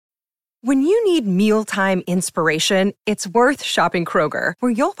When you need mealtime inspiration, it's worth shopping Kroger,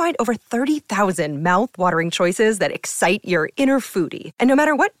 where you'll find over 30,000 mouth-watering choices that excite your inner foodie. And no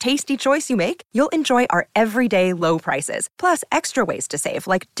matter what tasty choice you make, you'll enjoy our everyday low prices, plus extra ways to save,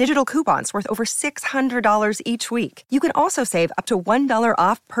 like digital coupons worth over $600 each week. You can also save up to $1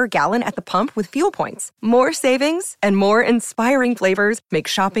 off per gallon at the pump with fuel points. More savings and more inspiring flavors make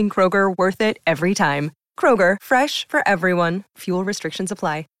shopping Kroger worth it every time. Kroger, fresh for everyone. Fuel restrictions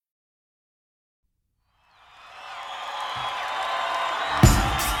apply.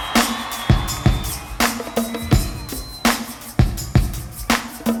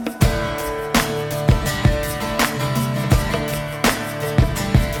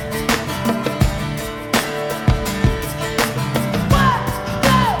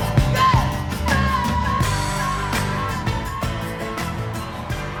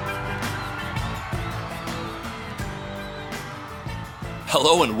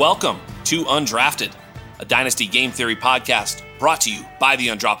 Hello and welcome to Undrafted, a Dynasty Game Theory podcast brought to you by the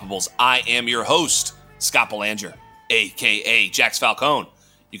Undroppables. I am your host, Scott Belanger, a.k.a. Jax Falcone.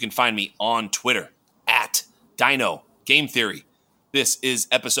 You can find me on Twitter at Dino Game Theory. This is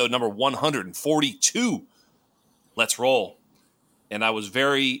episode number 142. Let's roll. And I was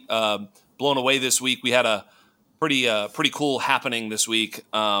very blown away this week. We had a pretty cool happening this week.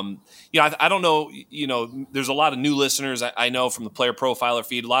 I don't know, there's a lot of new listeners I know from the Player Profiler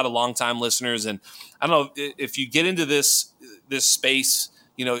feed, a lot of longtime listeners. And I don't know if you get into this space,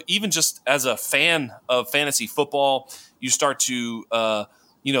 even just as a fan of fantasy football, you start to,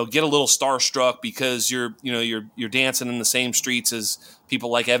 get a little starstruck because you're dancing in the same streets as people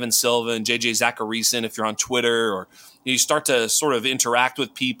like Evan Silva and JJ Zachariason. If you're on Twitter, or you start to sort of interact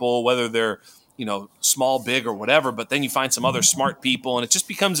with people, whether they're small, big, or whatever, but then you find some other smart people, and it just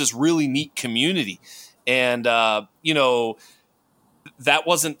becomes this really neat community. And, that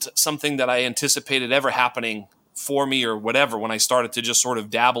wasn't something that I anticipated ever happening for me or whatever when I started to just sort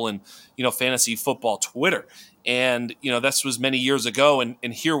of dabble in, fantasy football Twitter. And, this was many years ago,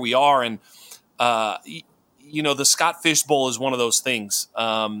 and here we are. And, the Scott Fish Bowl is one of those things.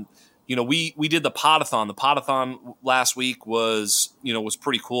 We did the Podathon. The Podathon last week was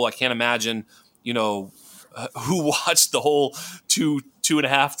pretty cool. I can't imagine, who watched the whole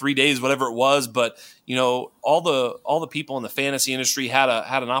 2.5, 3 days, whatever it was. But, all the people in the fantasy industry had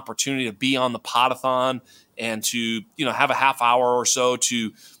an opportunity to be on the Podathon and to, have a half hour or so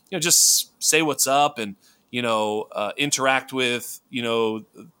to, just say what's up and, interact with, the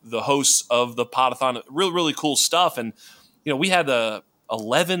hosts of the Podathon. Really, really cool stuff. And, we had the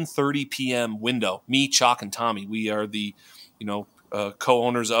 11:30 p.m. window. Me, Chalk, and Tommy. We are the,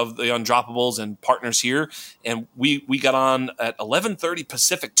 co-owners of the Undroppables and partners here. And we got on at 11:30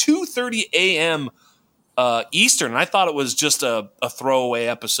 Pacific, 2:30 a.m. Eastern. And I thought it was just a throwaway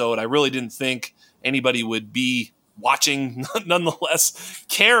episode. I really didn't think anybody would be watching, nonetheless,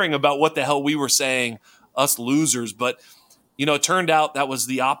 caring about what the hell we were saying, us losers. But, it turned out that was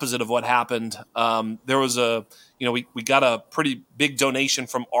the opposite of what happened. There was we got a pretty big donation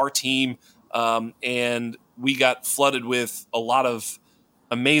from our team, and we got flooded with a lot of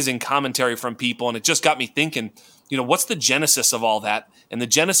amazing commentary from people. And it just got me thinking, what's the genesis of all that? And the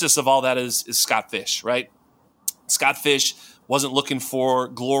genesis of all that is Scott Fish, right? Scott Fish wasn't looking for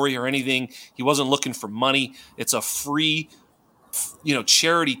glory or anything. He wasn't looking for money. It's a free,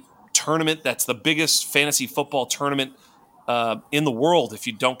 charity tournament. That's the biggest fantasy football tournament in the world, if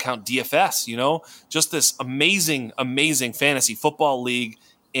you don't count DFS, just this amazing, amazing fantasy football league.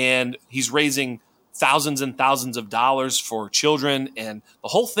 And he's raising thousands and thousands of dollars for children. And the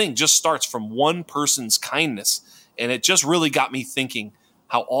whole thing just starts from one person's kindness. And it just really got me thinking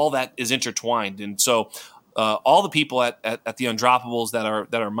how all that is intertwined. And so all the people at the Undroppables that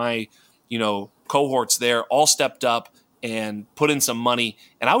are my, cohorts there all stepped up and put in some money.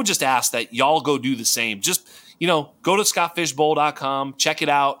 And I would just ask that y'all go do the same. Just, go to scottfishbowl.com, check it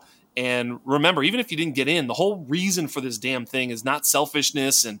out. And remember, even if you didn't get in, the whole reason for this damn thing is not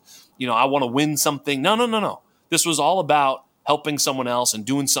selfishness and, I want to win something. No. This was all about helping someone else and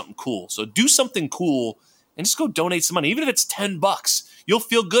doing something cool. So do something cool and just go donate some money. Even if it's $10, you'll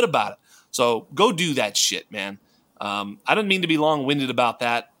feel good about it. So go do that shit, man. I didn't mean to be long-winded about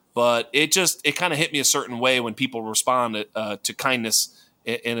that, but it kind of hit me a certain way when people respond to kindness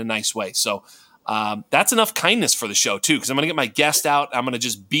in a nice way. So that's enough kindness for the show, too, because I'm going to get my guest out. I'm going to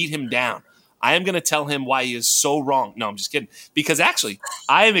just beat him down. I am going to tell him why he is so wrong. No, I'm just kidding. Because actually,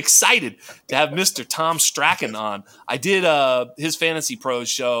 I am excited to have Mr. Tom Strachan on. I did his Fantasy Pros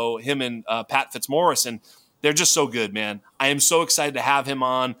show, him and Pat Fitzmaurice, and they're just so good, man. I am so excited to have him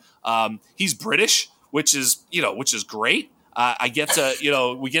on. He's British, which is great. I get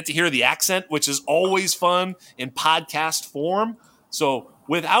to, we get to hear the accent, which is always fun in podcast form. So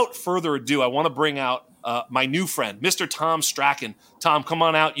without further ado, I want to bring out my new friend, Mr. Tom Strachan. Tom, come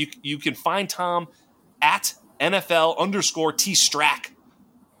on out. You can find Tom at NFL_T Strack.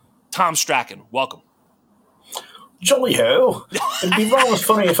 Tom Strachan, welcome. Jolly ho. It'd be rather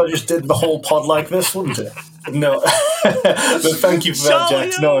funny if I just did the whole pod like this, wouldn't it? No. But thank you for that,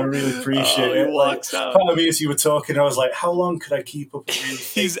 Jax. No, I really appreciate it. Part of me, as you were talking, I was like, how long could I keep up with you?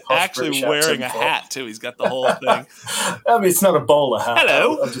 He's actually wearing a hat, too. He's got the whole thing. I mean, it's not a bowler hat.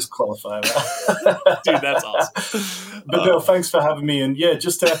 Hello. I'll just qualify that. Dude, that's awesome. But no, thanks for having me. And yeah,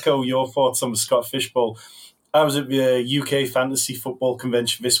 just to echo your thoughts on the Scott Fishbowl, I was at the UK Fantasy Football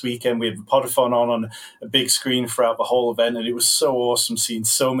Convention this weekend. We had the Podathon on a big screen throughout the whole event, and it was so awesome seeing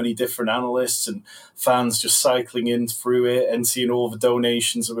so many different analysts and fans just cycling in through it and seeing all the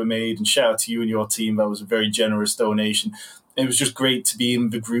donations that were made. And shout out to you and your team. That was a very generous donation. It was just great to be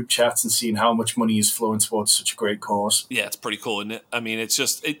in the group chats and seeing how much money is flowing towards such a great cause. Yeah, it's pretty cool, isn't it? I mean, it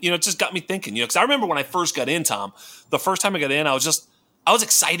just got me thinking, because I remember when I first got in, Tom, the first time I got in, I was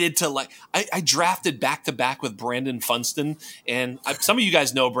excited to I drafted back-to-back with Brandon Funston. And some of you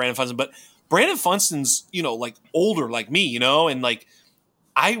guys know Brandon Funston, but Brandon Funston's, older like me, and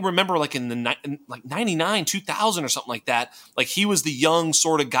I remember in the 99, 2000 or something like that, he was the young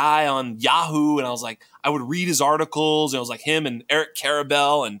sort of guy on Yahoo. And I was I would read his articles, and it was him and Eric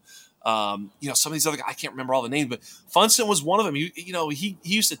Carabell and, some of these other guys, I can't remember all the names, but Funston was one of them. He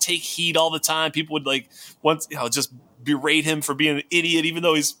used to take heat all the time. People would just berate him for being an idiot, even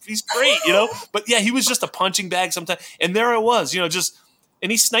though he's great, But yeah, he was just a punching bag sometimes. And there I was,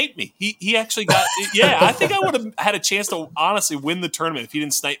 and he sniped me. He actually got, I think I would have had a chance to honestly win the tournament if he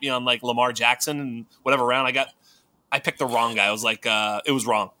didn't snipe me on Lamar Jackson and whatever round I got. I picked the wrong guy. I was it was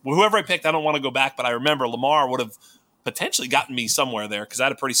wrong. Whoever I picked, I don't want to go back, but I remember Lamar would have potentially gotten me somewhere there because I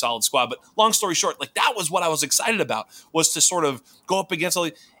had a pretty solid squad. But long story short, that was what I was excited about, was to sort of go up against all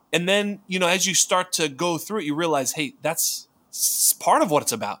the, and then, as you start to go through it, you realize, hey, that's part of what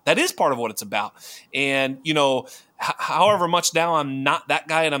it's about. That is part of what it's about. And, however much now I'm not that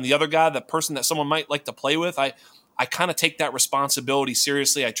guy and I'm the other guy, the person that someone might like to play with, I kind of take that responsibility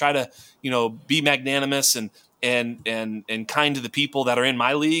seriously. I try to, be magnanimous and kind to the people that are in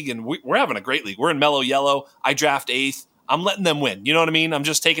my league. And we're having a great league. We're in mellow yellow. I draft 8th. I'm letting them win. You know what I mean? I'm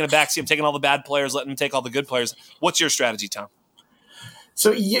just taking a backseat. I'm taking all the bad players, letting them take all the good players. What's your strategy, Tom?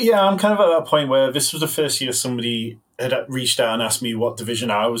 So, yeah, I'm kind of at that point where this was the first year somebody had reached out and asked me what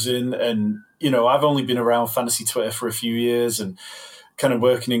division I was in. And, I've only been around fantasy Twitter for a few years and kind of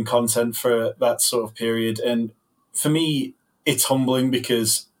working in content for that sort of period. And for me, it's humbling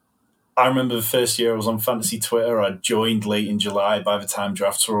because I remember the first year I was on fantasy Twitter, I joined late in July by the time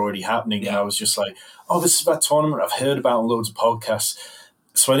drafts were already happening. Yeah. And I was just this is that tournament I've heard about on loads of podcasts.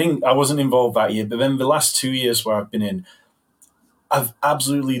 So I wasn't involved that year. But then the last 2 years where I've been in, I've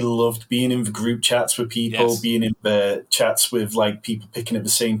absolutely loved being in the group chats with people, being in the chats with people picking at the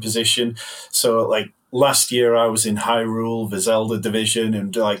same position. So last year I was in Hyrule, the Zelda division,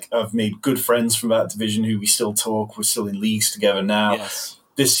 and I've made good friends from that division who we still talk. We're still in leagues together now. Yes.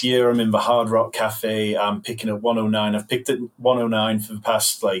 This year I'm in the Hard Rock Cafe. I'm picking at 109. I've picked at 109 for the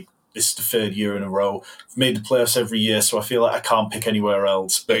past this is the third year in a row. I've made the playoffs every year, so I feel like I can't pick anywhere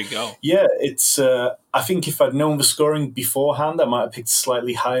else. But there you go. Yeah, it's. I think if I'd known the scoring beforehand, I might have picked a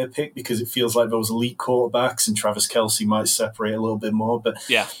slightly higher pick because it feels like those elite quarterbacks and Travis Kelce might separate a little bit more. But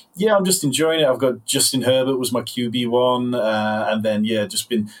yeah, I'm just enjoying it. I've got Justin Herbert was my QB1, and then just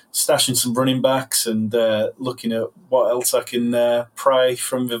been stashing some running backs and looking at what else I can pry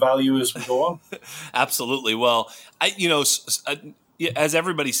from the value as we go on. Absolutely. Well, as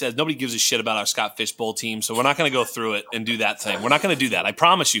everybody says, nobody gives a shit about our Scott Fishbowl team, so we're not going to go through it and do that thing. We're not going to do that. I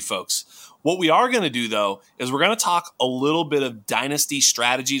promise you, folks. What we are going to do, though, is we're going to talk a little bit of dynasty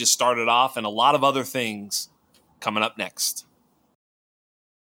strategy to start it off and a lot of other things coming up next.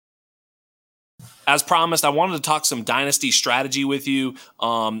 As promised, I wanted to talk some dynasty strategy with you.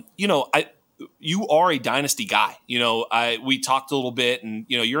 You are a dynasty guy. We talked a little bit, and,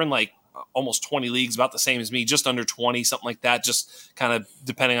 you're in almost 20 leagues, about the same as me, just under 20, something like that, just kind of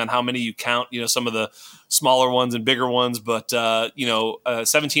depending on how many you count, some of the smaller ones and bigger ones, but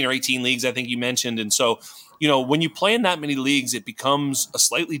 17 or 18 leagues, I think you mentioned. And so, when you play in that many leagues, it becomes a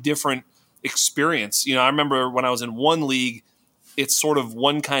slightly different experience. I remember when I was in one league, it's sort of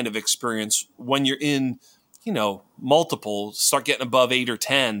one kind of experience. When you're in, multiple, start getting above 8 or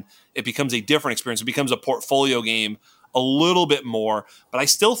 10, it becomes a different experience. It becomes a portfolio game a little bit more, but I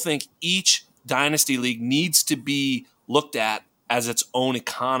still think each dynasty league needs to be looked at as its own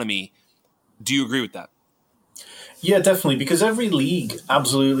economy. Do you agree with that? Yeah, definitely, because every league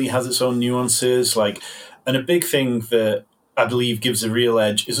absolutely has its own nuances. And a big thing that I believe gives a real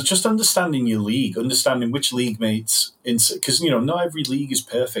edge is just understanding your league, understanding which league mates. Because not every league is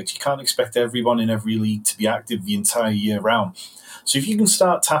perfect. You can't expect everyone in every league to be active the entire year round. So if you can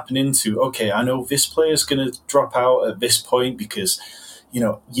start tapping into, okay, I know this player's going to drop out at this point because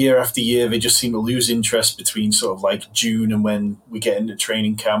year after year, they just seem to lose interest between sort of like June and when we get into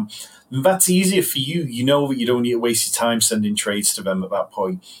training camp. And that's easier for you. You know that you don't need to waste your time sending trades to them at that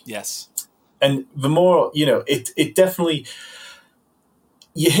point. Yes. And the more, it definitely,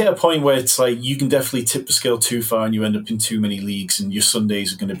 you hit a point where it's like you can definitely tip the scale too far and you end up in too many leagues and your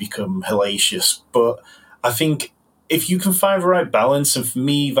Sundays are going to become hellacious. But I think if you can find the right balance, and for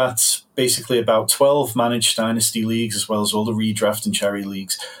me, that's basically about 12 managed dynasty leagues as well as all the redraft and cherry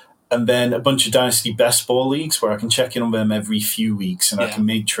leagues, and then a bunch of dynasty best ball leagues where I can check in on them every few weeks and I can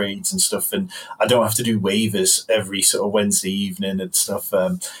make trades and stuff, and I don't have to do waivers every sort of Wednesday evening and stuff.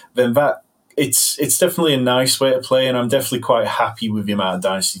 Then it's definitely a nice way to play, and I'm definitely quite happy with the amount of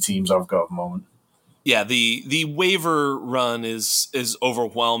dynasty teams I've got at the moment. Yeah, the waiver run is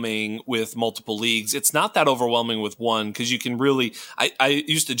overwhelming with multiple leagues. It's not that overwhelming with one because you can really. I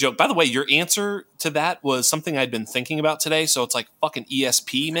used to joke. By the way, your answer to that was something I'd been thinking about today. So it's like fucking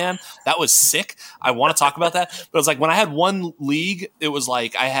ESP, man. That was sick. I want to talk about that. But it's like when I had one league, it was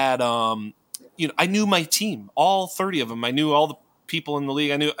like I had I knew my team, all 30 of them. I knew all the people in the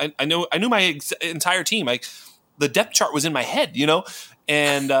league. I knew my entire team. The depth chart was in my head,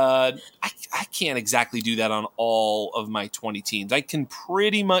 and I can't exactly do that on all of my 20 teams. I can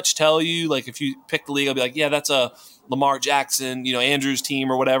pretty much tell you, like, if you pick the league, I'll be like, yeah, that's a Lamar Jackson, Andrew's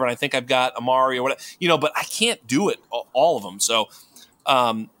team or whatever, and I think I've got Amari or whatever, but I can't do it, all of them. So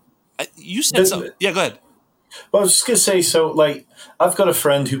you said so. Yeah, go ahead. Well, I was just going to say, so, I've got a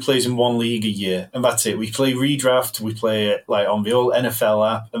friend who plays in one league a year, and that's it. We play redraft, we play it, on the old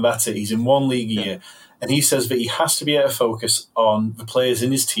NFL app, and that's it. He's in one league a year. And he says that he has to be able to focus on the players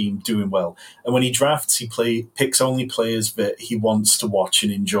in his team doing well. And when he drafts, he picks only players that he wants to watch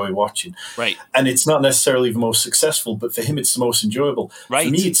and enjoy watching. Right. And it's not necessarily the most successful, but for him, it's the most enjoyable. Right.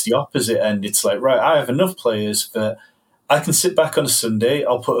 For me, it's the opposite end. It's like, right, I have enough players that I can sit back on a Sunday.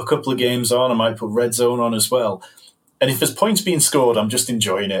 I'll put a couple of games on. I might put Red Zone on as well. And if there's points being scored, I'm just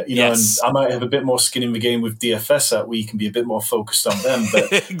enjoying it, Yes. And I might have a bit more skin in the game with DFS that week and be a bit more focused on them.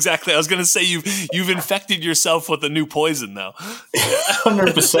 But exactly, I was going to say you've infected yourself with a new poison, though.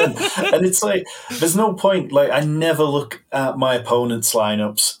 100%. And it's like there's no point. I never look at my opponent's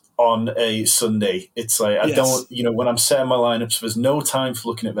lineups on a Sunday. It's like I don't, when I'm setting my lineups, there's no time for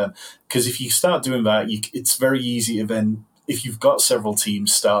looking at them because if you start doing that, it's very easy to then. If you've got several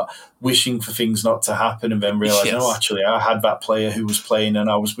teams, start wishing for things not to happen and then realize, no, actually, I had that player who was playing and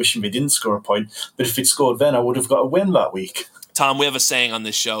I was wishing they didn't score a point. But if it scored then, I would have got a win that week. Tom, we have a saying on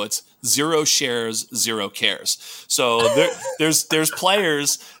this show. It's 0 shares, 0 cares. So there's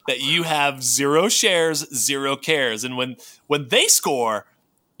players that you have 0 shares, 0 cares. And when they score,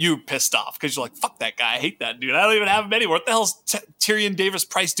 you're pissed off because you're like, fuck that guy. I hate that dude. I don't even have him anymore. What the hell's Tyrion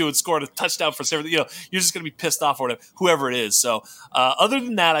Davis-Price doing scoring a touchdown for San Francisco? You're just going to be pissed off or whatever, whoever it is. So other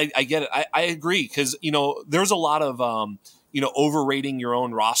than that, I get it. I agree because, there's a lot of, overrating your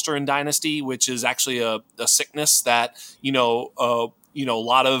own roster in Dynasty, which is actually a sickness that, a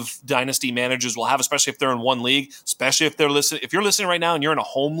lot of Dynasty managers will have, especially if they're in one league, especially if they're listening. If you're listening right now and you're in a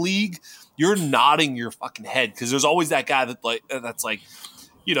home league, you're nodding your fucking head because there's always that guy that's like,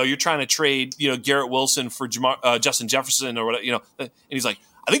 you're trying to trade, Garrett Wilson for Justin Jefferson or whatever, and he's like,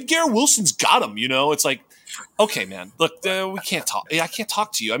 I think Garrett Wilson's got him, It's like, okay, man, look, we can't talk. I can't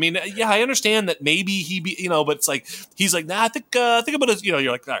talk to you. I mean, yeah, I understand that maybe he be, but it's like, he's like, nah, I think about it,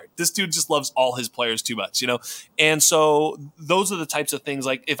 you're like, all right, this dude just loves all his players too much, And so those are the types of things,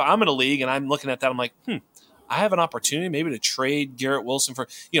 like if I'm in a league and I'm looking at that, I'm like, I have an opportunity maybe to trade Garrett Wilson for,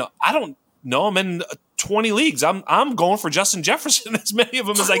 I don't know, I'm in 20 leagues. I'm going for Justin Jefferson, as many of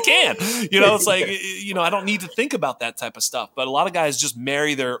them as I can. It's like, I don't need to think about that type of stuff. But a lot of guys just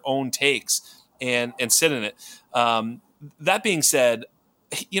marry their own takes and sit in it. That being said,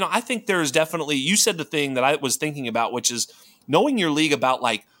 I think there's definitely, you said the thing that I was thinking about, which is knowing your league about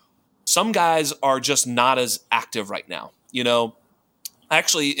like some guys are just not as active right now. I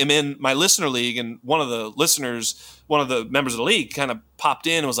actually am in my listener league, and one of the members of the league kind of popped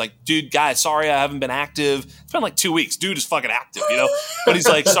in and was like, dude, guys, sorry I haven't been active. It's been like 2 weeks. Dude is fucking active, But he's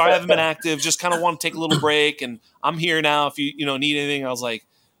like, sorry I haven't been active. Just kind of want to take a little break, and I'm here now if you need anything. I was like,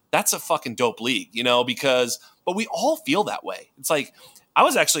 that's a fucking dope league, but we all feel that way. It's like I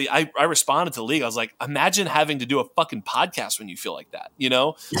was actually, I responded to the league. I was like, imagine having to do a fucking podcast when you feel like that,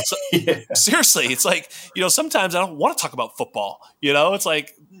 So, Yeah. seriously, it's like, sometimes I don't want to talk about football, it's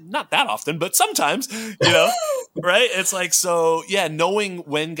like not that often, but sometimes, right? It's like, so yeah, knowing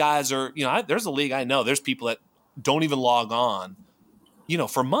when guys are, there's a league I know, there's people that don't even log on,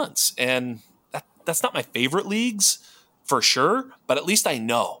 for months. And that's not my favorite leagues for sure, but at least I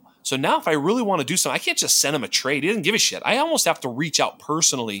know. So now if I really want to do something, I can't just send him a trade. He doesn't give a shit. I almost have to reach out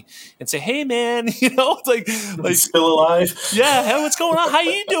personally and say, hey man, it's like still alive. Yeah. Hey, what's going on? How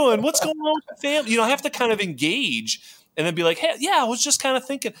you doing? What's going on with the family? I have to kind of engage and then be like, hey, yeah, I was just kind of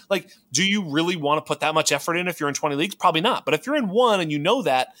thinking, like, do you really want to put that much effort in if you're in 20 leagues? Probably not. But if you're in one and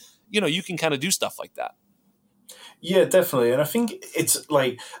that, you can kind of do stuff like that. Yeah, definitely. And I think it's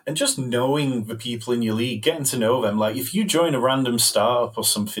like, and just knowing the people in your league, getting to know them. Like, if you join a random startup or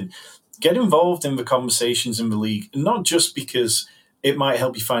something, get involved in the conversations in the league, not just because it might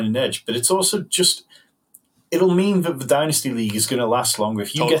help you find an edge, but it's also just, it'll mean that the Dynasty League is going to last longer.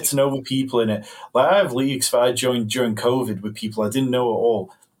 If you get to know the people in it, like I have leagues that I joined during COVID with people I didn't know at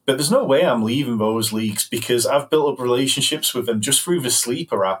all. But there's no way I'm leaving those leagues because I've built up relationships with them just through the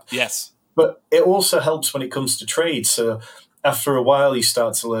Sleeper app. Yes. But it also helps when it comes to trade. So after a while, you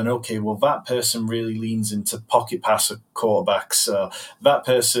start to learn, okay, well, that person really leans into pocket passer quarterbacks. That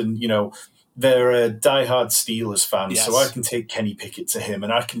person, they're a diehard Steelers fan, yes. So I can take Kenny Pickett to him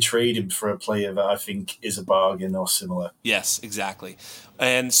and I can trade him for a player that I think is a bargain or similar. Yes, exactly.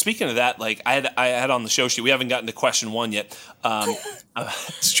 And speaking of that, like I had on the show sheet, we haven't gotten to question 1 yet.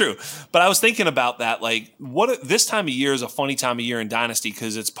 It's true. But I was thinking about that, like this time of year is a funny time of year in Dynasty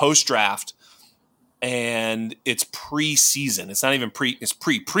because it's post-draft and it's pre-season. It's not even it's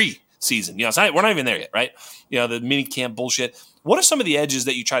pre-season. We're not even there yet, right? The mini camp bullshit. What are some of the edges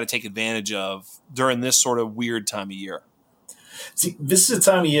that you try to take advantage of during this sort of weird time of year? See, this is a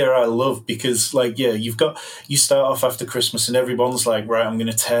time of year I love because, you start off after Christmas and everyone's like, right, I'm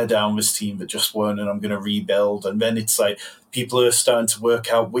going to tear down this team that just won and I'm going to rebuild. And then it's like people are starting to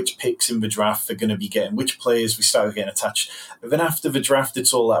work out which picks in the draft they're going to be getting, which players we start getting attached. And then after the draft,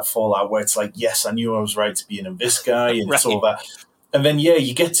 it's all that fallout where it's like, yes, I knew I was right to be in this guy and right. It's all that. And then,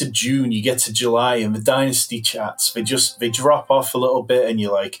 you get to June, you get to July, and the Dynasty chats, they drop off a little bit, and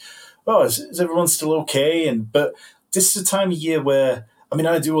you're like, oh, is everyone still okay? But this is a time of year where,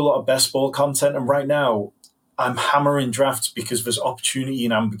 I do a lot of best ball content, and right now I'm hammering drafts because there's opportunity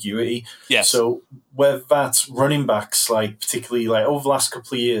and ambiguity. Yes. So whether that's running backs, particularly over the last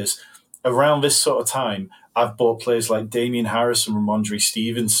couple of years, around this sort of time, I've bought players like Damian Harris and Ramondre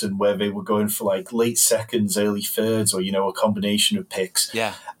Stevenson where they were going for late seconds, early thirds, or, a combination of picks.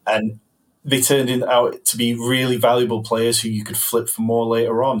 Yeah. And they turned out to be really valuable players who you could flip for more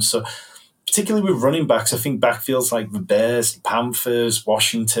later on. So particularly with running backs, I think backfields like the Bears, the Panthers,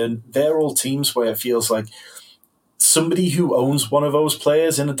 Washington, they're all teams where it feels like somebody who owns one of those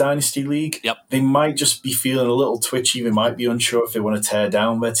players in a Dynasty League, yep. They might just be feeling a little twitchy. They might be unsure if they want to tear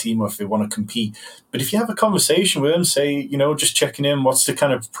down their team or if they want to compete. But if you have a conversation with them, say, just checking in, what's the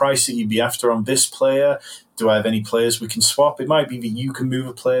kind of price that you'd be after on this player? Do I have any players we can swap? It might be that you can move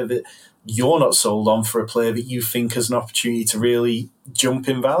a player that you're not sold on for a player that you think has an opportunity to really jump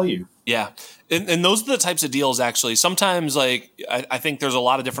in value. Yeah. And those are the types of deals, actually. Sometimes, I think there's a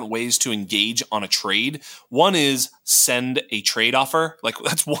lot of different ways to engage on a trade. One is send a trade offer.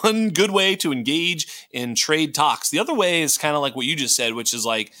 That's one good way to engage in trade talks. The other way is kind of like what you just said, which is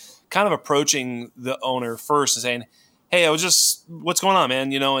kind of approaching the owner first and saying, hey, what's going on,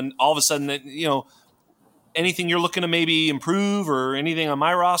 man? And all of a sudden, anything you're looking to maybe improve or anything on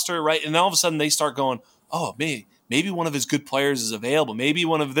my roster, right? And then all of a sudden they start going, oh, maybe one of his good players is available. Maybe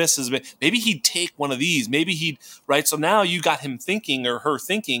one of this is, maybe he'd take one of these. Maybe right? So now you got him thinking or her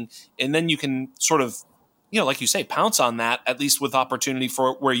thinking, and then you can sort of, like you say, pounce on that, at least with opportunity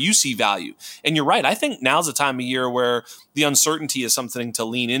for where you see value. And you're right. I think now's the time of year where the uncertainty is something to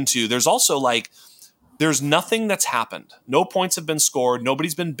lean into. There's also there's nothing that's happened. No points have been scored.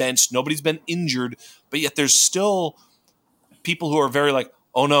 Nobody's been benched. Nobody's been injured. But yet there's still people who are very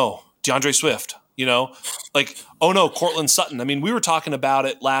oh no, DeAndre Swift. Oh no, Cortland Sutton. We were talking about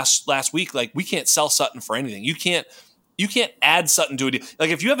it last week. We can't sell Sutton for anything. You can't add Sutton to a deal.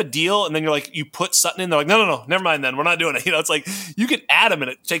 If you have a deal and then you're you put Sutton in, they're no, never mind then. We're not doing it. It's you can add him and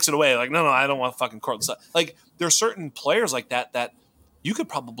it takes it away. No, I don't want fucking Cortland Sutton. There are certain players like that you could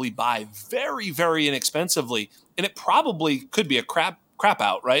probably buy very, very inexpensively. And it probably could be a crap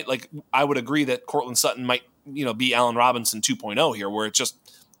out, right? I would agree that Cortland Sutton might, be Allen Robinson 2.0 here where it just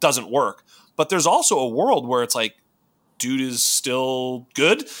doesn't work. But there's also a world where it's dude is still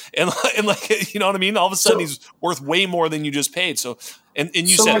good. And like, you know what I mean? All of a sudden he's worth way more than you just paid. So, and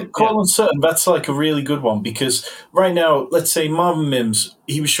you so said, like Cortland Sutton, that's like a really good one because right now, let's say Marvin Mims,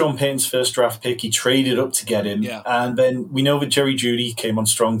 he was Sean Payton's first draft pick. He traded up to get him. Yeah. And then we know that Jerry Jeudy came on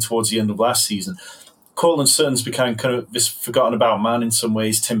strong towards the end of last season. Cortland Sutton's become kind of this forgotten about man in some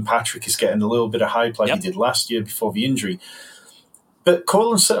ways. Tim Patrick is getting a little bit of hype like he did last year before the injury. But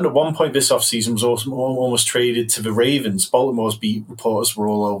Cortland Sutton at one point this offseason was also almost traded to the Ravens. Baltimore's beat reporters were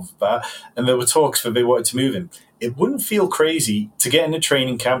all over that, and there were talks that they wanted to move him. It wouldn't feel crazy to get in a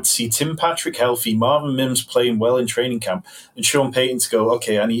training camp to see Tim Patrick healthy, Marvin Mims playing well in training camp, and Sean Payton to go,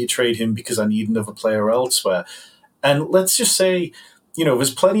 okay, I need to trade him because I need another player elsewhere. And let's just say, you know,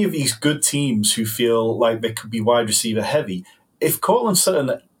 there's plenty of these good teams who feel like they could be wide receiver heavy. If Cortland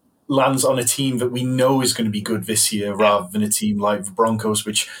Sutton lands on a team that we know is going to be good this year rather than a team like the Broncos,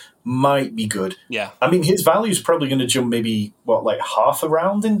 which might be good. Yeah. I mean, his value is probably going to jump maybe, like half a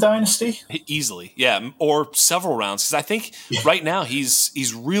round in Dynasty? Easily, yeah, or several rounds. Because I think right now he's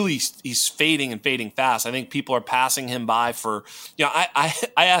fading and fading fast. I think people are passing him by for, you know, I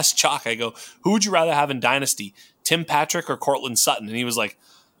asked Chalk, I go, who would you rather have in Dynasty, Tim Patrick or Cortland Sutton? And he was like,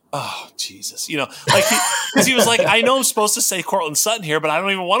 oh, Jesus. You know, like, because he was like, I know I'm supposed to say Cortland Sutton here, but I don't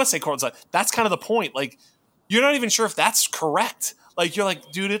even want to say Cortland Sutton. That's kind of the point. Like, you're not even sure if that's correct. Like, you're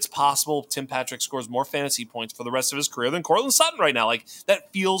like, dude, it's possible Tim Patrick scores more fantasy points for the rest of his career than Cortland Sutton right now. Like,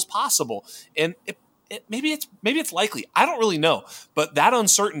 that feels possible. And maybe it's likely. I don't really know. But that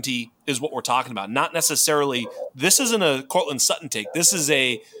uncertainty is what we're talking about. Not necessarily, this isn't a Cortland Sutton take. This is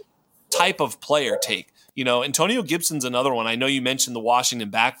a type of player take. You know, Antonio Gibson's another one. I know you mentioned the Washington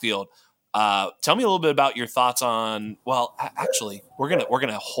backfield. Tell me a little bit about your thoughts on. Well, actually, we're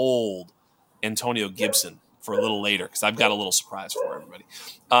gonna hold Antonio Gibson for a little later because I've got a little surprise for everybody.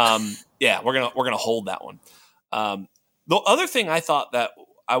 Yeah, we're gonna hold that one. The other thing I thought that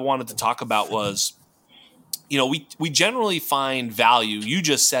I wanted to talk about was, you know, we generally find value. You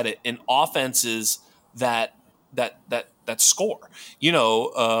just said it in offenses that score. You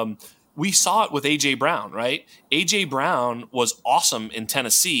know. We saw it with A.J. Brown, right? A.J. Brown was awesome in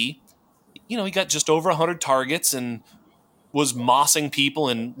Tennessee. You know, he got just over 100 targets and was mossing people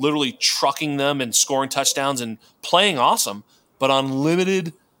and literally trucking them and scoring touchdowns and playing awesome, but on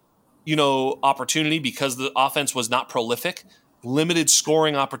limited, you know, opportunity because the offense was not prolific, limited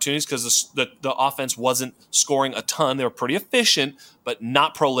scoring opportunities because the offense wasn't scoring a ton. They were pretty efficient, but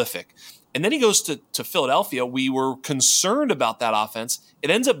not prolific. And then he goes to Philadelphia. We were concerned about that offense. It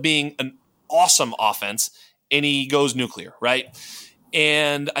ends up being an awesome offense, and he goes nuclear, right?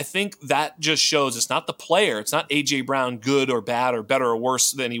 And I think that just shows it's not the player. It's not A.J. Brown good or bad or better or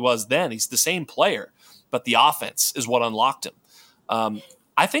worse than he was then. He's the same player, but the offense is what unlocked him.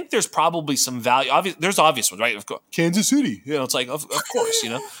 I think there's probably some value. There's obvious ones, right? Of course, Kansas City. You know, it's like, of course, you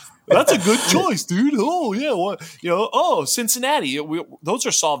know. That's a good choice, dude. Oh, yeah. What, you know, Cincinnati. Those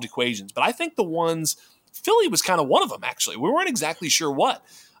are solved equations. But I think the ones, Philly was kind of one of them, actually. We weren't exactly sure what.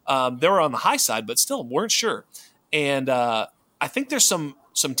 They were on the high side, but still weren't sure. And I think there's some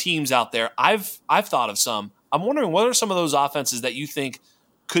teams out there. I've thought of some. I'm wondering, what are some of those offenses that you think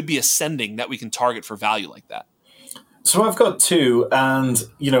could be ascending that we can target for value like that? So I've got two, and,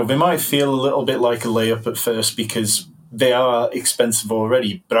 you know, they might feel a little bit like a layup at first because they are expensive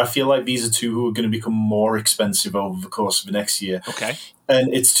already, but I feel like these are two who are going to become more expensive over the course of the next year. Okay.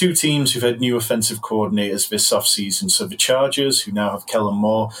 And it's two teams who've had new offensive coordinators this offseason. So the Chargers, who now have Kellen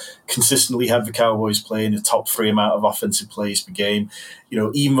Moore, consistently have the Cowboys playing a top 3 amount of offensive plays per game. You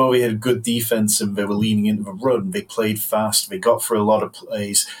know, even though they had a good defense and they were leaning into the run, they played fast, they got through a lot of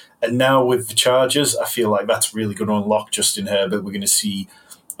plays. And now with the Chargers, I feel like that's really going to unlock Justin Herbert. We're going to see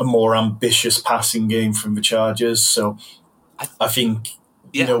a more ambitious passing game from the Chargers. So I think,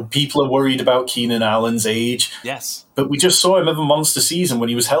 you know, people are worried about Keenan Allen's age. Yes. But we just saw him have a monster season. When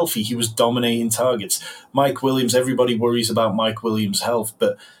he was healthy, he was dominating targets. Mike Williams, everybody worries about Mike Williams' health.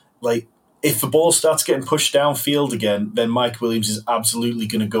 But, like, if the ball starts getting pushed downfield again, then Mike Williams is absolutely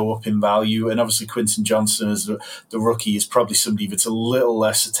going to go up in value. And obviously Quentin Johnson as the rookie is probably somebody that's a little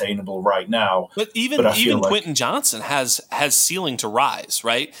less attainable right now. But even Quentin Johnson has ceiling to rise,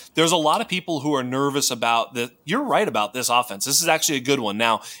 right? There's a lot of people who are nervous about the. You're right about this offense. This is actually a good one.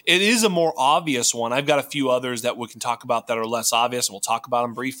 Now, it is a more obvious one. I've got a few others that we can talk about that are less obvious, and we'll talk about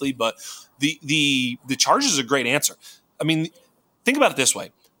them briefly. But the Chargers is a great answer. I mean, think about it this way.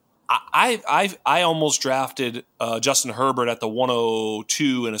 I almost drafted Justin Herbert at the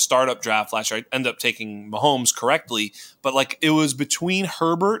 102 in a startup draft last year. I ended up taking Mahomes correctly, but like it was between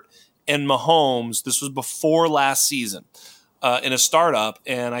Herbert and Mahomes. This was before last season in a startup,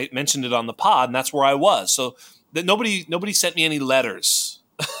 and I mentioned it on the pod, and that's where I was. So that nobody sent me any letters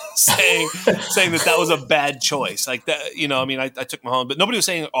saying that was a bad choice. Like that, you know, I mean, I took Mahomes, but nobody was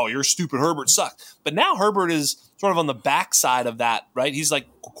saying, "Oh, you're stupid, Herbert sucked." But now Herbert is sort of on the backside of that, right? He's like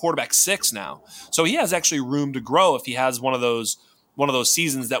quarterback 6 now, so he has actually room to grow if he has one of those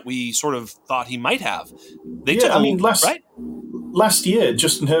seasons that we sort of thought he might have. Last year,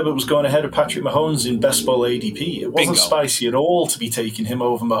 Justin Herbert was going ahead of Patrick Mahomes in best ball ADP. It wasn't spicy at all to be taking him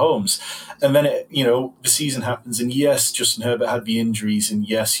over Mahomes. And then, the season happens, and yes, Justin Herbert had the injuries, and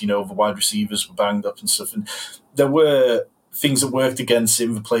yes, the wide receivers were banged up and stuff. And there were things that worked against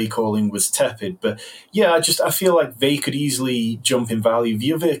him. The play calling was tepid. But yeah, I feel like they could easily jump in value.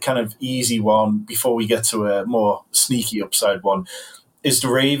 The other kind of easy one, before we get to a more sneaky upside one, is the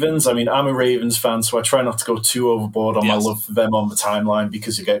Ravens. I mean, I'm a Ravens fan, so I try not to go too overboard on my love for them on the timeline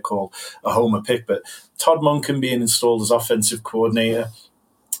because you get called a homer pick. But Todd Monken being installed as offensive coordinator,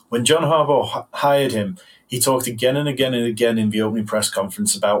 when John Harbaugh hired him, he talked again and again and again in the opening press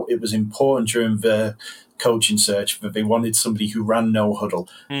conference about it was important during the coaching search that they wanted somebody who ran no huddle.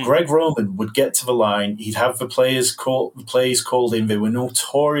 Greg Roman would get to the line. He'd have the plays called in. They were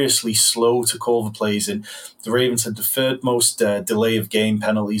notoriously slow to call the plays in. The Ravens had the third most delay of game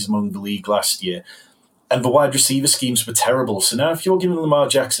penalties among the league last year. And the wide receiver schemes were terrible. So now if you're giving Lamar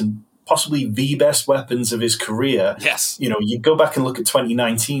Jackson possibly the best weapons of his career, you go back and look at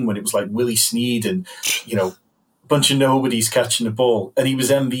 2019 when it was like Willie Snead and, a bunch of nobodies catching the ball, and he was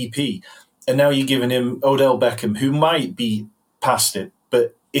MVP. And now you're giving him Odell Beckham, who might be past it,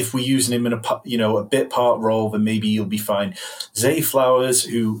 but if we're using him in a bit part role, then maybe he'll be fine. Zay Flowers,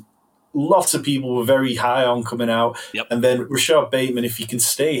 who lots of people were very high on coming out, and then Rashad Bateman, if he can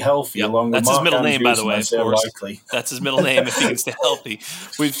stay healthy, along with That's Mark his middle Andrews, name, by the way. Of course, likely. That's his middle name if he can stay healthy.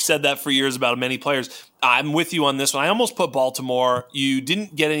 We've said that for years about many players. I'm with you on this one. I almost put Baltimore. You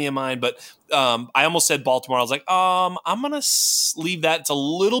didn't get any of mine, but I almost said Baltimore. I was like, I'm going to leave that. It's a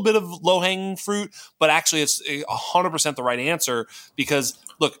little bit of low-hanging fruit, but actually it's 100% the right answer because,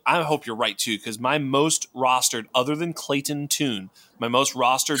 look, I hope you're right too, because my most rostered, other than Clayton Tune, my most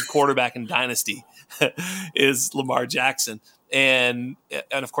rostered quarterback in Dynasty is Lamar Jackson. And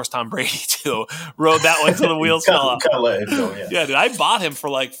of course, Tom Brady, too. Rode that one till the wheels fell off. Yeah, dude, I bought him for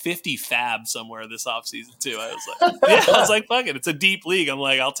like 50 fab somewhere this offseason, too. I was like, fuck it. It's a deep league. I'm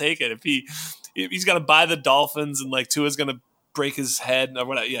like, I'll take it. If he's going to buy the Dolphins and like Tua's going to break his head or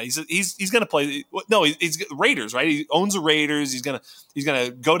whatever. Yeah, he's going to play. No, he's Raiders, right? He owns the Raiders. He's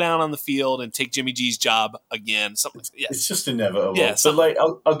gonna go down on the field and take Jimmy G's job again. Something. Yeah. It's just inevitable. Yeah, but like,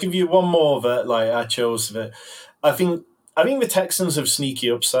 I'll give you one more that like I chose that I think the Texans have sneaky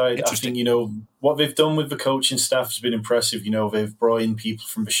upside. I think, what they've done with the coaching staff has been impressive. They've brought in people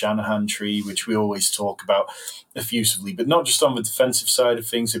from the Shanahan tree, which we always talk about effusively, but not just on the defensive side of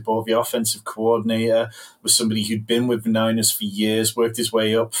things. They brought the offensive coordinator, was somebody who'd been with the Niners for years, worked his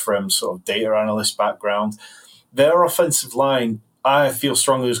way up from sort of data analyst background. Their offensive line, I feel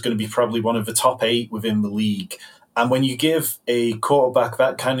strongly, is going to be probably one of the top 8 within the league. And when you give a quarterback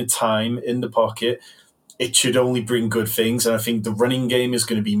that kind of time in the pocket, it should only bring good things. And I think the running game is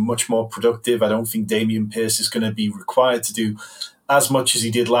going to be much more productive. I don't think Damian Pierce is going to be required to do as much as he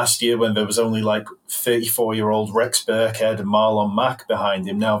did last year when there was only like 34-year-old Rex Burkhead and Marlon Mack behind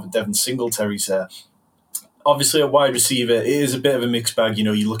him. Now that Devin Singletary's there. Obviously, a wide receiver, it is a bit of a mixed bag.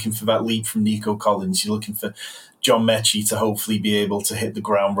 You're looking for that leap from Nico Collins. You're looking for John Mechie to hopefully be able to hit the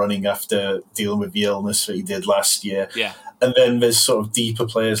ground running after dealing with the illness that he did last year. Yeah. And then there's sort of deeper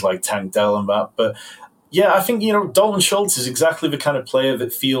players like Tank Dell and that. But yeah, I think, Dalton Schultz is exactly the kind of player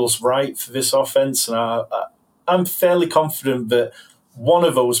that feels right for this offense. And I'm fairly confident that one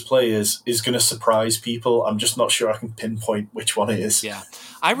of those players is going to surprise people. I'm just not sure I can pinpoint which one it is. Yeah.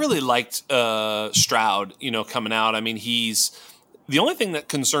 I really liked Stroud, coming out. I mean, the only thing that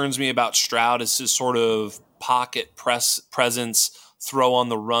concerns me about Stroud is his sort of pocket presence, throw on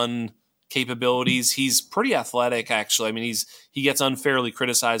the run capabilities. He's pretty athletic, actually. I mean, he gets unfairly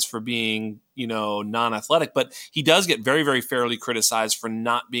criticized for being, non-athletic, but he does get very, very fairly criticized for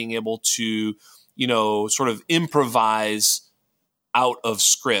not being able to, sort of improvise out of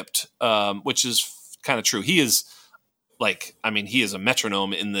script, which is kind of true. He is he is a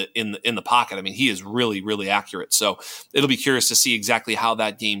metronome in the pocket. I mean, he is really, really accurate. So it'll be curious to see exactly how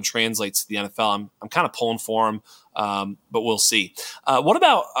that game translates to the NFL. I'm kind of pulling for him. But we'll see. What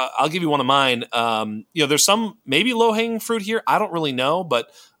about, I'll give you one of mine. There's some maybe low-hanging fruit here. I don't really know,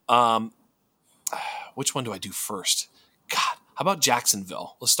 but which one do I do first? God, how about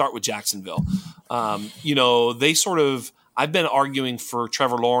Jacksonville? Let's start with Jacksonville. I've been arguing for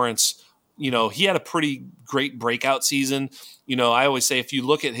Trevor Lawrence. He had a pretty great breakout season. I always say if you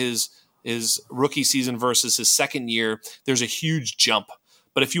look at his his rookie season versus his second year, there's a huge jump.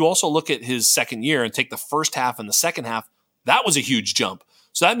 But if you also look at his second year and take the first half and the second half, that was a huge jump.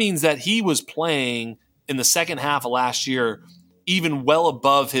 So that means that he was playing in the second half of last year even well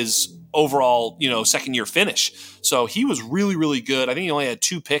above his overall, second year finish. So he was really, really good. I think he only had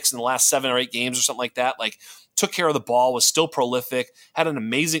 2 picks in the last 7 or 8 games or something like that. Like, took care of the ball, was still prolific,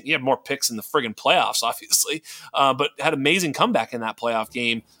 he had more picks in the friggin' playoffs, obviously, but had amazing comeback in that playoff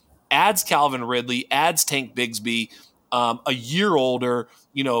game. Adds Calvin Ridley, adds Tank Bigsby, a year older,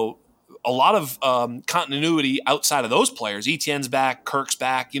 a lot of continuity outside of those players. Etienne's back, Kirk's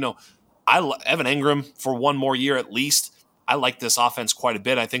back. Evan Engram for one more year at least. I like this offense quite a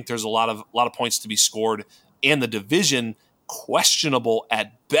bit. I think there's a lot of points to be scored, and the division questionable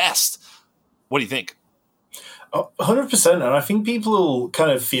at best. What do you think? 100%. And I think people will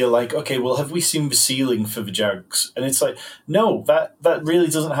kind of feel like, okay, well, have we seen the ceiling for the Jags? And it's like, no, that really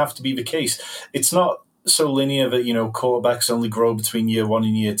doesn't have to be the case. It's not so linear that, quarterbacks only grow between year 1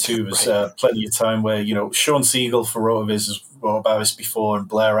 and year 2. There's plenty of time where, Sean Siegel for RotoViz has wrote about this before, and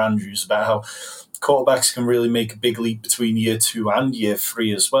Blair Andrews about how quarterbacks can really make a big leap between year 2 and year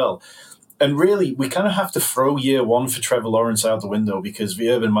 3 as well. And really, we kind of have to throw year 1 for Trevor Lawrence out the window, because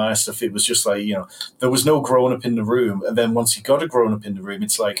the Urban Meyer stuff, it was just like, there was no grown-up in the room. And then once you got a grown-up in the room,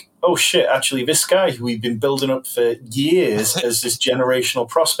 it's like, oh, shit, actually, this guy who we've been building up for years as this generational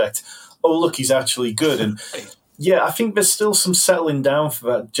prospect, oh, look, he's actually good. And, yeah, I think there's still some settling down for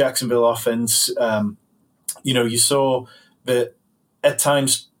that Jacksonville offense. You saw that at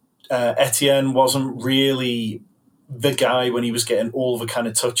times Etienne wasn't really the guy when he was getting all the kind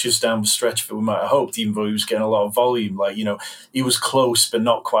of touches down the stretch that we might have hoped, even though he was getting a lot of volume. Like, he was close, but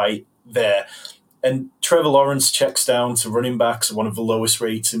not quite there. And Trevor Lawrence checks down to running backs at one of the lowest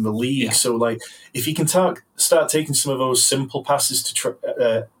rates in the league. Yeah. So, like, if he can start taking some of those simple passes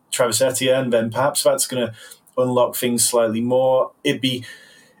to Travis Etienne, then perhaps that's going to unlock things slightly more.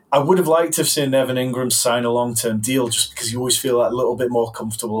 I would have liked to have seen Evan Engram sign a long-term deal, just because you always feel a little bit more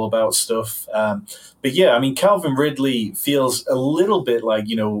comfortable about stuff. But yeah, I mean, Calvin Ridley feels a little bit like,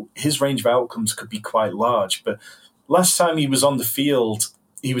 his range of outcomes could be quite large. But last time he was on the field,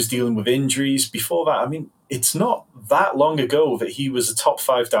 he was dealing with injuries. Before that, I mean, it's not that long ago that he was a top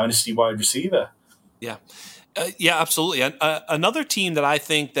 5 dynasty wide receiver. Yeah. Yeah, absolutely. Another team that I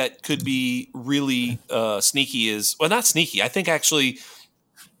think that could be really sneaky is, well, not sneaky. I think actually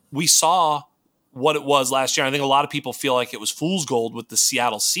we saw what it was last year. I think a lot of people feel like it was fool's gold with the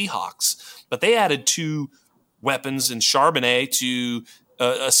Seattle Seahawks, but they added 2 weapons in Charbonnet to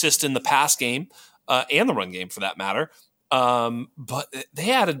assist in the pass game and the run game for that matter. But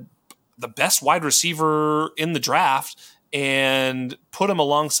they added the best wide receiver in the draft and put him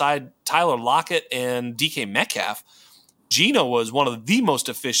alongside Tyler Lockett and DK Metcalf. Geno was one of the most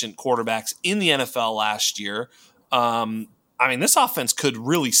efficient quarterbacks in the NFL last year. I mean, this offense could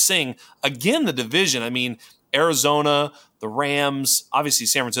really sing. Again, the division, I mean, Arizona, the Rams, obviously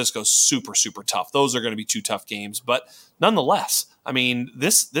San Francisco, super, super tough. Those are going to be 2 tough games. But nonetheless, I mean,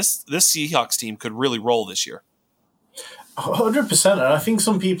 this Seahawks team could really roll this year. 100%. And I think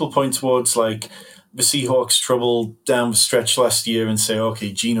some people point towards, like, the Seahawks' trouble down the stretch last year and say,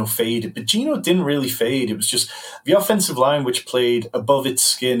 okay, Geno faded. But Geno didn't really fade. It was just the offensive line, which played above its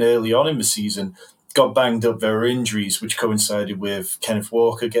skin early on in the season, got banged up. There were injuries, which coincided with Kenneth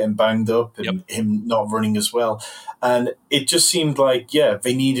Walker getting banged up and him not running as well. And it just seemed like, yeah,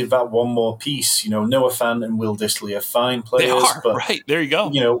 they needed that one more piece. Noah Fant and Will Dissly are fine players. They are, but, right. There you go.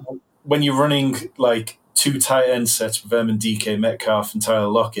 When you're running like 2 tight end sets with them and DK Metcalf and Tyler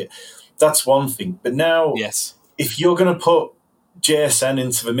Lockett, that's one thing. But now, if you're going to put JSN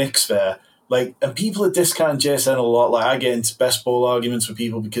into the mix there, like, and people are discounting JSN a lot. Like, I get into best ball arguments with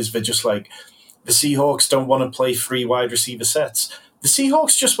people because they're just like, the Seahawks don't want to play 3 wide receiver sets. The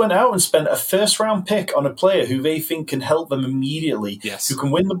Seahawks just went out and spent a first-round pick on a player who they think can help them immediately, who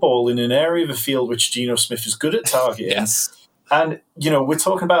can win the ball in an area of the field which Geno Smith is good at targeting. And, we're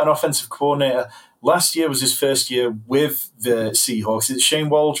talking about an offensive coordinator. Last year was his first year with the Seahawks. It's Shane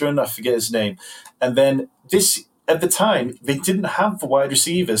Waldron, I forget his name. And then at the time, they didn't have the wide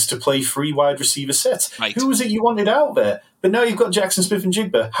receivers to play 3 wide receiver sets. Right. Who was it you wanted out there? But now you've got Jackson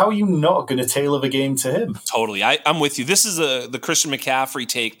Smith-Njigba. How are you not going to tailor the game to him? Totally. I'm with you. This is the Christian McCaffrey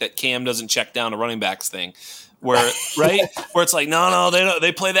take that Cam doesn't check down a running backs thing. Where where it's like, no,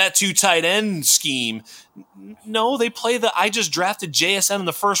 they play that 2 tight end scheme. No, they play the I just drafted JSN in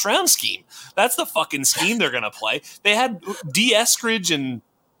the first round scheme. That's the fucking scheme they're going to play. They had D. Eskridge and,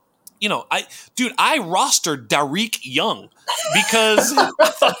 I rostered Dareke Young because I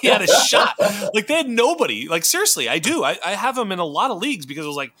thought he had a shot. Like, they had nobody. Like, seriously, I do. I have him in a lot of leagues because I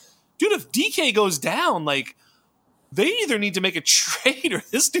was like, dude, if DK goes down, like, they either need to make a trade or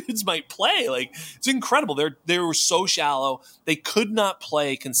this dude's might play. Like, it's incredible. They were so shallow. They could not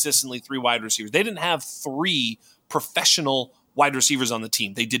play consistently 3 wide receivers. They didn't have 3 professional wide receivers on the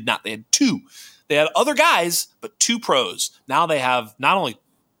team. They did not. They had 2. They had other guys, but 2 pros. Now they have not only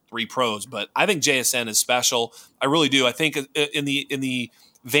 3 pros, but I think JSN is special. I really do. I think in the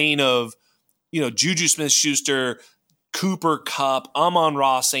vein of, Juju Smith-Schuster, Cooper Kupp,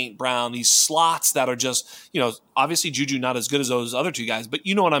 Amon-Ra St. Brown, these slots that are just, obviously Juju not as good as those other 2 guys, but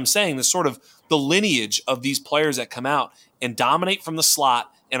you know what I'm saying, the sort of the lineage of these players that come out and dominate from the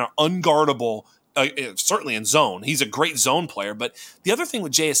slot and are unguardable, certainly in zone. He's a great zone player, but the other thing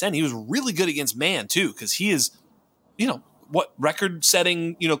with JSN, he was really good against man too, because he is,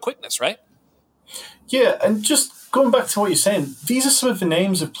 record-setting, quickness, right? Yeah, and just going back to what you're saying, these are some of the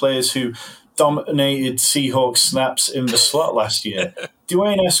names of players who dominated Seahawks snaps in the slot last year.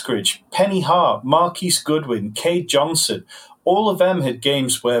 Dwayne Eskridge, Penny Hart, Marquise Goodwin, Cade Johnson, all of them had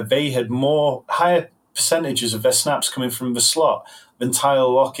games where they had higher percentages of their snaps coming from the slot than Tyler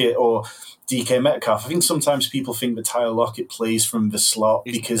Lockett or DK Metcalf. I think sometimes people think that Tyler Lockett plays from the slot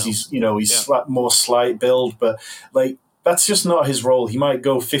because he's more slight build, but like that's just not his role. He might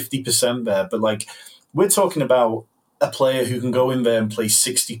go 50% there, but like we're talking about a player who can go in there and play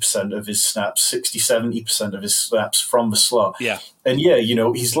 60% of his snaps, 60, 70% of his snaps from the slot. Yeah. And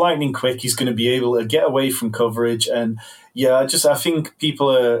he's lightning quick. He's going to be able to get away from coverage. And I think people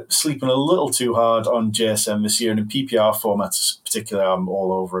are sleeping a little too hard on JSN this year. And in PPR formats in particular, I'm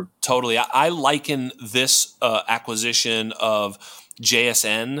all over it. Totally. I liken this acquisition of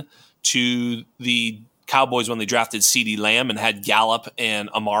JSN to the Cowboys when they drafted CeeDee Lamb and had Gallup and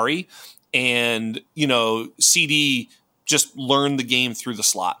Amari. And, CD just learned the game through the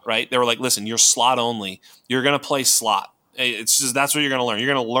slot, right? They were like, listen, you're slot only. You're going to play slot. It's just, that's what you're going to learn.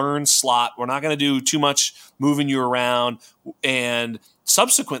 You're going to learn slot. We're not going to do too much moving you around. And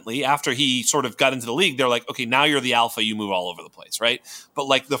subsequently, after he sort of got into the league, they're like, okay, now you're the alpha. You move all over the place, right? But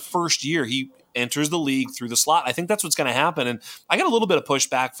like the first year, he enters the league through the slot. I think that's what's going to happen. And I got a little bit of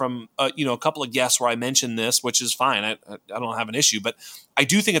pushback from, a couple of guests where I mentioned this, which is fine. I don't have an issue, but I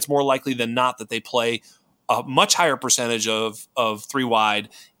do think it's more likely than not that they play a much higher percentage of 3 wide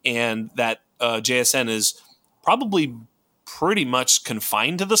and that JSN is probably pretty much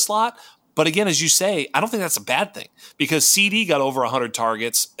confined to the slot. But again, as you say, I don't think that's a bad thing because CD got over 100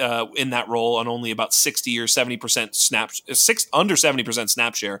 targets in that role on only about 60 or 70% under 70%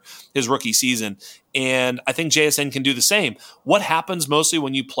 snap share his rookie season. And I think JSN can do the same. What happens mostly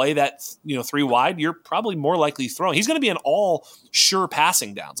when you play that 3 wide? You're probably more likely throwing. He's going to be an all sure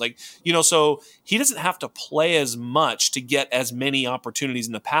passing downs, so he doesn't have to play as much to get as many opportunities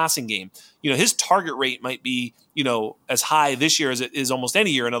in the passing game. His target rate might be as high this year as it is almost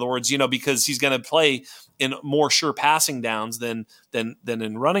any year. In other words, because he's going to play in more sure passing downs than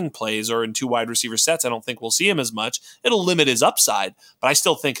in running plays or in 2 wide receiver sets. I don't think we'll see him as much. It'll limit his upside, but I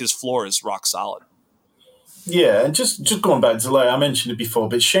still think his floor is rock solid. Yeah, and just going back to, I mentioned it before,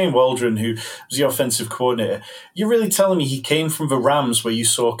 but Shane Waldron, who was the offensive coordinator, you're really telling me he came from the Rams where you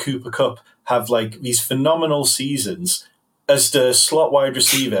saw Cooper Kupp have these phenomenal seasons as the slot wide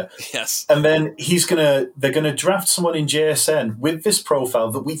receiver. Yes. And then they're gonna draft someone in JSN with this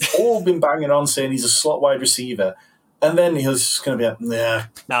profile that we've all been banging on saying he's a slot wide receiver. And then he's just gonna be like, nah.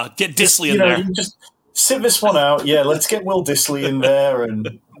 Now get Disley in there. You just sit this one out. Yeah, let's get Will Disley in there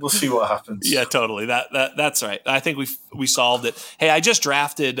and we'll see what happens. Yeah, totally. That's right. I think we solved it. Hey, I just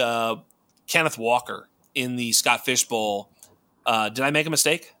drafted Kenneth Walker in the Scott Fish Bowl. Did I make a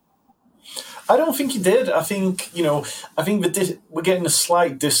mistake? I don't think you did. I think we're getting a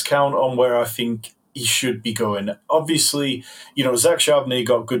slight discount on where I think he should be going. Obviously, Zach Charbonnet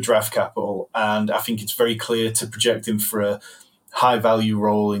got good draft capital, and I think it's very clear to project him for a high value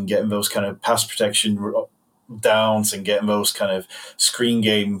role in getting those kind of pass protection downs and getting those kind of screen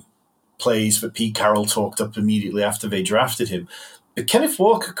game plays that Pete Carroll talked up immediately after they drafted him. But Kenneth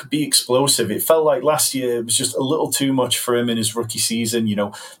Walker could be explosive. It felt like last year it was just a little too much for him in his rookie season.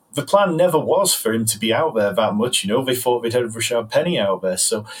 The plan never was for him to be out there that much. They thought they'd have Rashad Penny out there.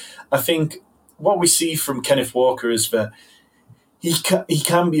 So I think what we see from Kenneth Walker is that he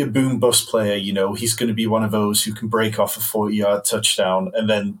can be a boom-bust player. He's going to be one of those who can break off a 40-yard touchdown, and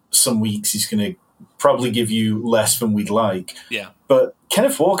then some weeks he's going to probably give you less than we'd like. Yeah. But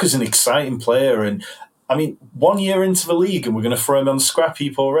Kenneth Walker's an exciting player, and 1 year into the league and we're going to throw him on the scrap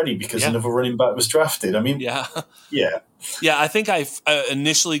heap already because another running back was drafted. Yeah. Yeah, I think I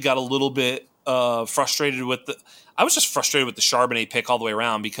initially got a little bit frustrated with I was just frustrated with the Charbonnet pick all the way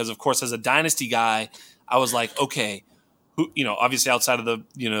around because, of course, as a dynasty guy, I was like, okay, who, obviously outside of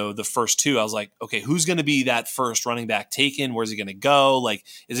the first two, I was like, okay, who's going to be that first running back taken? Where's he going to go? Like,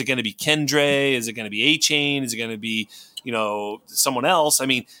 is it going to be Kendre? Is it going to be A-Chain? Is it going to be, someone else? I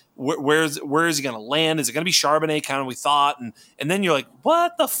mean, where is he going to land? Is it going to be Charbonnet? Kind of, we thought, and then you're like,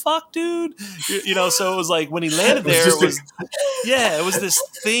 what the fuck, dude? So it was like when he landed there, it was this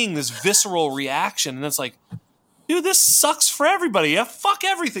thing, this visceral reaction, and it's like, dude, this sucks for everybody. Yeah, fuck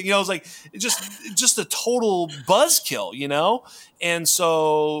everything. It was like just a total buzzkill, And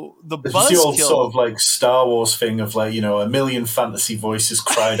so the buzzkill, the old sort of like Star Wars thing of like, a million fantasy voices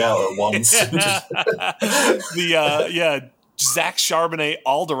cried out at once. Zach Charbonnet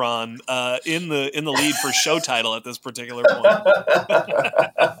Alderaan in the lead for show title at this particular point.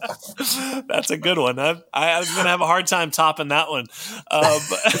 That's a good one. I'm gonna have a hard time topping that one.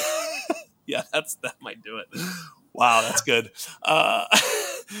 But yeah, that might do it. Wow, that's good.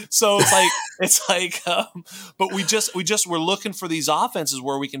 So it's like, but we're looking for these offenses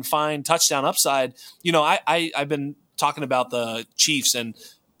where we can find touchdown upside. I've been talking about the Chiefs, and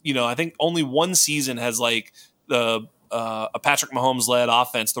I think only one season has like a Patrick Mahomes led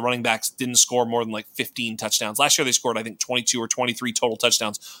offense. The running backs didn't score more than like 15 touchdowns. Last year they scored, I think, 22 or 23 total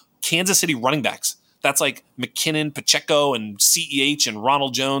touchdowns. Kansas City running backs. That's like McKinnon, Pacheco, and CEH, and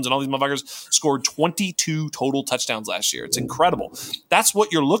Ronald Jones, and all these motherfuckers scored 22 total touchdowns last year. It's incredible. That's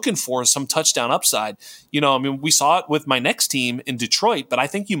what you're looking for, is some touchdown upside. We saw it with my next team in Detroit, but I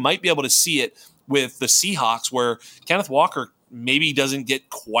think you might be able to see it with the Seahawks, where Kenneth Walker maybe doesn't get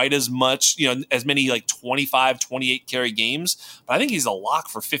quite as much, as many like 25, 28 carry games, but I think he's a lock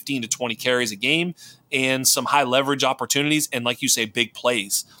for 15 to 20 carries a game and some high leverage opportunities. And like you say, big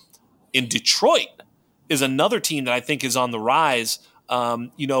plays. In Detroit is another team that I think is on the rise.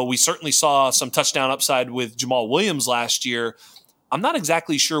 We certainly saw some touchdown upside with Jamal Williams last year. I'm not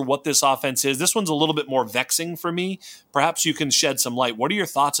exactly sure what this offense is. This one's a little bit more vexing for me. Perhaps you can shed some light. What are your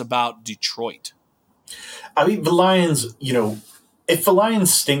thoughts about Detroit? I mean, the Lions, if the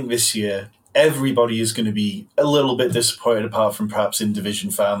Lions stink this year, everybody is going to be a little bit disappointed, apart from perhaps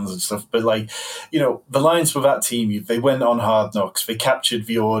in-division fans and stuff. But the Lions were that team. They went on Hard Knocks. They captured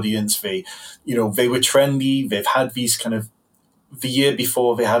the audience. They were trendy. They've had these kind of, the year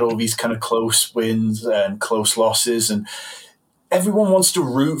before, they had all these kind of close wins and close losses, and everyone wants to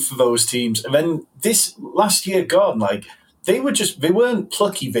root for those teams. And then this last year gone, they weren't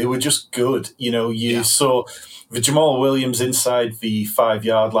plucky. They were just good. Saw the Jamal Williams inside the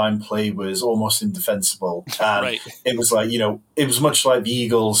 5-yard line play was almost indefensible. And right. It was like, it was much like the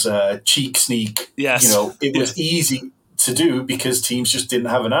Eagles' cheek sneak. Yes. It was easy to do because teams just didn't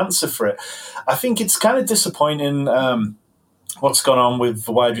have an answer for it. I think it's kind of disappointing what's gone on with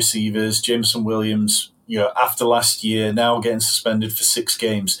the wide receivers, Jameson Williams, after last year, now getting suspended for 6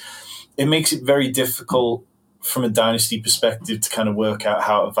 games. It makes it very difficult from a dynasty perspective to kind of work out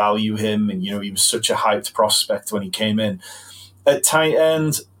how to value him. And, he was such a hyped prospect when he came in. At tight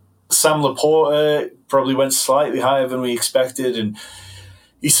end, Sam Laporta probably went slightly higher than we expected. And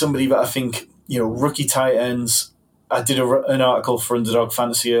he's somebody that I think, rookie tight ends, I did an article for Underdog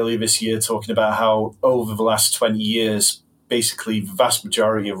Fantasy earlier this year talking about how over the last 20 years, basically the vast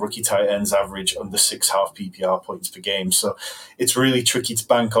majority of rookie tight ends average under 6 half PPR points per game. So it's really tricky to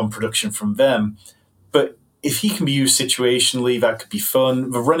bank on production from them. But if he can be used situationally, that could be fun.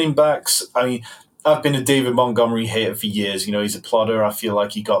 The running backs, I mean, I've been a David Montgomery hater for years. He's a plodder. I feel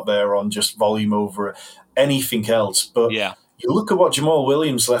like he got there on just volume over anything else. But yeah, you look at what Jamal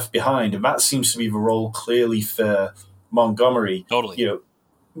Williams left behind, and that seems to be the role clearly for Montgomery. Totally.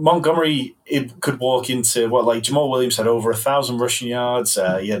 Montgomery, it could walk into Jamal Williams had over 1,000 rushing yards.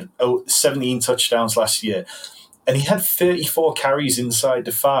 He had 17 touchdowns last year, and he had 34 carries inside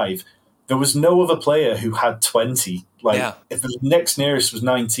the 5. There was no other player who had 20. If the next nearest was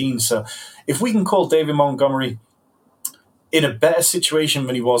 19. So if we can call David Montgomery in a better situation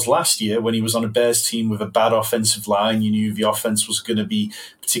than he was last year, when he was on a Bears team with a bad offensive line, you knew the offense was going to be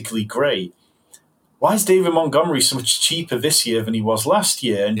particularly great. Why is David Montgomery so much cheaper this year than he was last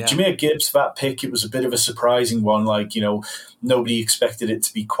year? And Jahmyr Gibbs, that pick, it was a bit of a surprising one. Nobody expected it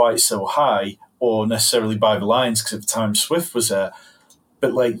to be quite so high, or necessarily by the Lions, because at the time Swift was there.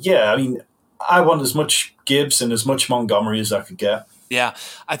 But I want as much Gibbs and as much Montgomery as I could get. Yeah,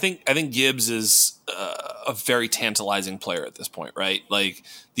 I think Gibbs is a very tantalizing player at this point, right?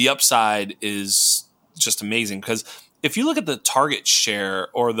 The upside is just amazing, because if you look at the target share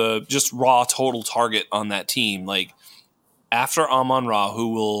or the just raw total target on that team, after Amon-Ra, who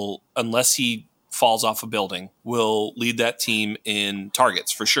will, unless he falls off a building, will lead that team in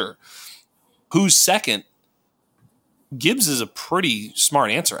targets for sure. Who's second? Gibbs is a pretty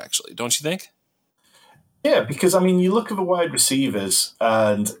smart answer, actually, don't you think? Yeah, because I mean, you look at the wide receivers,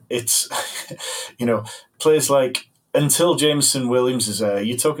 and it's players like until Jameson Williams is there.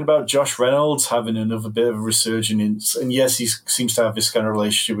 You're talking about Josh Reynolds having another bit of a resurgence, and yes, he seems to have this kind of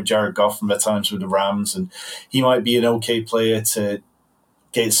relationship with Jared Goff from their times with the Rams, and he might be an okay player to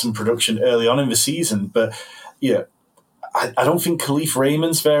get some production early on in the season. But yeah, I don't think Khalif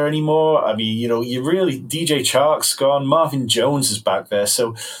Raymond's there anymore. I mean, you really DJ Chark's gone, Marvin Jones is back there,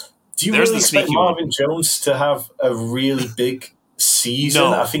 so. Do you really expect Marvin Jones to have a really big season?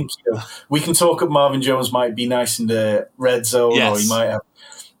 No. I think we can talk up Marvin Jones might be nice in the red zone, or he might have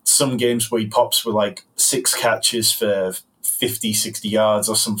some games where he pops with like 6 catches for 50, 60 yards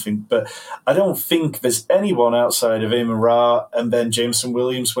or something. But I don't think there's anyone outside of Amon Ra and then Jameson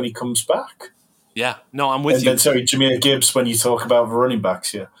Williams when he comes back. Yeah, no, I'm with you. And then, Jahmyr Gibbs when you talk about the running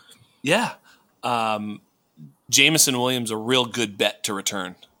backs, yeah. Yeah. Jameson Williams, a real good bet to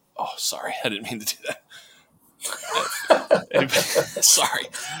return. Oh, sorry. I didn't mean to do that. Sorry.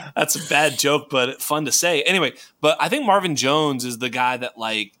 That's a bad joke, but fun to say. Anyway, but I think Marvin Jones is the guy that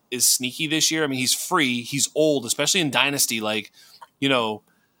like is sneaky this year. I mean, he's free. He's old, especially in Dynasty. Like, I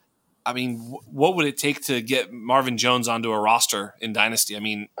mean, what would it take to get Marvin Jones onto a roster in Dynasty? I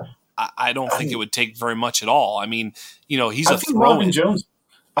mean, I don't think it would take very much at all. I mean, he's a throw-in.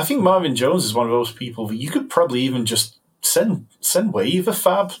 I think Marvin Jones is one of those people that you could probably even just send waiver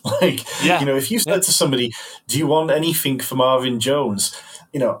fab. If you said to somebody, do you want anything for Marvin Jones?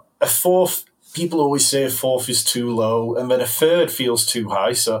 A fourth, people always say a fourth is too low, and then a third feels too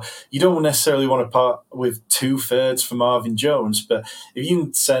high. So you don't necessarily want to part with 2/3 for Marvin Jones. But if you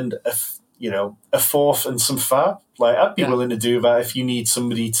can send a fourth and some fab, I'd be willing to do that if you need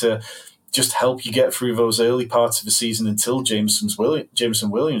somebody to just help you get through those early parts of the season until Jameson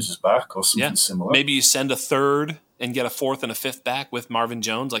Williams is back or something similar. Maybe you send a third and get a fourth and a fifth back with Marvin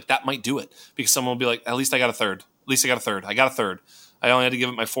Jones. Like that might do it because someone will be like, at least I got a third. I got a third. I only had to give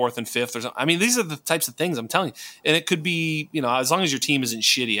it my fourth and fifth or something. I mean, these are the types of things I'm telling you. And it could be, as long as your team isn't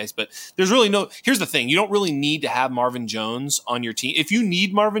shitty. But there's really here's the thing. You don't really need to have Marvin Jones on your team. If you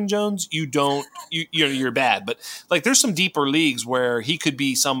need Marvin Jones, you're bad. But like there's some deeper leagues where he could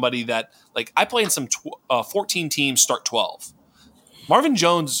be somebody that like I play in some 14 teams start 12. Marvin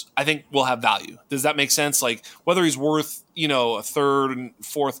Jones, I think, will have value. Does that make sense? Like whether he's worth, a third and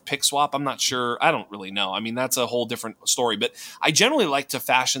fourth pick swap, I'm not sure. I don't really know. I mean, that's a whole different story. But I generally like to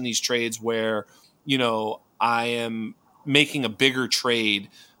fashion these trades where, I am making a bigger trade,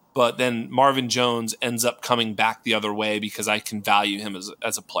 but then Marvin Jones ends up coming back the other way because I can value him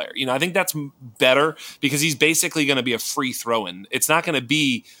as a player. I think that's better because he's basically going to be a free throw-in. It's not going to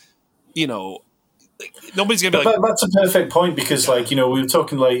be, nobody's going to be like... That's a perfect point because, we were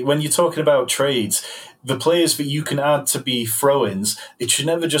talking, when you're talking about trades, the players that you can add to be throw-ins, it should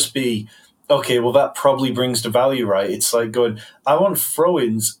never just be, okay, well, that probably brings the value, right? It's like going, I want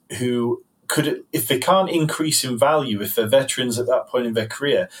throw-ins who could, if they can't increase in value, if they're veterans at that point in their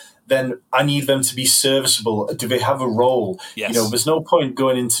career, then I need them to be serviceable. Do they have a role? Yes. There's no point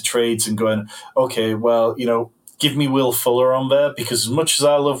going into trades and going, okay, well, give me Will Fuller on there because as much as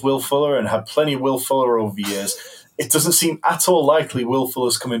I love Will Fuller and had plenty of Will Fuller over the years, it doesn't seem at all likely Will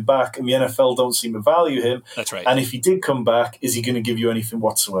Fuller's coming back and the NFL don't seem to value him. That's right. And if he did come back, is he going to give you anything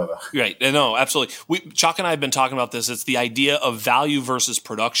whatsoever? Right. No, absolutely. Chalk and I have been talking about this. It's the idea of value versus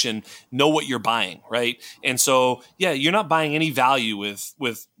production. Know what you're buying, right? And so, you're not buying any value with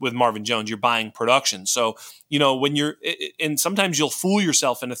Marvin Jones. You're buying production. So, when and sometimes you'll fool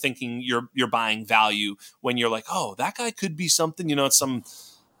yourself into thinking you're buying value when you're like, oh, that guy could be something, it's some,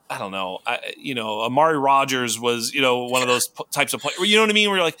 I don't know, Amari Rodgers was, one of those types of players, you know what I mean?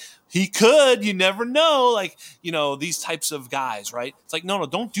 Where you're like, he could, you never know, like, these types of guys, right? It's like, no,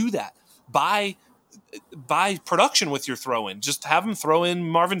 don't do that. Buy production with your throw-in. Just have him throw in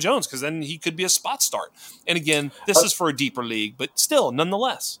Marvin Jones because then he could be a spot start. And again, this is for a deeper league, but still,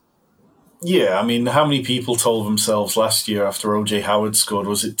 nonetheless. Yeah, I mean, how many people told themselves last year after O.J. Howard scored,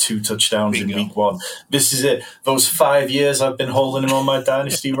 was it 2 touchdowns in week 1? This is it. Those 5 years I've been holding him on my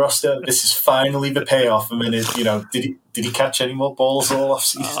dynasty roster, this is finally the payoff. I mean, did he catch any more balls all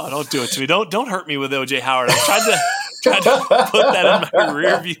offseason? Oh, don't do it to me. Don't hurt me with O.J. Howard. I tried to put that in my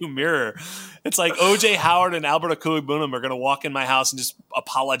rearview mirror. It's like O.J. Howard and Albert Akuyabunam are going to walk in my house and just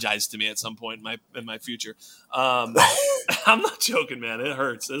apologize to me at some point in my future. I'm not joking, man. It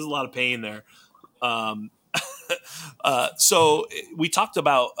hurts. There's a lot of pain there. So we talked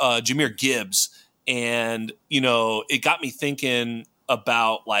about Jahmyr Gibbs, and it got me thinking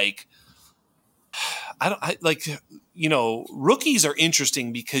about rookies are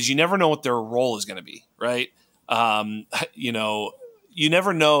interesting because you never know what their role is going to be, right? You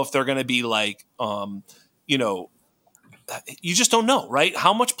never know if they're going to be you just don't know, right?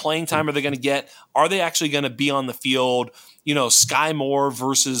 How much playing time are they going to get? Are they actually going to be on the field? Sky Moore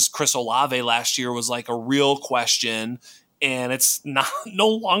versus Chris Olave last year was like a real question, and it's no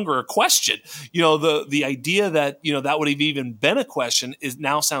longer a question. The idea that that would have even been a question is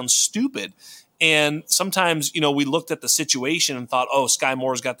now sounds stupid. And sometimes we looked at the situation and thought, oh, Sky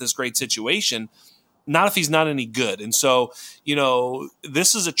Moore's got this great situation. Not if he's not any good. And so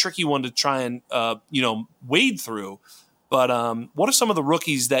this is a tricky one to try and wade through. But what are some of the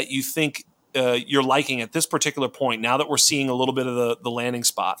rookies that you think you're liking at this particular point, now that we're seeing a little bit of the landing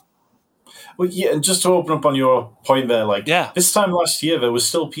spot? Well, yeah, and just to open up on your point there, this time last year, there was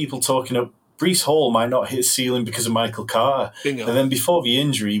still people talking up Breece Hall might not hit his ceiling because of Michael Carter. Bingo. And then before the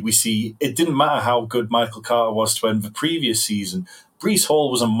injury, we see it didn't matter how good Michael Carter was to end the previous season. Breece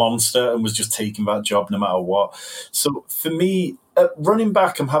Hall was a monster and was just taking that job no matter what. So for me, at running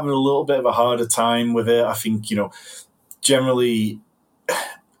back, I'm having a little bit of a harder time with it. I think, generally,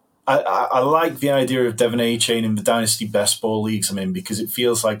 I like the idea of Devon A-Chain in the Dynasty Best Ball leagues I'm in, because it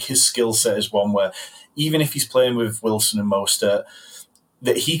feels like his skill set is one where even if he's playing with Wilson and Mostert,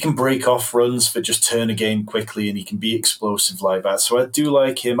 that he can break off runs that just turn a game quickly and he can be explosive like that. So I do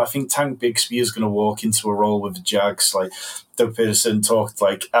like him. I think Tank Bigsby is going to walk into a role with the Jags. Like Doug Peterson talked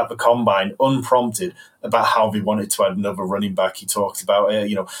at the Combine, unprompted, about how they wanted to add another running back. He talked about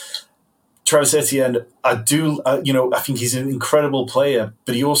it, Travis Etienne, I think he's an incredible player,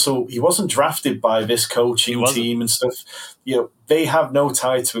 but he wasn't drafted by this coaching team and stuff. They have no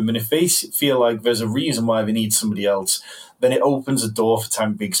tie to him. And if they feel like there's a reason why they need somebody else, then it opens a door for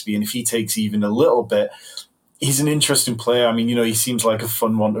Tank Bigsby. And if he takes even a little bit, he's an interesting player. I mean, he seems like a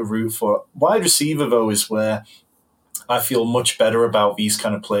fun one to root for. Wide receiver, though, is where I feel much better about these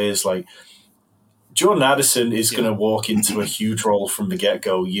kind of players. Like Jordan Addison is going to walk into a huge role from the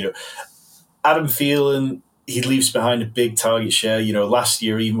get-go. Adam Thielen, he leaves behind a big target share. Last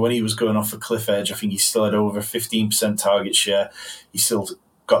year, even when he was going off a cliff edge, I think he still had over 15% target share. He still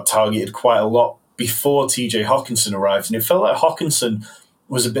got targeted quite a lot before TJ Hawkinson arrived. And it felt like Hawkinson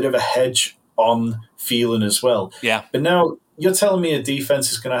was a bit of a hedge on Thielen as well. Yeah. But now you're telling me a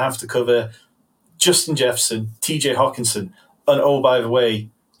defense is going to have to cover Justin Jefferson, TJ Hawkinson, and oh, by the way,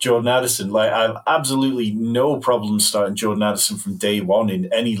 Jordan Addison. I have absolutely no problem starting Jordan Addison from day one in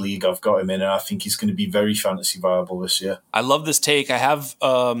any league I've got him in, and I think he's going to be very fantasy viable this year. I love this take. I have,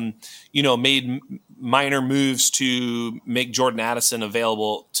 made minor moves to make Jordan Addison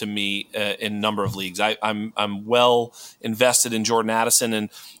available to me in a number of leagues. I'm well invested in Jordan Addison, and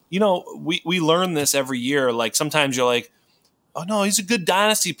we learn this every year. Like sometimes you're like, oh no, he's a good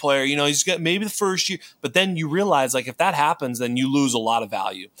dynasty player. He's got maybe the first year, but then you realize if that happens, then you lose a lot of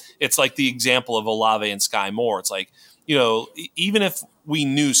value. It's like the example of Olave and Sky Moore. It's like, even if we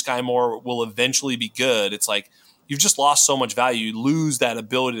knew Sky Moore will eventually be good, it's like you've just lost so much value. You lose that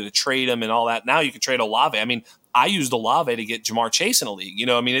ability to trade him and all that. Now you can trade Olave. I mean, I used Olave to get Jamar Chase in a league.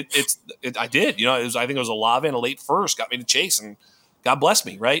 I did. I think it was Olave in a late first got me to Chase, and God bless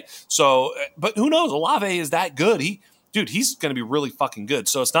me, right? So, but who knows? Olave is that good. He's going to be really fucking good.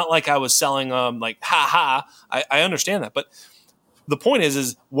 So it's not like I was selling I understand that. But the point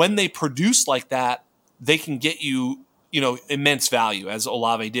is when they produce like that, they can get you, immense value, as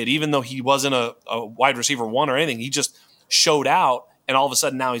Olave did. Even though he wasn't a wide receiver one or anything, he just showed out, and all of a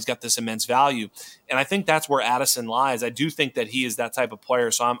sudden now he's got this immense value. And I think that's where Addison lies. I do think that he is that type of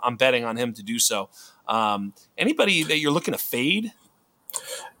player, so I'm betting on him to do so. Anybody that you're looking to fade?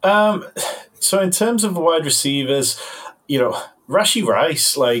 So in terms of wide receivers, Rashee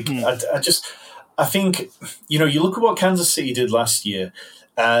Rice, I think, you look at what Kansas City did last year,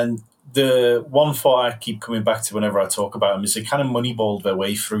 and the one thought I keep coming back to whenever I talk about them is they kind of moneyballed their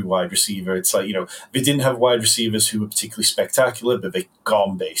way through wide receiver. It's like, they didn't have wide receivers who were particularly spectacular, but they got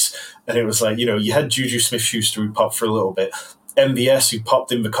on base. And it was like, you had Juju Smith-Schuster who popped for a little bit, MVS who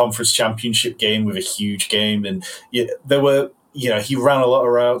popped in the conference championship game with a huge game, and there were, he ran a lot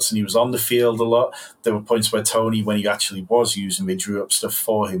of routes and he was on the field a lot. There were points where Tony, when he actually was using, they drew up stuff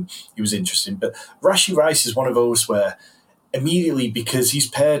for him. He was interesting. But Rashee Rice is one of those where immediately, because he's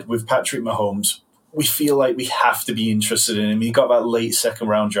paired with Patrick Mahomes, we feel like we have to be interested in him. He got that late second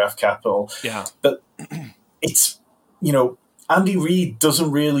round draft capital. Yeah. But it's, Andy Reid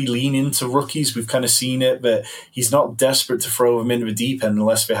doesn't really lean into rookies. We've kind of seen it, but he's not desperate to throw them into the deep end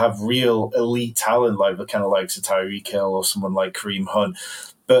unless they have real elite talent, like the kind of likes of Tyreek Hill or someone like Kareem Hunt.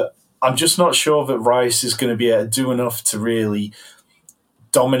 But I'm just not sure that Rice is going to be able to do enough to really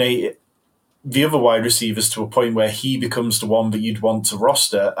dominate the other wide receivers to a point where he becomes the one that you'd want to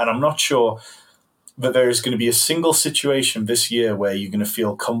roster. And I'm not sure that there is going to be a single situation this year where you're going to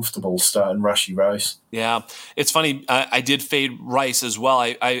feel comfortable starting Rashee Rice. Yeah, it's funny. I did fade Rice as well.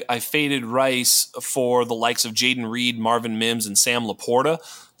 I faded Rice for the likes of Jaden Reed, Marvin Mims, and Sam Laporta.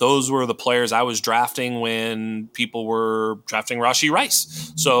 Those were the players I was drafting when people were drafting Rashee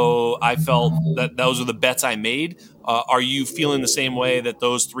Rice. So I felt that those are the bets I made. Are you feeling the same way that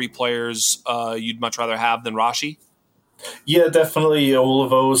those three players you'd much rather have than Rashee? Yeah, definitely all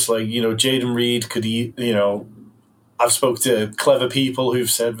of those. Like, Jaden Reed I've spoke to clever people who've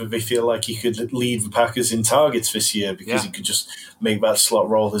said that they feel like he could lead the Packers in targets this year because he could just make that slot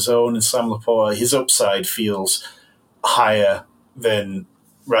role his own. And Sam Laporta, his upside feels higher than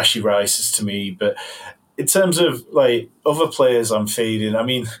Rashee Rice's to me. But in terms of like other players I'm fading, I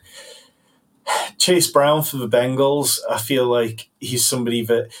mean, Chase Brown for the Bengals, I feel like he's somebody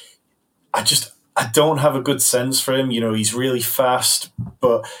that I don't have a good sense for him. He's really fast,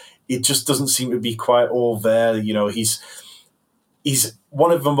 but it just doesn't seem to be quite all there. He's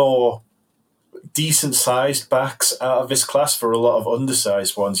one of the more decent sized backs out of this class for a lot of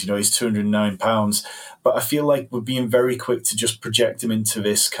undersized ones. He's 209 pounds, but I feel like we're being very quick to just project him into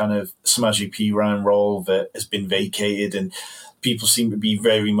this kind of Samaje Perine role that has been vacated, and people seem to be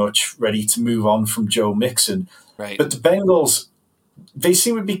very much ready to move on from Joe Mixon. Right. But the Bengals, they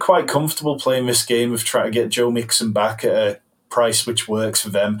seem to be quite comfortable playing this game of trying to get Joe Mixon back at a price which works for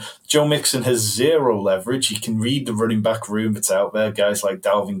them. Joe Mixon has zero leverage. He can read the running back room that's out there, guys like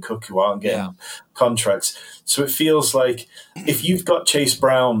Dalvin Cook who aren't getting contracts. So it feels like if you've got Chase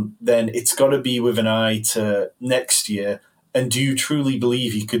Brown, then it's got to be with an eye to next year. And do you truly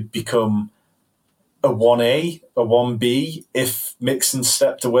believe he could become a 1A, a 1B if Mixon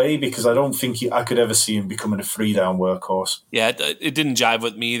stepped away? Because I don't think I could ever see him becoming a 3-down workhorse. Yeah, it didn't jive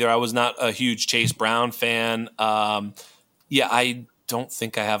with me either. I was not a huge Chase Brown fan. I don't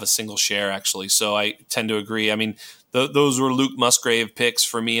think I have a single share, actually, so I tend to agree. I mean, those were Luke Musgrave picks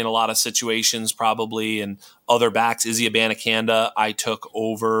for me in a lot of situations, probably, and other backs. Izzy Abanikanda I took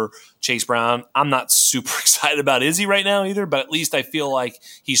over Chase Brown. I'm not super excited about Izzy right now either, but at least I feel like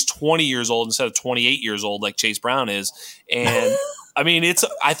he's 20 years old instead of 28 years old like Chase Brown is. And I mean,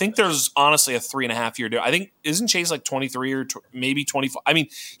 I think there's honestly a 3.5 year deal. I think, isn't Chase like 23 or maybe 24? I mean,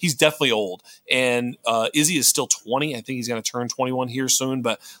 he's definitely old. And Izzy is still 20. I think he's going to turn 21 here soon,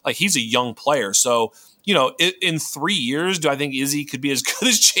 but like he's a young player. So, in 3 years, do I think Izzy could be as good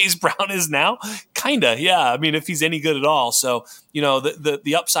as Chase Brown is now? Kinda, yeah. I mean, if he's any good at all. So,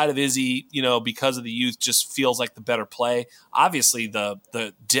 the upside of Izzy, because of the youth, just feels like the better play. Obviously, the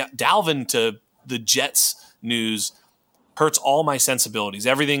Dalvin to the Jets news hurts all my sensibilities.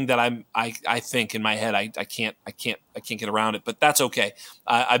 Everything that I think in my head, I can't get around it. But that's okay.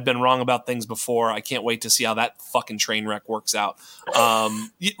 I've been wrong about things before. I can't wait to see how that fucking train wreck works out.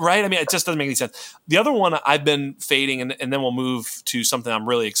 Right? I mean, it just doesn't make any sense. The other one I've been fading, and then we'll move to something I'm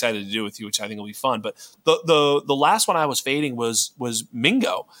really excited to do with you, which I think will be fun. But the last one I was fading was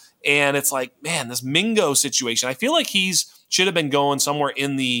Mingo, and it's like, man, this Mingo situation. I feel like should have been going somewhere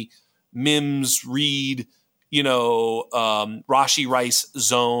in the Mims Reed, Rashee Rice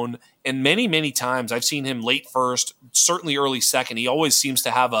zone. And many, many times I've seen him late first, certainly early second. He always seems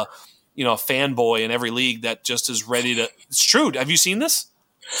to have a fanboy in every league that just is ready to. It's true. Have you seen this?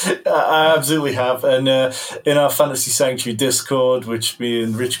 I absolutely have. And in our Fantasy Sanctuary Discord, which me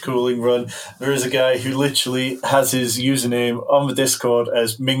and Rich Cooling run, there is a guy who literally has his username on the Discord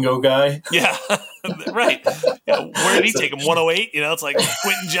as Mingo Guy. Yeah, right. Yeah, where did he take him? 108? It's like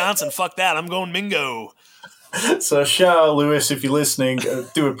Quentin Johnson. Fuck that. I'm going Mingo. So shout out, Lewis, if you're listening. I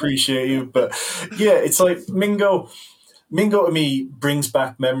do appreciate you. But yeah, it's like Mingo to me brings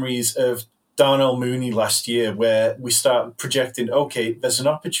back memories of Darnell Mooney last year, where we start projecting, okay, there's an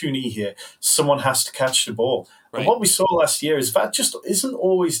opportunity here. Someone has to catch the ball. Right. And what we saw last year is that just isn't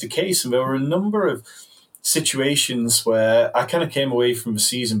always the case. And there were a number of situations where I kind of came away from the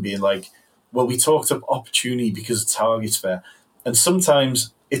season being like, well, we talked up opportunity because of targets there. And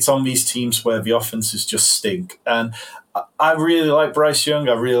sometimes it's on these teams where the offenses just stink. And I really like Bryce Young.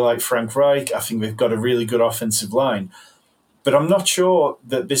 I really like Frank Reich. I think they've got a really good offensive line. But I'm not sure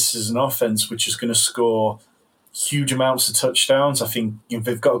that this is an offense which is going to score huge amounts of touchdowns. I think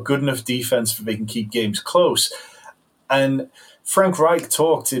they've got a good enough defense that they can keep games close. And Frank Reich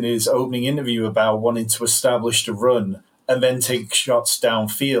talked in his opening interview about wanting to establish the run and then take shots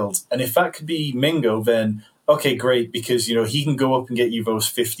downfield. And if that could be Mingo, then okay, great, because he can go up and get you those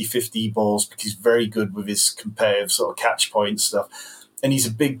 50-50 balls because he's very good with his competitive sort of catch point stuff. And he's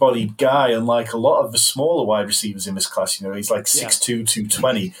a big-bodied guy, unlike a lot of the smaller wide receivers in this class. He's like 6'2",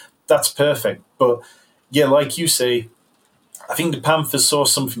 220. That's perfect. But, yeah, like you say, I think the Panthers saw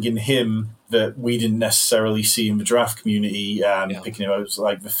something in him that we didn't necessarily see in the draft community, picking him out as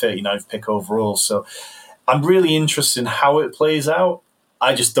like the 39th pick overall. So I'm really interested in how it plays out.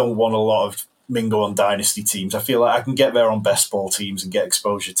 I just don't want a lot of Mingo on dynasty teams. I feel like I can get there on best ball teams and get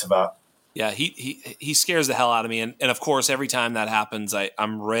exposure to that. Yeah, he scares the hell out of me. And of course, every time that happens,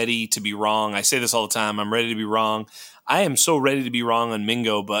 I'm ready to be wrong. I say this all the time. I'm ready to be wrong. I am so ready to be wrong on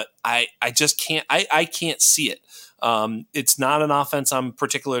Mingo, but I just can't. I can't see it. It's not an offense I'm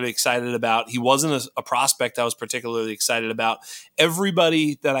particularly excited about. He wasn't a prospect I was particularly excited about.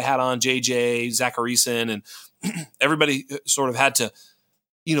 Everybody that I had on, JJ, Zacharyson, and everybody sort of had to,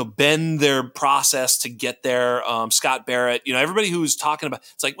 bend their process to get there. Scott Barrett, everybody who was talking about,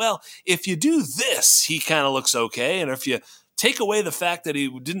 it's like, well, if you do this, he kind of looks okay. And if you take away the fact that he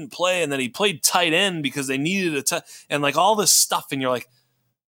didn't play and then he played tight end because they needed and like all this stuff. And you're like,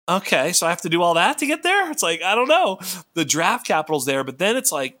 okay, so I have to do all that to get there? It's like, I don't know. The draft capital's there, but then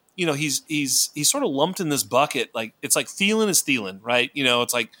it's like, he's sort of lumped in this bucket. Like, it's like Thielen is Thielen, right?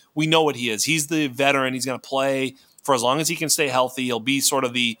 It's like, we know what he is. He's the veteran. He's going to play for as long as he can stay healthy. He'll be sort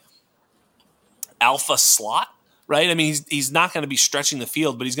of the alpha slot, right? I mean, he's not going to be stretching the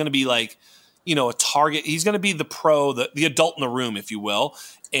field, but he's going to be like, a target. He's going to be the pro, the adult in the room, if you will.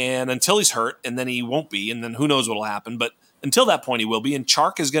 And until he's hurt, and then he won't be, and then who knows what will happen. But until that point, he will be. And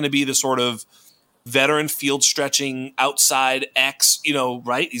Chark is going to be the sort of veteran field stretching outside X,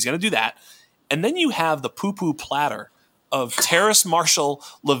 right? He's going to do that. And then you have the poo-poo platter of Terrace Marshall,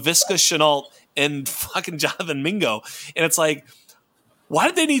 Laviska Shenault, and fucking Jonathan Mingo. And it's like, why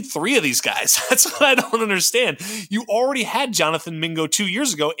did they need three of these guys? That's what I don't understand. You already had Jonathan Mingo 2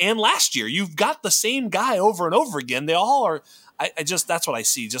 years ago and last year. You've got the same guy over and over again. They all are. I just, that's what I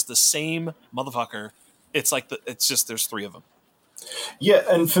see. Just the same motherfucker. It's like, it's just, there's three of them. Yeah.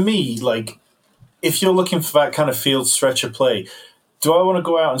 And for me, like, if you're looking for that kind of field stretcher play, do I want to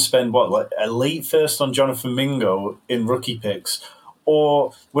go out and spend a late first on Jonathan Mingo in rookie picks?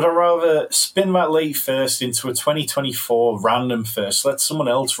 Or would I rather spin that late first into a 2024 random first, let someone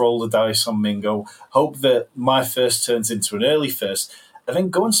else roll the dice on Mingo, hope that my first turns into an early first, and then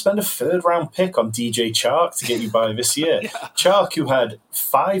go and spend a third-round pick on DJ Chark to get you by this year? Yeah. Chark, who had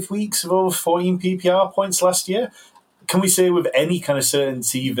 5 weeks of over 14 PPR points last year, can we say with any kind of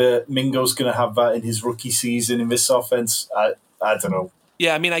certainty that Mingo's going to have that in his rookie season in this offense? I don't know.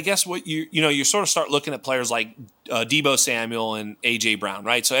 Yeah, I mean, I guess what you sort of start looking at players like Deebo Samuel and A.J. Brown,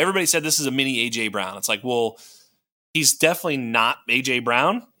 right? So everybody said this is a mini A.J. Brown. It's like, well, he's definitely not A.J.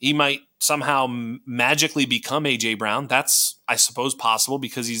 Brown. He might somehow magically become A.J. Brown. That's, I suppose, possible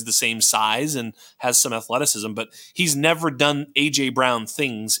because he's the same size and has some athleticism, but he's never done A.J. Brown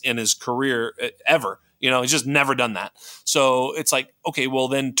things in his career ever. He's just never done that. So it's like, okay, well,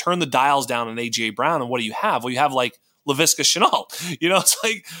 then turn the dials down on A.J. Brown, and what do you have? Well, you have like Laviska Shenault. It's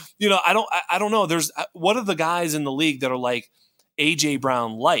like, I don't know. There's, what are the guys in the league that are like A.J.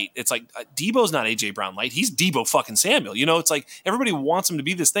 Brown light? It's like, Debo's not A.J. Brown light. He's Deebo fucking Samuel. It's like everybody wants him to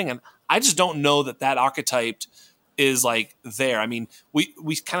be this thing. And I just don't know that archetype is like there. I mean, we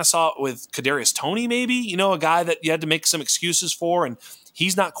kind of saw it with Kadarius Toney, maybe, a guy that you had to make some excuses for. And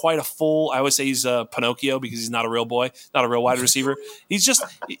he's not quite a full, I always say he's a Pinocchio because he's not a real boy, not a real wide receiver. He's just,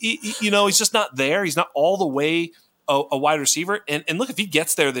 he's just not there. He's not all the way a wide receiver. And look, if he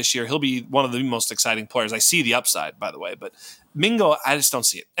gets there this year, he'll be one of the most exciting players. I see the upside, by the way, but Mingo, I just don't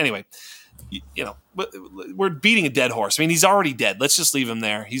see it. Anyway, we're beating a dead horse. I mean, he's already dead. Let's just leave him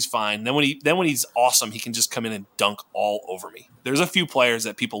there. He's fine. Then when he's awesome, he can just come in and dunk all over me. There's a few players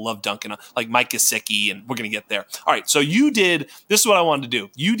that people love dunking on, like Mike Gesicki, and we're going to get there. All right. So this is what I wanted to do.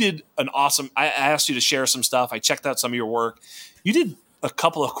 You did an awesome, I asked you to share some stuff. I checked out some of your work. You did a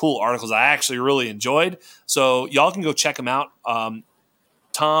couple of cool articles I actually really enjoyed. So y'all can go check them out.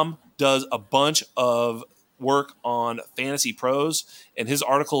 Tom does a bunch of work on Fantasy Pros, and his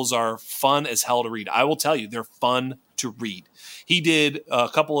articles are fun as hell to read. I will tell you, they're fun to read. He did a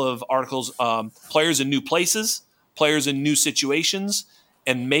couple of articles, players in new places, players in new situations,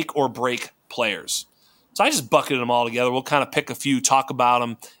 and make or break players. So I just bucketed them all together. We'll kind of pick a few, talk about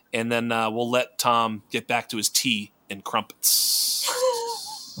them, and then we'll let Tom get back to his tea and crumpets.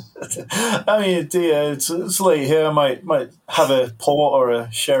 I mean, it's late here. I might have a port or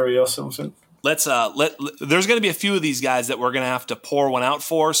a sherry or something. There's going to be a few of these guys that we're going to have to pour one out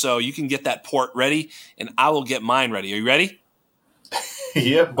for, so you can get that port ready, and I will get mine ready. Are you ready?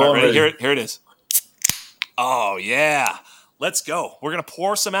 Yep. All right, ready? Here it is. Oh, yeah. Let's go. We're going to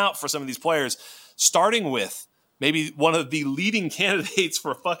pour some out for some of these players, starting with maybe one of the leading candidates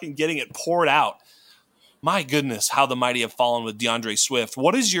for fucking getting it poured out. My goodness, how the mighty have fallen with DeAndre Swift.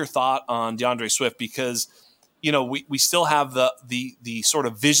 What is your thought on DeAndre Swift? Because we still have the sort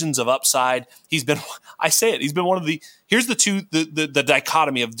of visions of upside. He's been one of the, here's the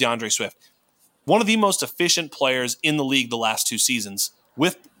dichotomy of DeAndre Swift. One of the most efficient players in the league the last 2 seasons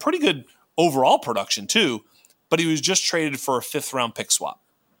with pretty good overall production too, but he was just traded for a 5th round pick swap.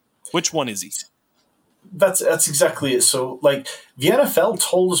 Which one is he? That's exactly it. So, like, the NFL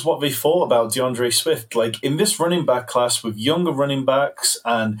told us what they thought about DeAndre Swift. Like, in this running back class with younger running backs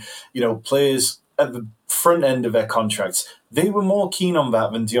and, players at the front end of their contracts, they were more keen on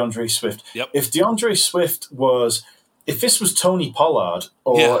that than DeAndre Swift. Yep. If DeAndre Swift if this was Tony Pollard,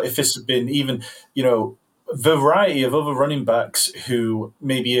 or if this had been even, variety of other running backs who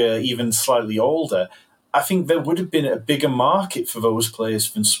maybe are even slightly older, I think there would have been a bigger market for those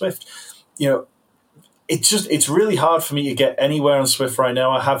players than Swift. It's really hard for me to get anywhere on Swift right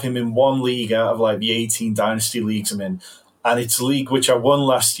now. I have him in one league out of like the 18 dynasty leagues I'm in, and it's a league which I won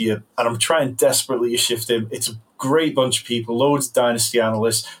last year, and I'm trying desperately to shift him. It's a great bunch of people, loads of dynasty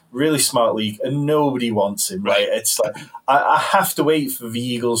analysts, really smart league, and nobody wants him, right? It's like I have to wait for the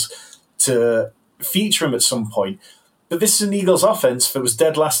Eagles to feature him at some point. But this is an Eagles offense that was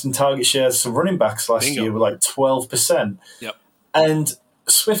dead last in target shares to running backs last year with like 12%. Yep. And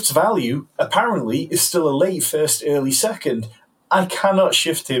Swift's value apparently is still a late first, early second. I cannot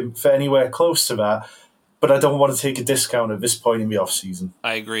shift him for anywhere close to that, but I don't want to take a discount at this point in the offseason.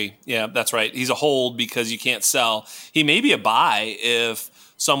 I agree. Yeah, that's right. He's a hold because you can't sell. He may be a buy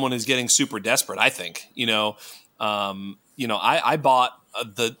if someone is getting super desperate, I think. I bought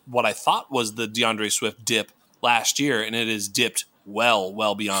what I thought was the DeAndre Swift dip last year, and it has dipped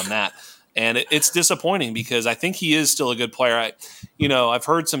well beyond that. And it's disappointing because I think he is still a good player. I've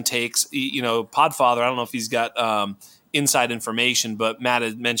heard some takes. Podfather, I don't know if he's got inside information, but Matt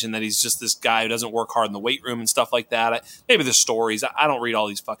had mentioned that he's just this guy who doesn't work hard in the weight room and stuff like that. Maybe the stories. I don't read all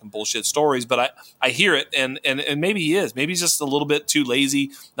these fucking bullshit stories, but I hear it, and maybe he is. Maybe he's just a little bit too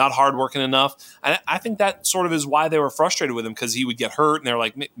lazy, not hardworking enough. And I think that sort of is why they were frustrated with him, because he would get hurt, and they're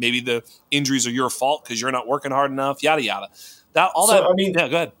like, maybe the injuries are your fault because you're not working hard enough, yada, yada. Yeah,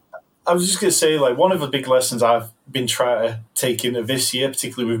 go ahead. I was just going to say, like, one of the big lessons I've been trying to take into this year,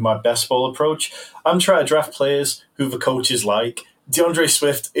 particularly with my best ball approach, I'm trying to draft players who the coaches like. DeAndre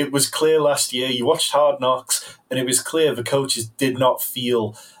Swift, it was clear last year, you watched Hard Knocks, and it was clear the coaches did not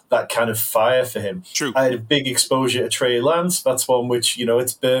feel that kind of fire for him. True. I had a big exposure to Trey Lance. That's one which,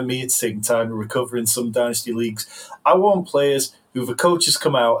 it's burned me. It's taken time to recover in some dynasty leagues. I want players who the coaches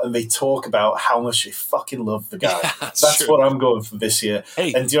come out and they talk about how much they fucking love the guy. Yeah, that's what I'm going for this year.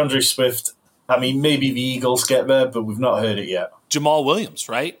 Hey. And DeAndre Swift, I mean, maybe the Eagles get there, but we've not heard it yet. Jamal Williams,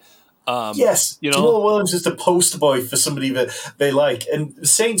 right? Yes, Jamal Williams is the poster boy for somebody that they like. And the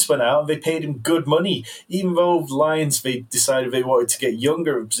Saints went out and they paid him good money. Even though the Lions, they decided they wanted to get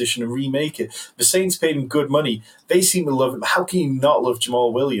younger in position and remake it. The Saints paid him good money. They seem to love him. How can you not love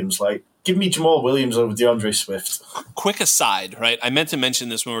Jamal Williams? Like, give me Jamal Williams over DeAndre Swift. Quick aside, right? I meant to mention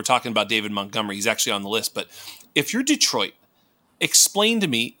this when we were talking about David Montgomery. He's actually on the list. But if you're Detroit, explain to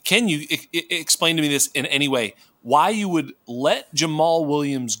me, can you explain to me this in any way, why you would let Jamal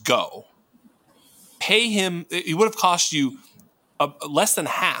Williams go, pay him, it would have cost you less than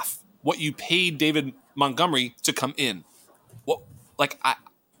half what you paid David Montgomery to come in.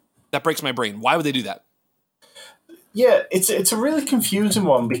 That breaks my brain. Why would they do that? Yeah, it's a really confusing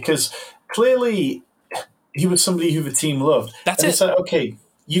one because clearly he was somebody who the team loved. That's and it. It's like, okay,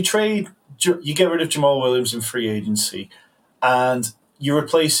 you get rid of Jamal Williams in free agency, and you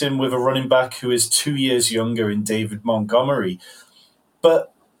replace him with a running back who is 2 years younger in David Montgomery.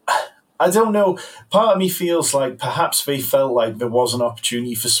 But I don't know. Part of me feels like perhaps they felt like there was an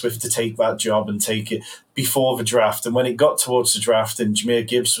opportunity for Swift to take that job and take it before the draft. And when it got towards the draft and Jahmyr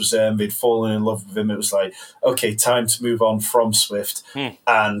Gibbs was there and they'd fallen in love with him, it was like, okay, time to move on from Swift.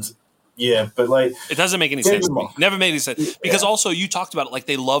 And yeah, but like, it doesn't make any sense to me. Never made any sense. Because also you talked about it, like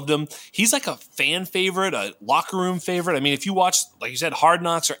they loved him. He's like a fan favorite, a locker room favorite. I mean, if you watch, like you said, Hard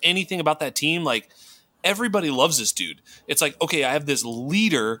Knocks or anything about that team, like everybody loves this dude. It's like, okay, I have this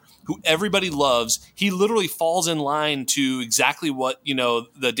leader who everybody loves. He literally falls in line to exactly what,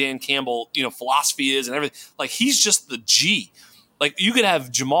 the Dan Campbell, philosophy is and everything. Like he's just the G. Like you could have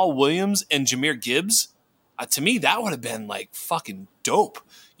Jamal Williams and Jahmyr Gibbs. To me, that would have been like fucking dope.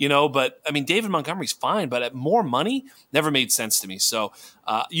 But I mean, David Montgomery's fine, but at more money never made sense to me. So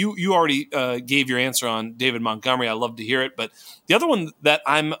you already gave your answer on David Montgomery. I love to hear it. But the other one that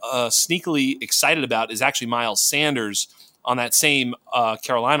I'm sneakily excited about is actually Miles Sanders on that same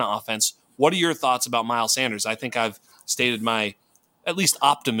Carolina offense. What are your thoughts about Miles Sanders? I think I've stated my at least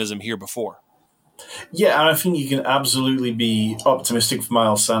optimism here before. Yeah, and I think you can absolutely be optimistic for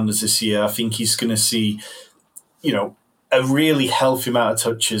Miles Sanders this year. I think he's going to see a really healthy amount of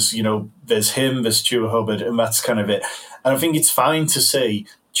touches. There's him, there's Chuba Hubbard, and that's kind of it. And I think it's fine to say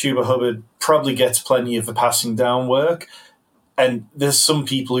Chuba Hubbard probably gets plenty of the passing down work. And there's some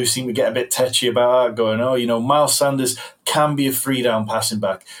people who seem to get a bit tetchy about that, going, Miles Sanders can be a 3-down passing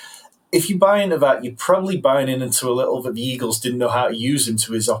back. If you buy into that, you're probably buying into a little that the Eagles didn't know how to use him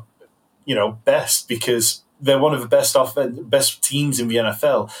to his, best, because they're one of the best teams in the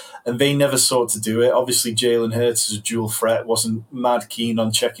NFL, and they never sought to do it. Obviously, Jalen Hurts as a dual threat wasn't mad keen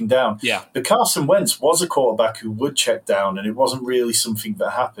on checking down. Yeah. But Carson Wentz was a quarterback who would check down, and it wasn't really something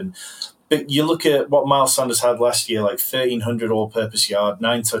that happened. But you look at what Miles Sanders had last year, like 1,300 all-purpose yard,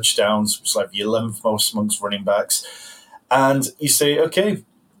 9 touchdowns, which was like the 11th most amongst running backs. And you say, okay,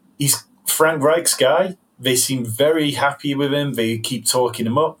 he's Frank Reich's guy. They seem very happy with him. They keep talking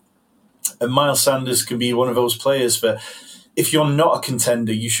him up. And Miles Sanders can be one of those players that if you're not a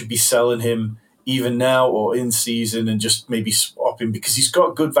contender, you should be selling him even now or in season and just maybe swap him because he's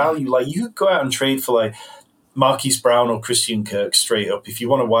got good value. Like, you could go out and trade for like Marquise Brown or Christian Kirk straight up if you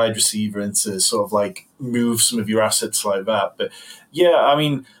want a wide receiver and to sort of like move some of your assets like that. But yeah, I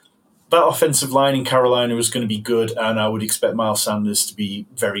mean, that offensive line in Carolina was going to be good, and I would expect Miles Sanders to be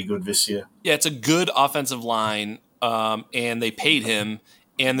very good this year. Yeah, it's a good offensive line, and they paid him,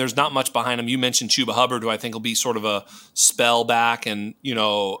 and there's not much behind him. You mentioned Chuba Hubbard, who I think will be sort of a spell back and,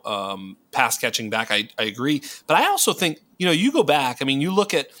 pass-catching back. I agree. But I also think, you go back. I mean,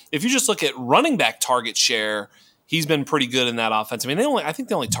 if you just look at running back target share, he's been pretty good in that offense. I mean, I think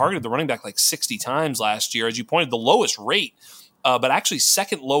they only targeted the running back like 60 times last year. As you pointed, the lowest rate, but actually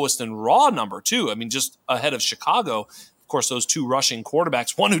second lowest in raw number, too. I mean, just ahead of Chicago. Of course, those 2 rushing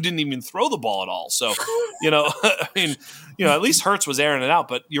quarterbacks, one who didn't even throw the ball at all. So, I mean, at least Hurts was airing it out.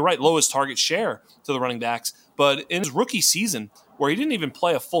 But you're right, lowest target share to the running backs. But in his rookie season, where he didn't even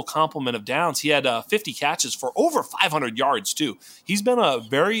play a full complement of downs, he had 50 catches for over 500 yards, too. He's been a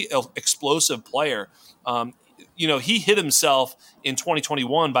very explosive player. He hit himself in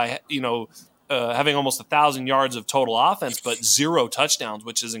 2021 by, having 1,000 yards of total offense, but 0 touchdowns,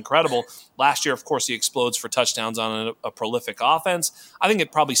 which is incredible. Last year, of course, he explodes for touchdowns on a prolific offense. I think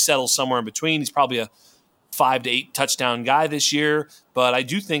it probably settles somewhere in between. He's probably a 5 to 8 touchdown guy this year, but I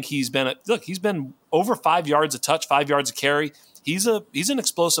do think he's been over 5 yards a touch, 5 yards a carry. He's an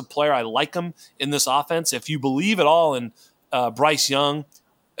explosive player. I like him in this offense. If you believe at all in Bryce Young,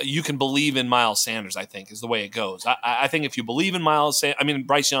 you can believe in Miles Sanders, I think, is the way it goes. I think if you believe in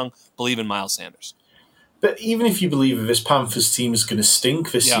Bryce Young, believe in Miles Sanders. But even if you believe that this Panthers team is going to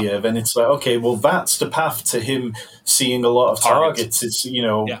stink this year, then it's like, okay, well, that's the path to him seeing a lot of targets. It's,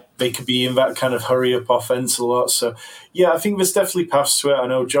 they could be in that kind of hurry-up offense a lot. So, yeah, I think there's definitely paths to it. I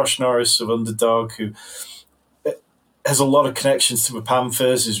know Josh Norris of Underdog, who has a lot of connections to the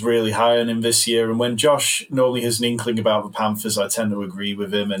Panthers, is really high on him this year. And when Josh normally has an inkling about the Panthers, I tend to agree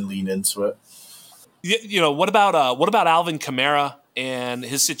with him and lean into it. What about Alvin Kamara and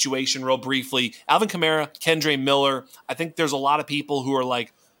his situation real briefly? Alvin Kamara, Kendre Miller. I think there's a lot of people who are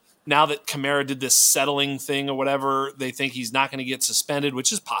like, now that Kamara did this settling thing or whatever, they think he's not going to get suspended,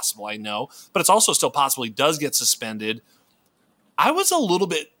 which is possible, I know. But it's also still possible he does get suspended. I was a little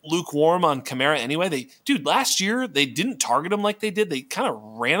bit lukewarm on Kamara anyway. Last year, they didn't target him like they did. They kind of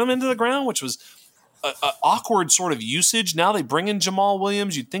ran him into the ground, which was an awkward sort of usage. Now they bring in Jamal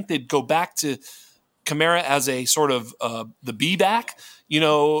Williams. You'd think they'd go back to Kamara as a sort of the B-back,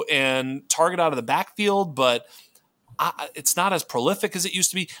 and target out of the backfield, but it's not as prolific as it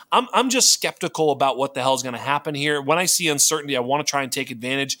used to be. I'm just skeptical about what the hell is going to happen here. When I see uncertainty, I want to try and take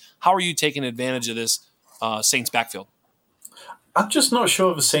advantage. How are you taking advantage of this Saints backfield? I'm just not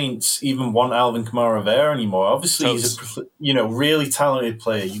sure the Saints even want Alvin Kamara there anymore. Obviously, he's a really talented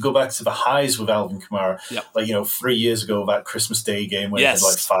player. You go back to the highs with Alvin Kamara, 3 years ago, that Christmas Day game where he had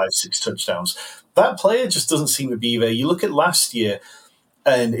like 5-6 touchdowns. That player just doesn't seem to be there. You look at last year,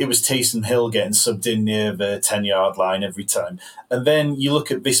 and it was Taysom Hill getting subbed in near the 10-yard line every time. And then you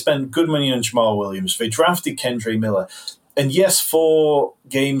look at, they spent good money on Jamal Williams. They drafted Kendre Miller. And yes, 4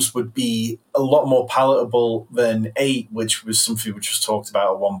 games would be a lot more palatable than 8, which was something which was talked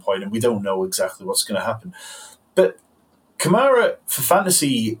about at one point, and we don't know exactly what's going to happen. But Kamara, for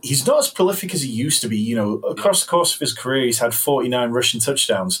fantasy, he's not as prolific as he used to be. Across the course of his career, he's had 49 rushing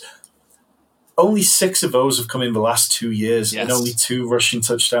touchdowns. Only 6 of those have come in the last 2 years, and only 2 rushing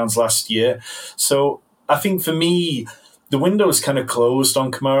touchdowns last year. So I think for me, the window is kind of closed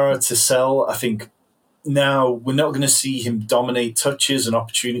on Kamara to sell. I think now we're not going to see him dominate touches and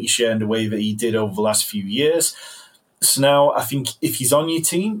opportunity share in the way that he did over the last few years. So now I think if he's on your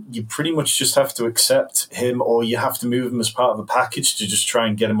team, you pretty much just have to accept him, or you have to move him as part of a package to just try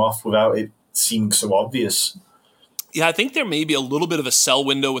and get him off without it seeming so obvious. Yeah, I think there may be a little bit of a sell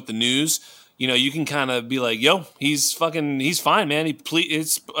window with the news. You can kind of be like, "Yo, he's fine, man.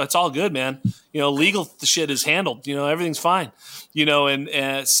 It's all good, man. Legal shit is handled. Everything's fine.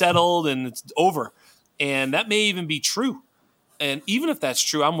 And settled, and it's over." And that may even be true. And even if that's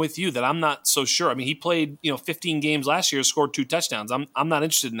true, I'm with you that I'm not so sure. I mean, he played 15 games last year, scored 2 touchdowns. I'm not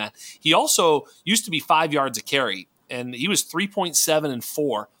interested in that. He also used to be 5 yards a carry, and he was 3.7 and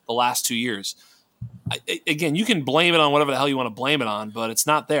 4 the last 2 years. Again, you can blame it on whatever the hell you want to blame it on, but it's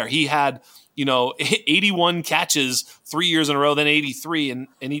not there. He had 81 catches 3 years in a row, then 83, and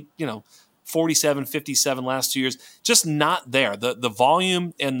he 47, 57 last 2 years. Just not there. The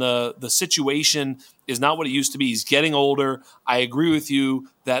volume and the situation is not what it used to be. He's getting older. I agree with you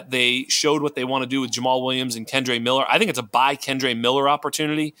that they showed what they want to do with Jamal Williams and Kendre Miller. I think it's a buy Kendre Miller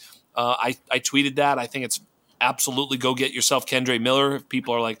opportunity. I tweeted that. I think it's absolutely go get yourself Kendre Miller. If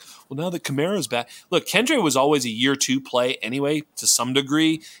people are like, well, now that Kamara's back. Look, Kendre was always a year 2 play anyway, to some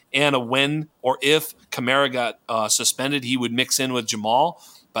degree. And when or if Kamara got suspended, he would mix in with Jamal.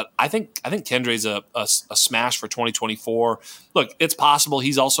 But I think Kendre's a smash for 2024. Look, it's possible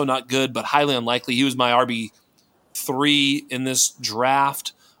he's also not good, but highly unlikely. He was my RB3 in this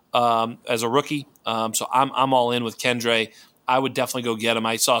draft as a rookie. So I'm all in with Kendre. I would definitely go get him.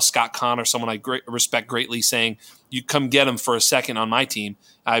 I saw Scott Connor, someone I respect greatly, saying, "You come get him for a second on my team."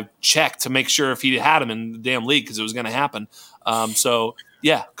 I checked to make sure if he had him in the damn league because it was going to happen. So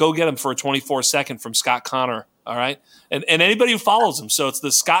yeah, go get him for a 24 second from Scott Connor. All right. And anybody who follows him. So it's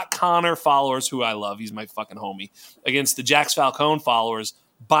the Scott Connor followers, who I love. He's my fucking homie, against the Jax Falcone followers,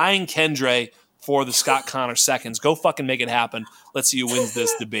 buying Kendre for the Scott Connor seconds. Go fucking make it happen. Let's see who wins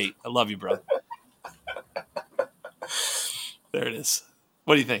this debate. I love you, bro. There it is.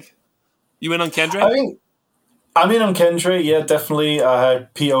 What do you think? You in on Kendre? I'm in on Kendre, yeah, definitely. I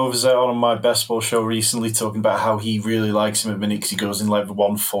had Pete Overzet on my best ball show recently talking about how he really likes him at minute because he goes in like the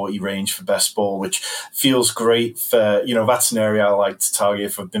 140 range for best ball, which feels great for, that's an area I like to target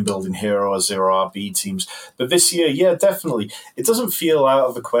if I've been building hero or zero RB teams. But this year, yeah, definitely. It doesn't feel out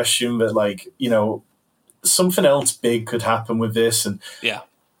of the question, but something else big could happen with this. And yeah,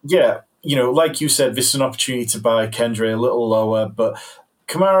 like you said, this is an opportunity to buy Kendre a little lower, but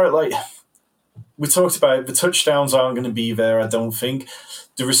Kamara, we talked about it, the touchdowns aren't going to be there, I don't think.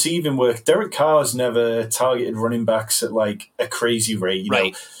 The receiving work, Derek Carr has never targeted running backs at a crazy rate. You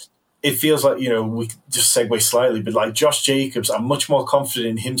know, it feels like, we just segue slightly, but Josh Jacobs, I'm much more confident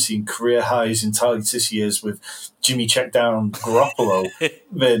in him seeing career highs in targets this year with Jimmy Checkdown Garoppolo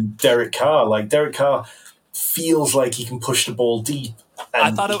than Derek Carr. Derek Carr feels like he can push the ball deep.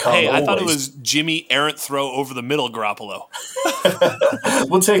 I thought it was Jimmy errant throw over the middle Garoppolo.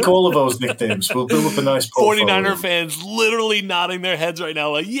 We'll take all of those nicknames. We'll build up a nice portfolio. 49er fans literally nodding their heads right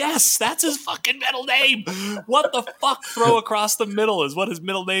now like, yes, that's his fucking middle name. What the fuck throw across the middle is what his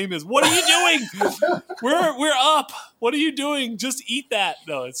middle name is. What are you doing? We're up. What are you doing? Just eat that.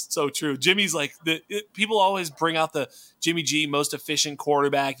 No, it's so true. Jimmy's people always bring out the Jimmy G, most efficient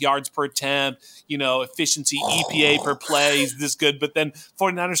quarterback, yards per attempt, efficiency, EPA per play. He's this good. But then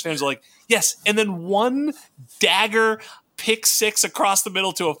 49ers fans are like, yes. And then one dagger pick six across the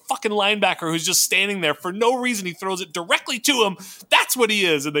middle to a fucking linebacker who's just standing there for no reason. He throws it directly to him. That's what he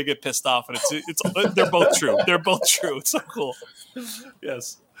is. And they get pissed off. And they're both true. They're both true. It's so cool.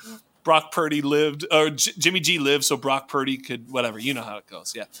 Yes. Brock Purdy lived, or Jimmy G lived so Brock Purdy could, whatever. You know how it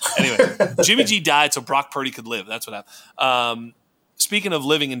goes. Yeah. Anyway, Jimmy G died so Brock Purdy could live. That's what happened. Speaking of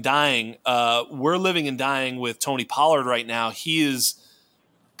living and dying, we're living and dying with Tony Pollard right now. He has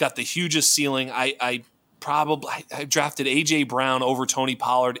got the hugest ceiling. I drafted A.J. Brown over Tony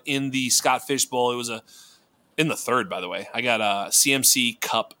Pollard in the Scott Fish Bowl. It was in the third, by the way. I got a CMC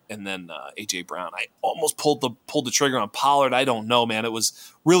Cup and then A.J. Brown. I almost pulled the trigger on Pollard. I don't know, man. It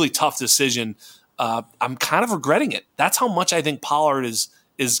was really tough decision. I'm kind of regretting it. That's how much I think Pollard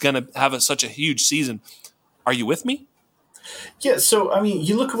is going to have such a huge season. Are you with me? Yeah, so,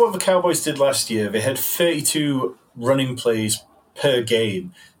 you look at what the Cowboys did last year. They had 32 running plays per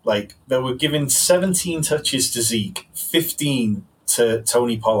game. They were giving 17 touches to Zeke, 15 to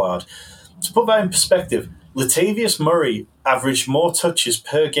Tony Pollard. To put that in perspective, Latavius Murray averaged more touches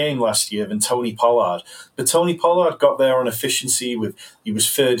per game last year than Tony Pollard. But Tony Pollard got there on efficiency. He was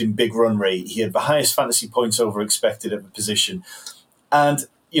third in big run rate. He had the highest fantasy points over expected at the position. And,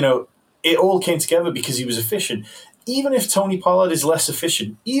 it all came together because he was efficient. Even if Tony Pollard is less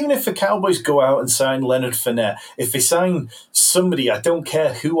efficient, even if the Cowboys go out and sign Leonard Fournette, if they sign somebody, I don't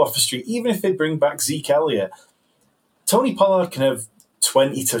care who off the street, even if they bring back Zeke Elliott, Tony Pollard can have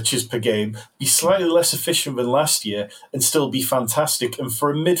 20 touches per game, be slightly less efficient than last year, and still be fantastic. And for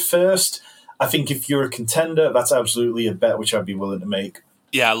a mid-first, I think if you're a contender, that's absolutely a bet which I'd be willing to make.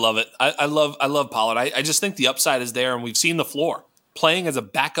 Yeah, I love it. I love Pollard. I just think the upside is there, and we've seen the floor. Playing as a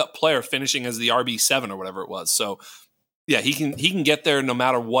backup player, finishing as the RB7 or whatever it was. So, yeah, he can get there no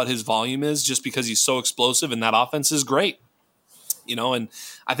matter what his volume is, just because he's so explosive, and that offense is great. And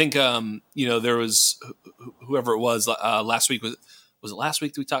I think there was whoever it was last week. Was it last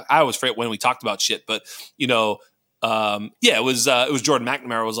week that we talked? I always forget when we talked about shit, but it was Jordan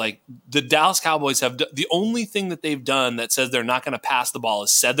McNamara was like, the Dallas Cowboys have the only thing that they've done that says they're not going to pass the ball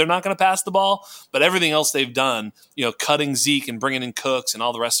is said they're not going to pass the ball, but everything else they've done, cutting Zeke and bringing in Cooks and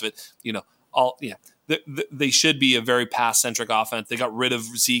all the rest of it, they should be a very pass centric offense. They got rid of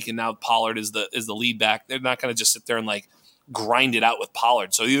Zeke and now Pollard is the lead back. They're not going to just sit there and like grind it out with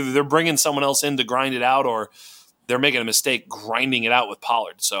Pollard. So either they're bringing someone else in to grind it out, or they're making a mistake grinding it out with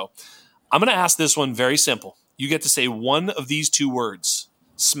Pollard. So I'm going to ask this one very simple. You get to say one of these two words: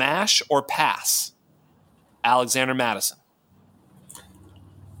 smash or pass. Alexander Mattison.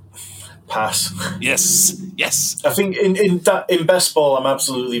 Pass. Yes. I think in best ball, I'm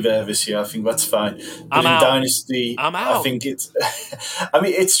absolutely there this year. I think that's fine. But I'm out. Dynasty, I'm out. I think it's. I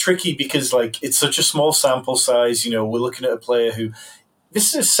mean, it's tricky because it's such a small sample size. We're looking at a player who, this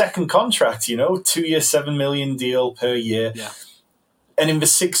is his second contract. 2-year, $7 million deal per year. Yeah. And in the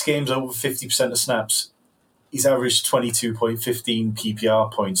 6 games, over 50% of snaps, he's averaged 22.15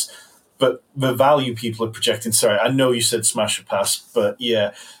 PPR points. But the value people are projecting. Sorry, I know you said smash or pass, but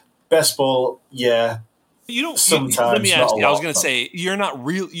yeah. Best ball, yeah. Sometimes. Let me ask you. I was going to say you're not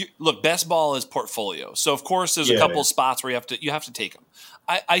real. Look, best ball is portfolio. So of course, there's a couple of spots where you have to take them.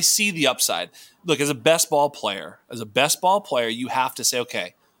 I see the upside. Look, as a best ball player, you have to say,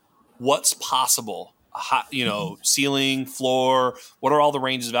 okay, what's possible? Ceiling, floor. What are all the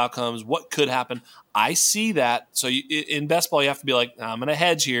ranges of outcomes? What could happen? I see that. So in best ball, you have to be like, I'm going to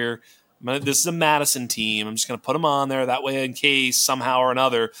hedge here. This is a Madison team. I'm just going to put him on there. That way, in case somehow or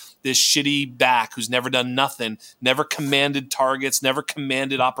another, this shitty back who's never done nothing, never commanded targets, never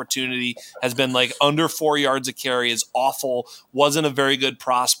commanded opportunity, has been like under 4 yards a carry, is awful, wasn't a very good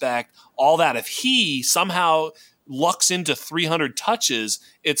prospect, all that. If he somehow lucks into 300 touches,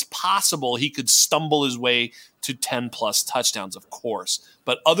 it's possible he could stumble his way to 10-plus touchdowns, of course.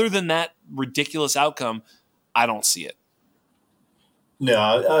 But other than that ridiculous outcome, I don't see it.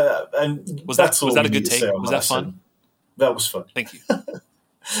 No, and was that a good take? Was that fun? That was fun. Thank you.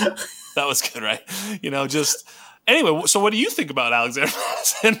 That was good, right? Anyway. So, what do you think about Alexander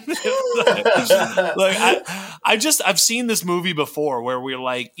Madison? I've seen this movie before where we're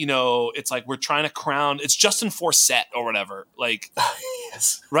like, it's like we're trying to crown. It's Justin Forsett or whatever. Like,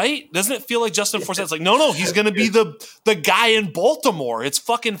 yes, right? Doesn't it feel like Justin Forsett? It's like, no, he's going to be the guy in Baltimore. It's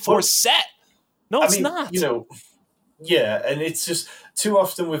fucking Forsett. No, it's not. Yeah, and it's just too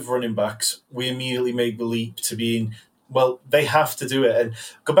often with running backs, we immediately make the leap to being, they have to do it. And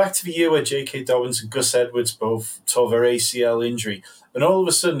go back to the year where J.K. Dobbins and Gus Edwards both tore their ACL injury, and all of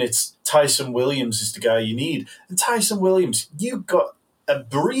a sudden it's Tyson Williams is the guy you need. And Tyson Williams, you got a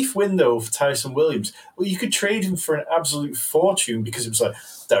brief window for Tyson Williams. Well, you could trade him for an absolute fortune because it was like,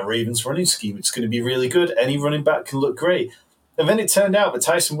 that Ravens running scheme, it's going to be really good. Any running back can look great. And then it turned out that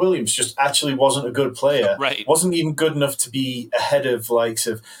Tyson Williams just actually wasn't a good player. Right. Wasn't even good enough to be ahead of was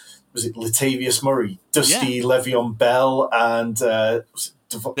it Latavius Murray, Dusty Le'Veon Bell, and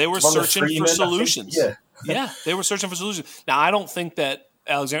they were searching for solutions. Yeah, they were searching for solutions. Now, I don't think that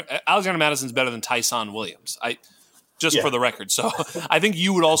Alexander Madison's better than Tyson Williams. For the record. So I think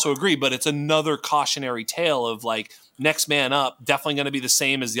you would also agree, but it's another cautionary tale of like next man up, definitely going to be the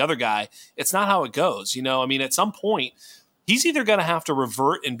same as the other guy. It's not how it goes. At some point, he's either going to have to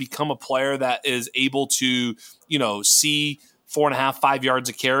revert and become a player that is able to, see 4.5, 5 yards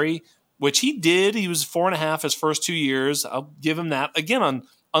a carry, which he did. He was 4.5 his first 2 years. I'll give him that. Again,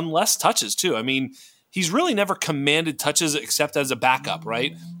 on less touches, too. I mean, he's really never commanded touches except as a backup,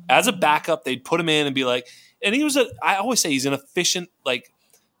 right? As a backup, they'd put him in and be like, and I always say he's an efficient,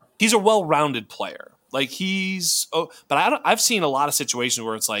 he's a well-rounded player. But I've seen a lot of situations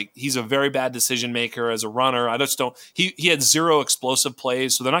where it's like he's a very bad decision maker as a runner. I just don't. He had 0 explosive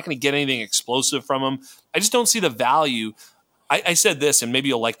plays, so they're not going to get anything explosive from him. I just don't see the value. I said this, and maybe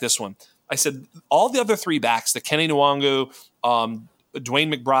you'll like this one. I said all the other 3 backs, the Kenny Nwangu,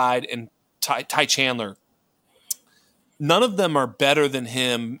 Dwayne McBride, and Ty Chandler, none of them are better than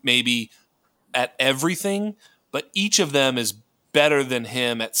him maybe at everything, but each of them is better than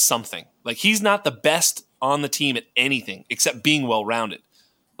him at something. Like, he's not the best on the team at anything except being well-rounded.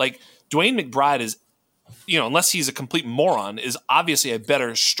 Like, Dwayne McBride is, unless he's a complete moron, is obviously a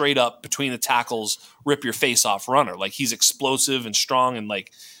better straight-up between the tackles, rip-your-face-off runner. Like, he's explosive and strong and,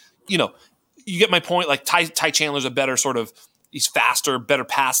 you get my point. Like Ty Chandler's a better sort of, he's faster, better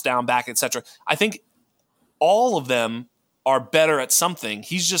pass down back, etc. I think all of them are better at something.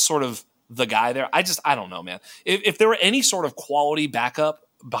 He's just sort of the guy there. I don't know, man. If there were any sort of quality backup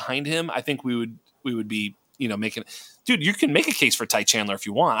behind him, I think we would be, making. Dude, you can make a case for Ty Chandler if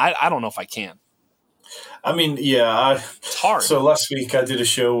you want. I don't know if I can. I mean, yeah, it's hard. So last week I did a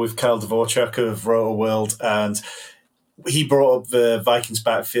show with Kyle Dvorak of Roto World, and he brought up the Vikings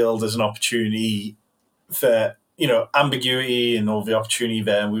backfield as an opportunity for, ambiguity and all the opportunity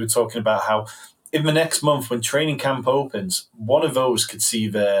there. And we were talking about how in the next month when training camp opens, one of those could see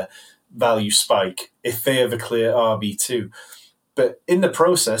their value spike if they have a clear RB2. But in the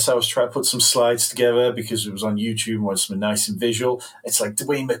process, I was trying to put some slides together because it was on YouTube and was something nice and visual. It's like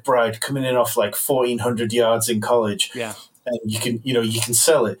Dwayne McBride coming in off like 1,400 yards in college. Yeah. And you can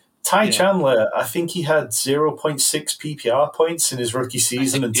sell it. Ty Chandler, I think he had 0.6 PPR points in his rookie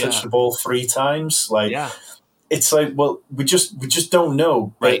season and touched the ball 3 times. It's like, well, we just don't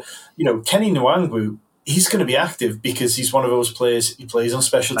know. But, Kenny Nwangwu, he's going to be active because he's one of those players. He plays on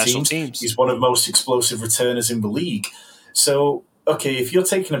special teams. He's one of the most explosive returners in the league. So, okay, if you're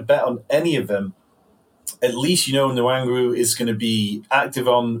taking a bet on any of them, at least Nwangwu is going to be active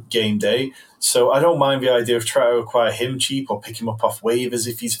on game day. So I don't mind the idea of trying to acquire him cheap or pick him up off waivers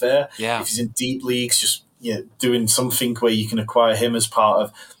if he's there. Yeah. If he's in deep leagues, just doing something where you can acquire him as part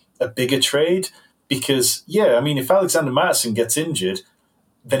of a bigger trade. Because, if Alexander Mattison gets injured,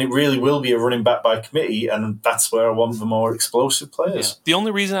 then it really will be a running back by committee, and that's where I want the more explosive players. Yeah. The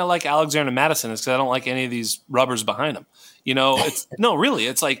only reason I like Alexander Mattison is because I don't like any of these rubbers behind him. It's no, really.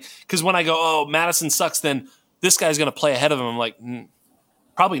 It's like, because when I go, oh, Madison sucks, then this guy's going to play ahead of him. I'm like,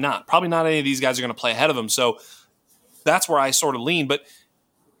 probably not. Probably not any of these guys are going to play ahead of him. So that's where I sort of lean. But,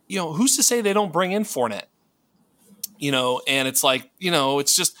 who's to say they don't bring in Fournette? And it's like,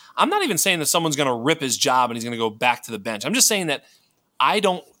 it's just, I'm not even saying that someone's going to rip his job and he's going to go back to the bench. I'm just saying that I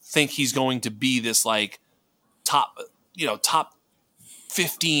don't think he's going to be this like top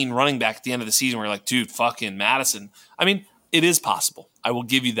 15 running back at the end of the season where you're like, dude, fucking Madison. I mean, it is possible. I will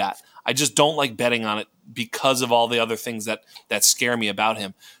give you that. I just don't like betting on it because of all the other things that scare me about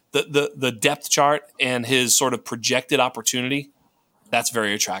him. The depth chart and his sort of projected opportunity, that's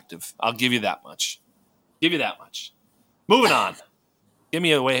very attractive. I'll give you that much. Moving on. Get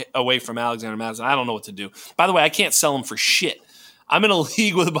me away from Alexander Mattison. I don't know what to do. By the way, I can't sell him for shit. I'm in a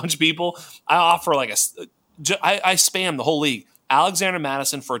league with a bunch of people. I offer I spam the whole league. Alexander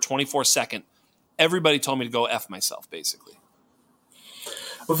Mattison for a 24-second. Everybody told me to go F myself, basically.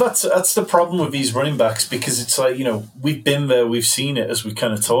 Well, that's the problem with these running backs, because it's like, we've been there, we've seen it, as we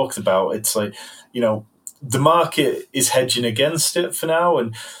kind of talked about. It's like, the market is hedging against it for now,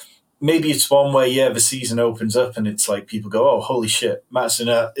 and maybe it's one where, the season opens up and it's like people go, oh, holy shit, Mattison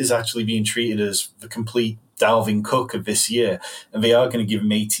is actually being treated as the complete Dalvin Cook of this year, and they are going to give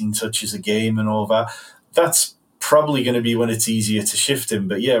him 18 touches a game and all that. That's probably going to be when it's easier to shift him.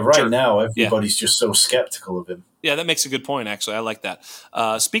 But now everybody's just so skeptical of him. Yeah, that makes a good point, actually. I like that.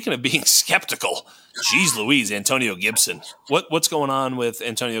 Speaking of being skeptical, geez Louise, Antonio Gibson. What's going on with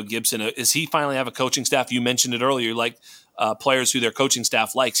Antonio Gibson? Is he finally have a coaching staff? You mentioned it earlier, like players who their coaching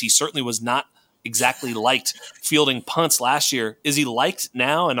staff likes. He certainly was not exactly liked fielding punts last year. Is he liked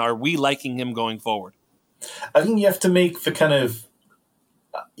now, and are we liking him going forward? I think you have to make the kind of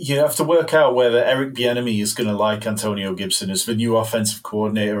you have to work out whether Eric Bieniemy is going to like Antonio Gibson as the new offensive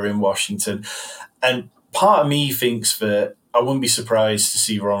coordinator in Washington. And part of me thinks that I wouldn't be surprised to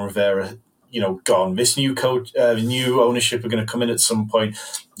see Ron Rivera, gone. This new coach, new ownership are going to come in at some point.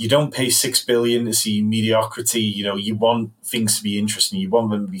 You don't pay $6 billion to see mediocrity. You want things to be interesting. You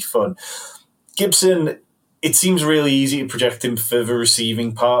want them to be fun. Gibson, it seems really easy to project him for the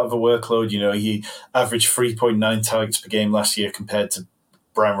receiving part of the workload. He averaged 3.9 targets per game last year compared to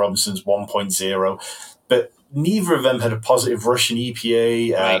Brian Robinson's 1.0, but neither of them had a positive rushing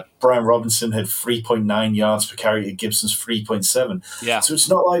EPA. Right. Brian Robinson had 3.9 yards per carry to Gibson's 3.7. Yeah. So it's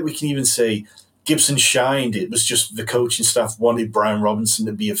not like we can even say Gibson shined. It was just the coaching staff wanted Brian Robinson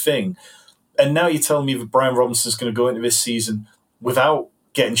to be a thing. And now you're telling me that Brian Robinson's going to go into this season without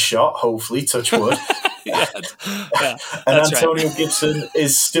getting shot, hopefully, touch wood. Yeah, and Antonio Gibson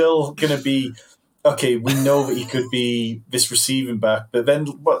is still going to be, okay, we know that he could be this receiving back, but then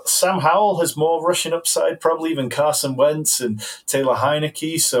Sam Howell has more rushing upside probably than Carson Wentz and Taylor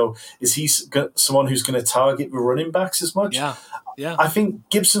Heineke. So is he someone who's going to target the running backs as much? Yeah. I think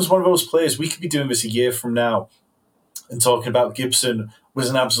Gibson's one of those players. We could be doing this a year from now and talking about Gibson was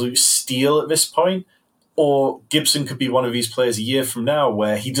an absolute steal at this point. Or Gibson could be one of these players a year from now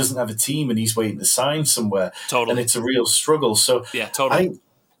where he doesn't have a team and he's waiting to sign somewhere. Totally. And it's a real struggle. So yeah, totally.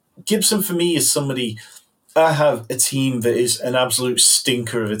 Gibson for me is somebody. I have a team that is an absolute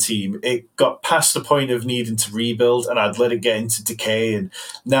stinker of a team. It got past the point of needing to rebuild, and I'd let it get into decay. And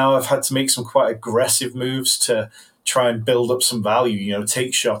now I've had to make some quite aggressive moves to try and build up some value,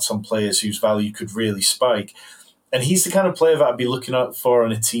 take shots on players whose value could really spike. And he's the kind of player that I'd be looking out for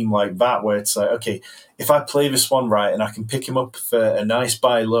on a team like that, where it's like, okay, if I play this one right and I can pick him up for a nice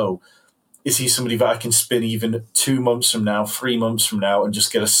buy low, is he somebody that I can spin even 2 months from now, 3 months from now, and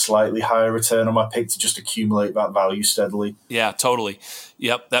just get a slightly higher return on my pick to just accumulate that value steadily? Yeah, totally.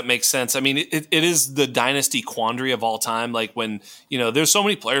 Yep, that makes sense. I mean, it is the dynasty quandary of all time. Like when, there's so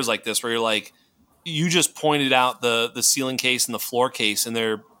many players like this where you're like, you just pointed out the ceiling case and the floor case, and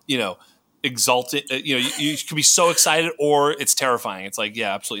they're, exalted. You could be so excited or it's terrifying. It's like,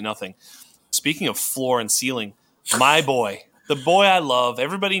 yeah, absolutely nothing. Speaking of floor and ceiling, my boy, the boy I love,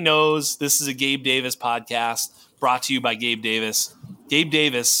 everybody knows this is a Gabe Davis podcast brought to you by Gabe Davis. Gabe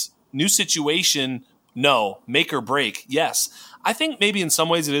Davis, new situation, no. Make or break, yes. I think maybe in some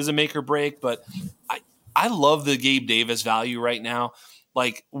ways it is a make or break, but I love the Gabe Davis value right now.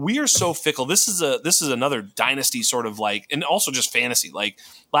 Like, we are so fickle. This is another dynasty sort of like, and also just fantasy. Like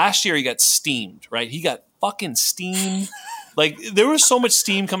last year he got steamed, right? He got fucking steamed. Like there was so much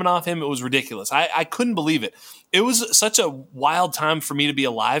steam coming off him. It was ridiculous. I couldn't believe it. It was such a wild time for me to be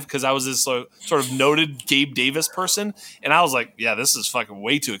alive because I was this sort of noted Gabe Davis person. And I was like, yeah, this is fucking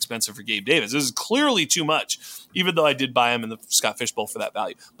way too expensive for Gabe Davis. This is clearly too much, even though I did buy him in the Scott Fish Bowl for that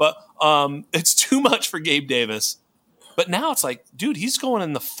value. But it's too much for Gabe Davis. But now it's like, dude, he's going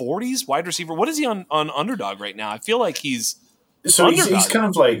in the 40s, wide receiver. What is he on Underdog right now? I feel like he's kind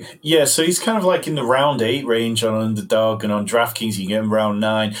of like, so he's kind of like in the round 8 range on Underdog, and on DraftKings you get him round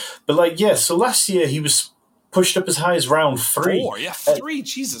 9. But like, so last year he was pushed up as high as round 3. 4, yeah, 3.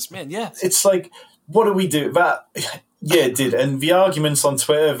 Jesus, man, yeah. It's like, what do we do? That, yeah, it did. And the arguments on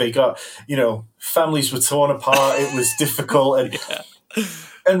Twitter, they got, families were torn apart. It was difficult.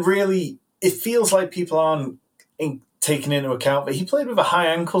 And really, it feels like people aren't taken into account that he played with a high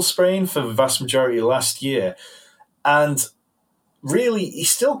ankle sprain for the vast majority of last year. And really, he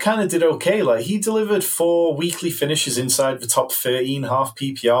still kind of did okay. Like, he delivered 4 weekly finishes inside the top 13 half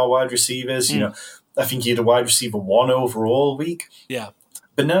PPR wide receivers. I think he had a wide receiver 1 overall week. Yeah.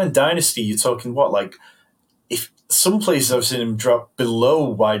 But now in Dynasty, you're talking if some places I've seen him drop below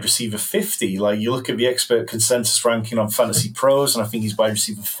wide receiver 50. Like, you look at the expert consensus ranking on Fantasy Pros, and I think he's wide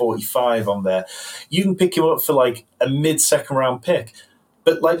receiver 45 on there. You can pick him up for like a mid-second round pick.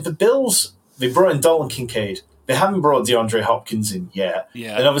 But like the Bills, they brought in Dalton Kincaid. They haven't brought DeAndre Hopkins in yet.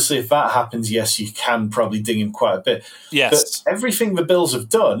 Yeah. And obviously if that happens, yes, you can probably ding him quite a bit. Yes. But everything the Bills have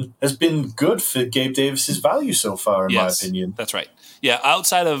done has been good for Gabe Davis's value so far, in my opinion. That's right. Yeah,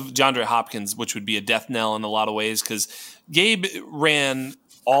 outside of DeAndre Hopkins, which would be a death knell in a lot of ways, because Gabe ran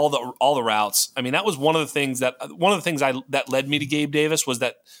all the routes. I mean, that was one of the things that led me to Gabe Davis was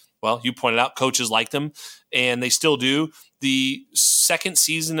that, well, you pointed out coaches liked him, and they still do. The second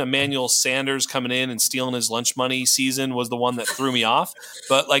season, Emmanuel Sanders coming in and stealing his lunch money season was the one that threw me off.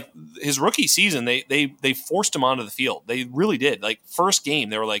 But like his rookie season, they forced him onto the field. They really did. Like first game,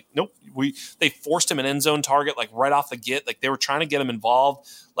 they were like, nope. They forced him an end zone target like right off the get. Like they were trying to get him involved.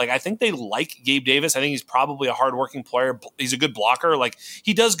 Like I think they like Gabe Davis. I think he's probably a hardworking player. He's a good blocker. Like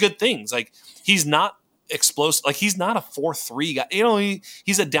he does good things. Like he's not explosive. Like he's not a 4-3 guy.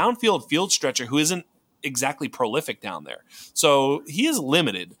 He's a downfield field stretcher who isn't exactly prolific down there. So he is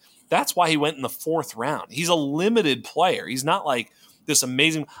limited. That's why he went in the 4th round. He's a limited player. He's not like this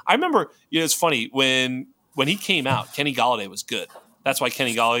amazing. I remember, it's funny when he came out, Kenny Golladay was good. That's why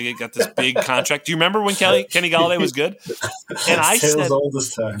Kenny Golladay got this big contract. Do you remember when Kenny Golladay was good? And I said, all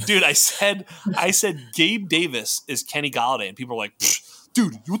this time. Dude, I said Gabe Davis is Kenny Golladay, and people were like,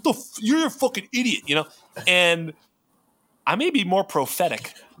 dude, you're a fucking idiot, And I may be more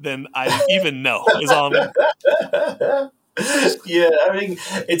prophetic than I even know. Is all I'm Yeah, I mean,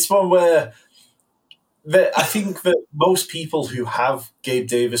 it's one where I think that most people who have Gabe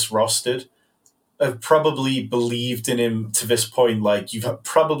Davis rostered have probably believed in him to this point. Like, you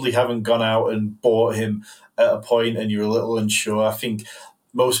probably haven't gone out and bought him at a point and you're a little unsure. I think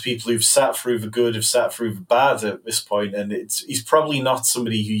most people who've sat through the good have sat through the bad at this point, and he's probably not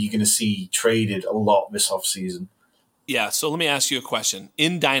somebody who you're going to see traded a lot this offseason. Yeah, so let me ask you a question.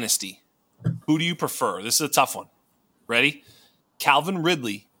 In Dynasty, who do you prefer? This is a tough one. Ready? Calvin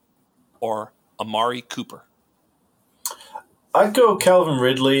Ridley or Amari Cooper? I'd go Calvin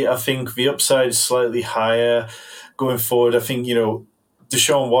Ridley. I think the upside is slightly higher going forward. I think,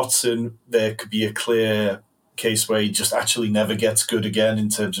 Deshaun Watson, there could be a clear case where he just actually never gets good again in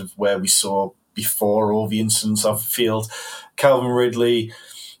terms of where we saw before all the incidents off the field. Calvin Ridley,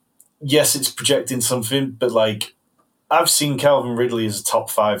 yes, it's projecting something, but like I've seen Calvin Ridley as a top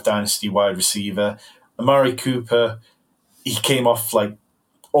 5 dynasty wide receiver. Amari Cooper, he came off like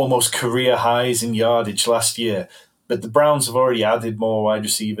almost career highs in yardage last year. But the Browns have already added more wide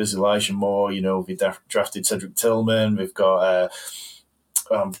receivers. Elijah Moore, we drafted Cedric Tillman. We've got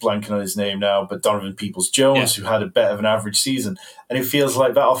I'm blanking on his name now, but Donovan Peoples-Jones, who had a bit of an average season, and it feels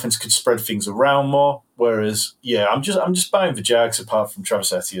like that offense could spread things around more. Whereas, I'm just buying the Jags apart from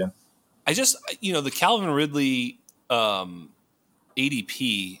Travis Etienne. The Calvin Ridley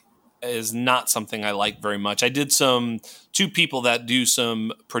ADP is not something I like very much. I did two people that do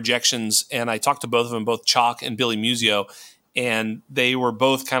some projections, and I talked to both of them, both Chalk and Billy Musio, and they were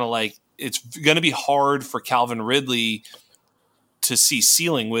both kind of like, it's going to be hard for Calvin Ridley to see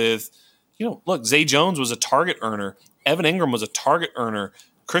ceiling with, look, Zay Jones was a target earner. Evan Ingram was a target earner.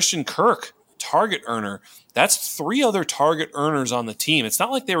 Christian Kirk, target earner. That's 3 other target earners on the team. It's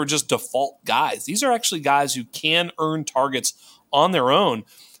not like they were just default guys. These are actually guys who can earn targets on their own.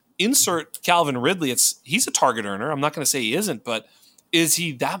 Insert Calvin Ridley. He's a target earner. I'm not going to say he isn't, but is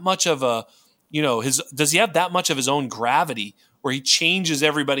he that much of a, does he have that much of his own gravity where he changes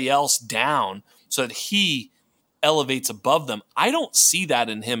everybody else down so that he elevates above them? I don't see that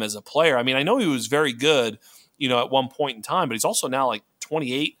in him as a player. I mean, I know he was very good, at one point in time, but he's also now like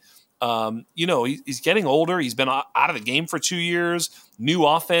 28. He's getting older. He's been out of the game for 2 years. New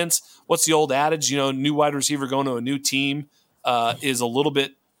offense. What's the old adage? New wide receiver going to a new team is a little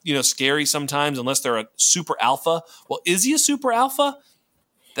bit, scary sometimes unless they're a super alpha. Well, is he a super alpha?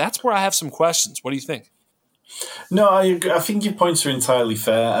 That's where I have some questions. What do you think? No, I think your points are entirely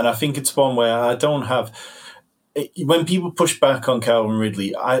fair, and I think it's one where I don't have. When people push back on Calvin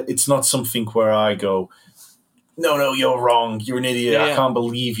Ridley, it's not something where I go, no, you're wrong. You're an idiot. Yeah. I can't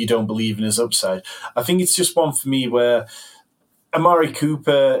believe you don't believe in his upside. I think it's just one for me where Amari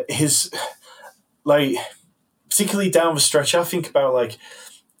Cooper, particularly down the stretch, I think about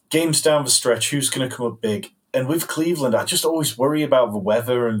games down the stretch, who's going to come up big. And with Cleveland, I just always worry about the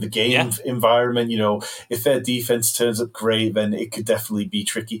weather and the game environment. If their defense turns up great, then it could definitely be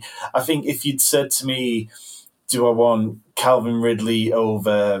tricky. I think if you'd said to me, do I want Calvin Ridley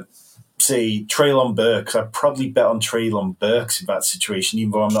over, say, Treylon Burks? I'd probably bet on Treylon Burks in that situation,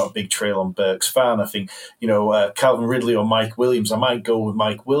 even though I'm not a big Treylon Burks fan. I think, Calvin Ridley or Mike Williams, I might go with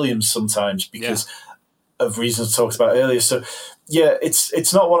Mike Williams sometimes because of reasons I talked about earlier. So,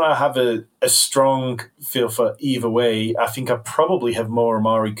 it's not one I have a strong feel for either way. I think I probably have more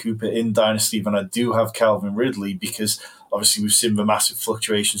Amari Cooper in Dynasty than I do have Calvin Ridley because obviously we've seen the massive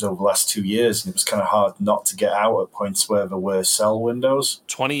fluctuations over the last 2 years and it was kind of hard not to get out at points where there were sell windows.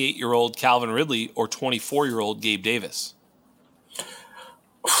 28-year-old Calvin Ridley or 24-year-old Gabe Davis?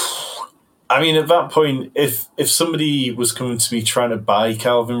 I mean, at that point, if somebody was coming to me trying to buy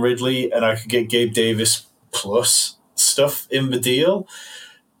Calvin Ridley and I could get Gabe Davis plus stuff in the deal,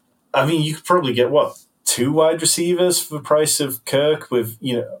 I mean, you could probably get, 2 wide receivers for the price of Kirk with,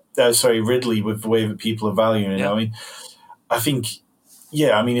 Ridley with the way that people are valuing it. Yeah. I mean, I think,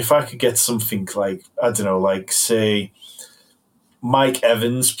 if I could get something say, Mike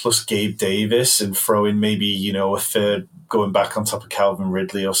Evans plus Gabe Davis and throw in maybe, a third going back on top of Calvin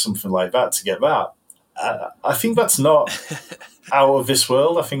Ridley or something like that to get that, I think that's not out of this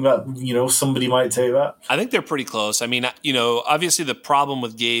world. I think that, somebody might take that. I think they're pretty close. I mean, obviously the problem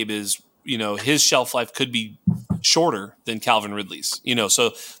with Gabe is, his shelf life could be shorter than Calvin Ridley's,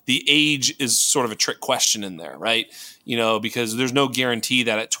 so the age is sort of a trick question in there, right? Because there's no guarantee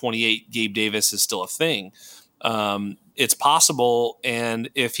that at 28, Gabe Davis is still a thing. It's possible, and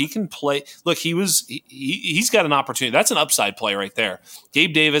if he can play, look, he's got an opportunity. That's an upside play right there.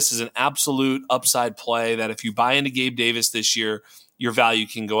 Gabe Davis is an absolute upside play that if you buy into Gabe Davis this year, your value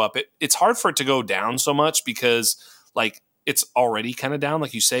can go up. It's hard for it to go down so much because, it's already kind of down.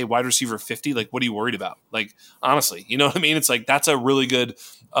 Like you say, wide receiver 50, what are you worried about? Honestly, you know what I mean? It's that's a really good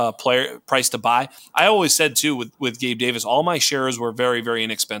player price to buy. I always said too with Gabe Davis, all my shares were very, very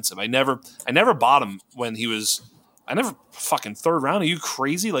inexpensive. I never bought him when he was, I never fucking third round. Are you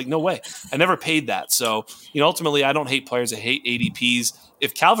crazy? No way. I never paid that. So, ultimately I don't hate players. I hate ADPs.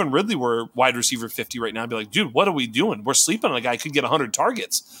 If Calvin Ridley were wide receiver 50 right now, I'd be like, dude, what are we doing? We're sleeping on a guy who could get 100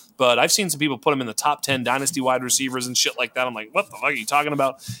 targets. But I've seen some people put him in the top 10 dynasty wide receivers and shit like that. I'm like, what the fuck are you talking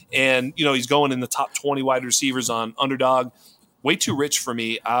about? And, he's going in the top 20 wide receivers on Underdog. Way too rich for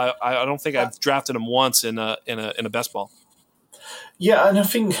me. I don't think I've drafted him once in a best ball. Yeah, and I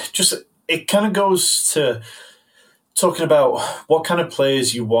think just it kind of goes to talking about what kind of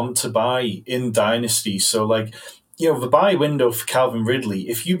players you want to buy in Dynasty. So, the buy window for Calvin Ridley,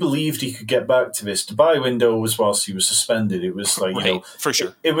 if you believed he could get back to this, the buy window was whilst he was suspended. It was for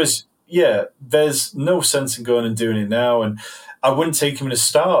sure. It was there's no sense in going and doing it now. And I wouldn't take him in a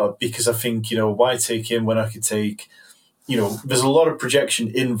starter because I think, why take him when I could take, there's a lot of projection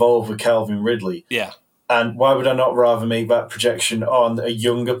involved with Calvin Ridley. Yeah. And why would I not rather make that projection on a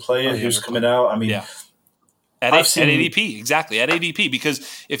younger player who's coming out? I mean, at ADP, exactly, at ADP,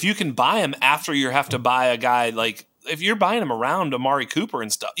 because if you can buy him after you have to buy a guy like, if you're buying him around Amari Cooper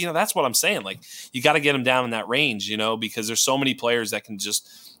and stuff, that's what I'm saying. Like, you got to get him down in that range, because there's so many players that can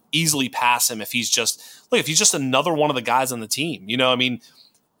just easily pass him if he's just another one of the guys on the team. I mean,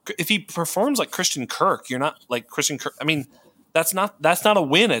 if he performs like Christian Kirk, you're not like Christian Kirk. I mean, that's not a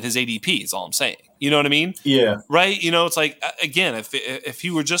win at his ADP is all I'm saying. You know what I mean? Yeah. Right? It's like, again, if he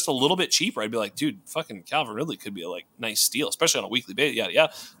were just a little bit cheaper, I'd be like, dude, fucking Calvin Ridley could be a nice steal, especially on a weekly basis. Yada,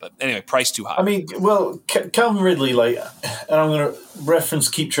 yada. But anyway, price too high. I mean, well, Calvin Ridley, and I'm going to reference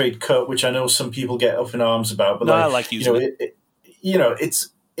Keep Trade Cut, which I know some people get up in arms about, but I like using it.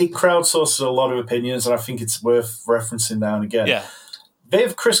 It crowdsources a lot of opinions, and I think it's worth referencing now and again. Yeah. They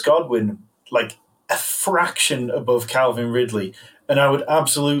have Chris Godwin a fraction above Calvin Ridley, and I would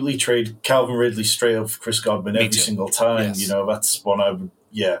absolutely trade Calvin Ridley straight up for Chris Godwin every single time. Yes. That's one I would.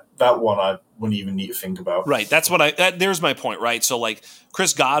 Yeah, that one I wouldn't even need to think about. Right. That's what there's my point, right? So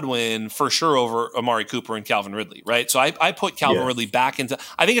Chris Godwin for sure over Amari Cooper and Calvin Ridley, right? So I put Calvin Ridley back into.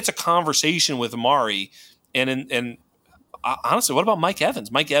 I think it's a conversation with Amari, and honestly, what about Mike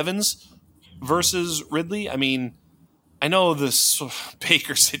Evans? Mike Evans versus Ridley. I mean, I know this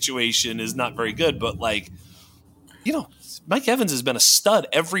Baker situation is not very good, but Mike Evans has been a stud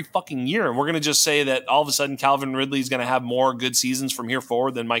every fucking year, and we're going to just say that all of a sudden Calvin Ridley is going to have more good seasons from here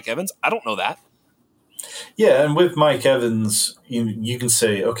forward than Mike Evans? I don't know that. Yeah, and with Mike Evans, you can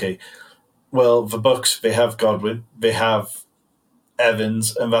say, okay, well, the Bucs, they have Godwin, they have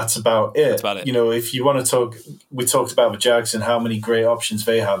Evans, and that's about it. That's about it. If you want to talk, we talked about the Jags and how many great options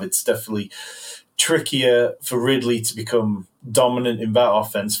they have. It's definitely trickier for Ridley to become dominant in that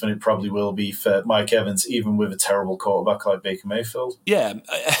offense than it probably will be for Mike Evans, even with a terrible quarterback like Baker Mayfield. Yeah,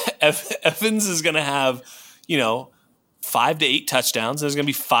 Evans is going to have, 5 to 8 touchdowns. There's going to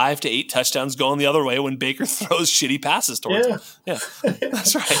be 5 to 8 touchdowns going the other way when Baker throws shitty passes towards him. Yeah,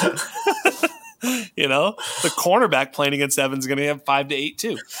 that's right. The cornerback playing against Evans is going to have 5 to 8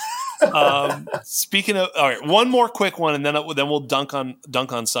 too. Speaking of, all right, one more quick one, and then we'll dunk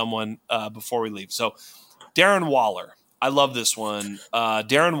on someone before we leave. So, Darren Waller, I love this one.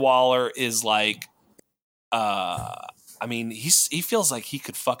 Darren Waller is he feels like he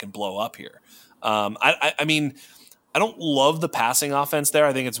could fucking blow up here. I mean, I don't love the passing offense there.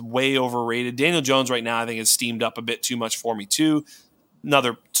 I think it's way overrated. Daniel Jones right now, I think, is steamed up a bit too much for me too.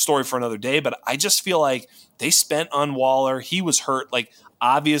 Another story for another day, but I just feel like they spent on Waller. He was hurt.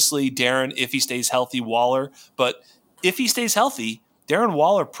 Obviously, Darren, if he stays healthy, Waller. But if he stays healthy, Darren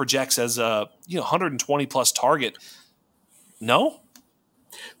Waller projects as a 120 plus target. No,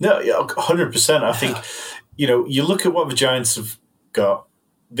 100%. I think you look at what the Giants have got.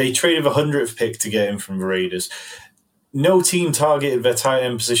 They traded the 100th pick to get him from the Raiders. No team targeted their tight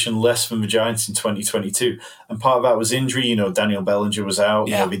end position less than the Giants in 2022, and part of that was injury. Daniel Bellinger was out.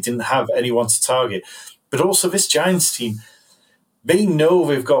 Yeah. They didn't have anyone to target, but also this Giants team. They know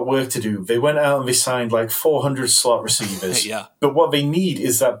they've got work to do. They went out and they signed 400 slot receivers. Yeah. But what they need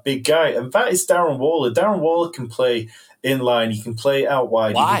is that big guy, and that is Darren Waller. Darren Waller can play in line. He can play out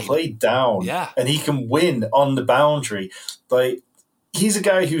wide. He can play down. Yeah. And he can win on the boundary. He's a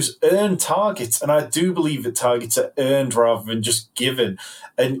guy who's earned targets, and I do believe that targets are earned rather than just given.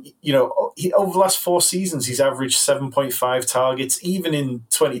 And, over the last 4 seasons, he's averaged 7.5 targets, even in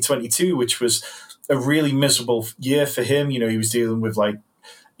 2022, which was a really miserable year for him. He was dealing with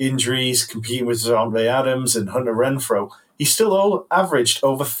injuries, competing with Andre Adams and Hunter Renfrow. He still averaged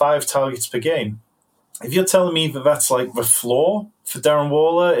over 5 targets per game. If you're telling me that that's the floor for Darren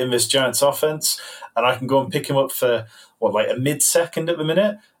Waller in this Giants offense, and I can go and pick him up for a mid-second at the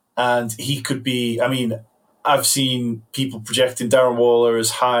minute, and he could be, I've seen people projecting Darren Waller as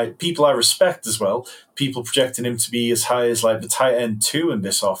high, people I respect as well, people projecting him to be as high as the tight end 2 in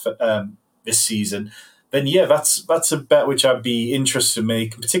this season, then that's a bet which I'd be interested in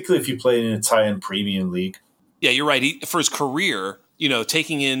making, particularly if you're playing in a tight end premium league. Yeah, you're right. For his career,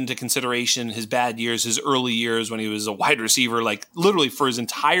 taking into consideration his bad years, his early years when he was a wide receiver, literally for his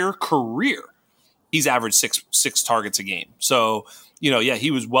entire career, he's averaged six targets a game. So,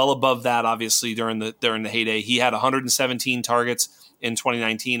 he was well above that, obviously, during the heyday. He had 117 targets in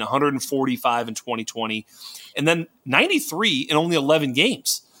 2019, 145 in 2020, and then 93 in only 11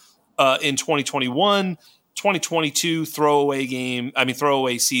 games in 2021, 2022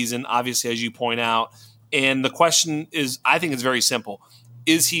 throwaway season, obviously, as you point out. And the question is, I think it's very simple.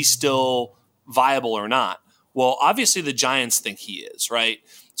 is he still viable or not? Well, obviously the Giants think he is, right?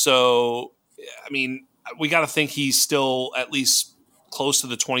 So, I mean, we got to think he's still at least close to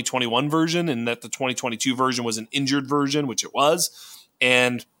the 2021 version, and that the 2022 version was an injured version, which it was.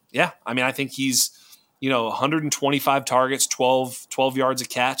 And yeah, I mean, I think he's, 125 targets, 12 yards a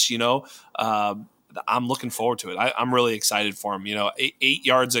catch, I'm looking forward to it. I'm really excited for him. 8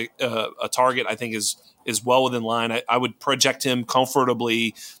 yards a target, I think is well within line. I would project him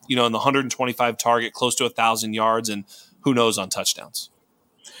comfortably, in the 125 target, close to 1,000 yards, and who knows on touchdowns.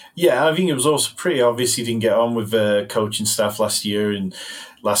 Yeah, I think it was also pretty obvious he didn't get on with the coaching staff last year in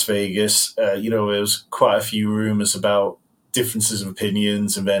Las Vegas. There was quite a few rumors about differences of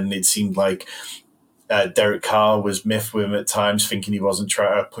opinions, and then it seemed like Derek Carr was miffed with him at times, thinking he wasn't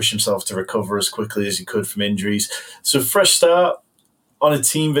trying to push himself to recover as quickly as he could from injuries. So fresh start on a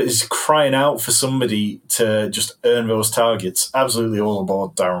team that is crying out for somebody to just earn those targets. Absolutely all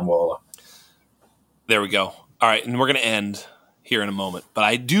aboard Darren Waller. There we go. All right, and we're going to end here in a moment, but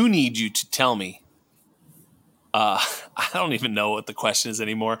I do need you to tell me. I don't even know what the question is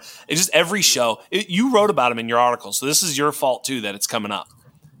anymore. It's just every show. You wrote about him in your article, so this is your fault too that it's coming up.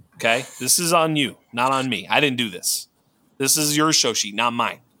 Okay? This is on you, not on me. I didn't do this. This is your show sheet, not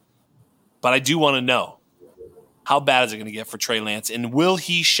mine. But I do want to know, how bad is it going to get for Trey Lance, and will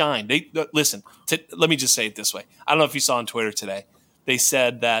he shine? Listen, let me just say it this way. I don't know if you saw on Twitter today. They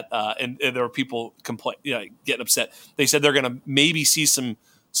said that, and there were people getting upset. They said they're going to maybe see some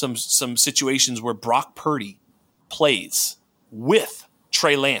situations where Brock Purdy plays with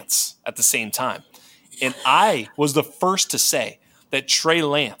Trey Lance at the same time. And I was the first to say that Trey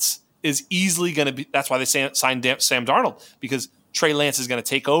Lance is easily going to be – that's why they signed Sam Darnold, because Trey Lance is going to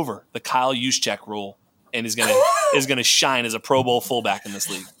take over the Kyle Juszczyk role and is going to shine as a Pro Bowl fullback in this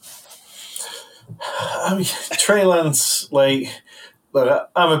league. I mean, Trey Lance, look,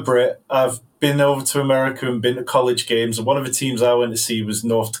 I'm a Brit. I've been over to America and been to college games, and one of the teams I went to see was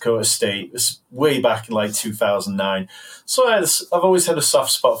North Dakota State. It's way back in 2009. So I've always had a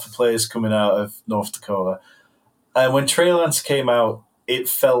soft spot for players coming out of North Dakota. And when Trey Lance came out, it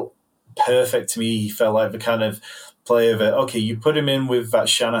felt perfect to me. He felt like the kind of player that, okay, you put him in with that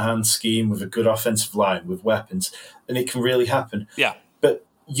Shanahan scheme, with a good offensive line, with weapons, and it can really happen. Yeah. But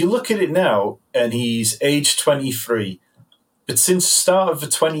you look at it now, and he's age 23. But since the start of the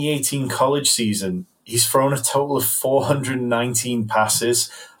 2018 college season, he's thrown a total of 419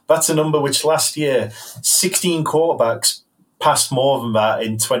 passes. That's a number which last year, 16 quarterbacks passed more than that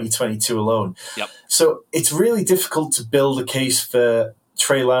in 2022 alone. Yep. So it's really difficult to build a case for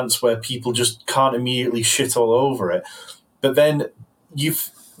Trey Lance where people just can't immediately shit all over it. But then the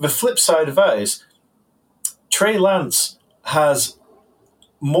flip side of that is Trey Lance has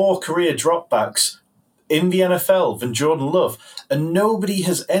more career dropbacks in the NFL than Jordan Love, and nobody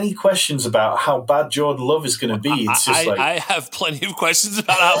has any questions about how bad Jordan Love is going to be. It's just I have plenty of questions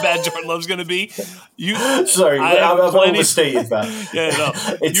about how bad Jordan Love's going to be. Sorry, I've overstated that. Yeah,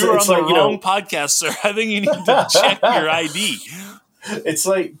 no, you were on the wrong podcast, sir. I think you need to check your ID. It's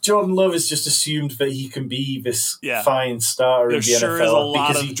like Jordan Love has just assumed that he can be this fine star in the NFL. There sure is a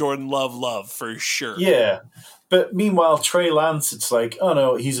lot of Jordan Love for sure. Yeah. But meanwhile, Trey Lance, it's like, oh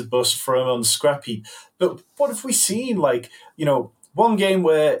no, he's a bust, throw him on the scrap heap. But what have we seen? One game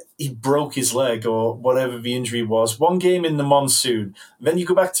where he broke his leg or whatever the injury was, one game in the monsoon. Then you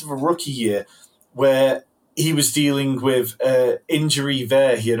go back to the rookie year where he was dealing with injury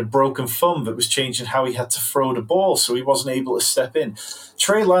there. He had a broken thumb that was changing how he had to throw the ball, so he wasn't able to step in.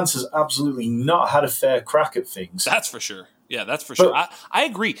 Trey Lance has absolutely not had a fair crack at things. That's for sure. Yeah, that's for sure. I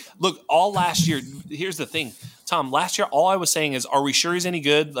agree. Look, all last year, here's the thing, Tom. Last year, all I was saying is, are we sure he's any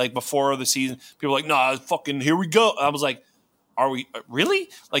good? Before the season, people were like, no, fucking, here we go. I was like, are we really?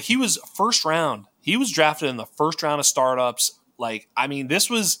 He was first round. He was drafted in the first round of startups. This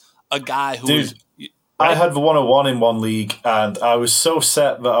was a guy who was. I had the 101 in one league, and I was so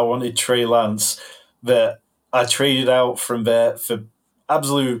set that I wanted Trey Lance that I traded out from there for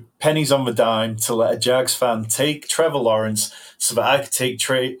absolute pennies on the dime to let a Jags fan take Trevor Lawrence so that I could take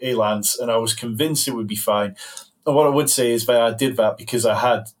Trey Lance, and I was convinced it would be fine. And what I would say is that I did that because I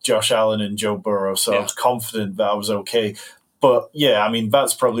had Josh Allen and Joe Burrow, so I was confident that I was okay. But yeah,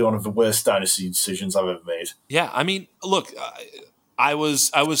 that's probably one of the worst dynasty decisions I've ever made. Yeah, look, I was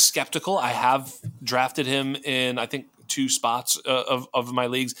skeptical. I have drafted him in, I think, 2 spots of my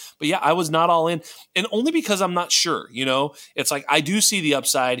leagues. But yeah, I was not all in. And only because I'm not sure, It's like I do see the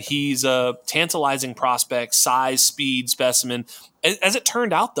upside. He's a tantalizing prospect, size, speed, specimen. As it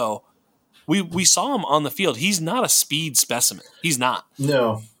turned out, though, we saw him on the field. He's not a speed specimen. He's not.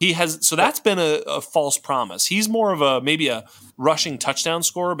 No. He has. So that's been a false promise. He's more of maybe a rushing touchdown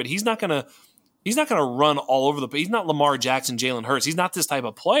scorer, but he's not going to run all over the place. He's not Lamar Jackson, Jalen Hurts. He's not this type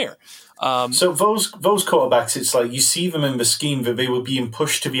of player. So those quarterbacks, it's like you see them in the scheme that they were being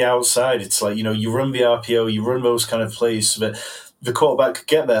pushed to the outside. It's like, you run the RPO, you run those kind of plays so that the quarterback could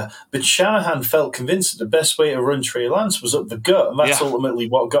get there. But Shanahan felt convinced that the best way to run Trey Lance was up the gut, and that's ultimately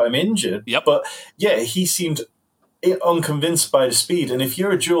what got him injured. Yep. But yeah, he seemed unconvinced by the speed. And if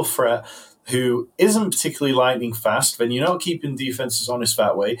you're a dual threat who isn't particularly lightning fast, then you're not keeping defenses honest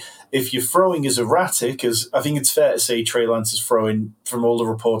that way. If your throwing is erratic, as I think it's fair to say Trey Lance is throwing, from all the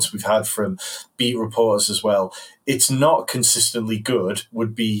reports we've had from beat reporters as well, it's not consistently good,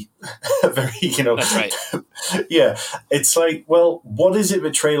 would be very, That's right. Yeah. It's like, well, what is it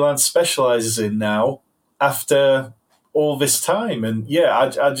that Trey Lance specializes in now after all this time? And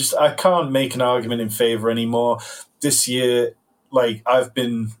yeah, I can't make an argument in favor anymore. This year, I've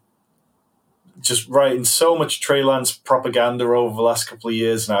been just writing so much Trey Lance propaganda over the last couple of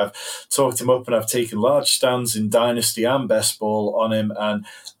years, and I've talked him up and I've taken large stands in Dynasty and Best Ball on him, and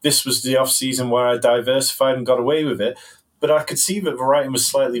this was the off-season where I diversified and got away with it. But I could see that the writing was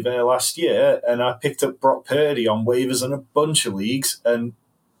slightly there last year, and I picked up Brock Purdy on waivers in a bunch of leagues, and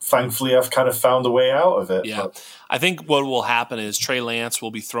thankfully I've kind of found a way out of it. Yeah. I think what will happen is Trey Lance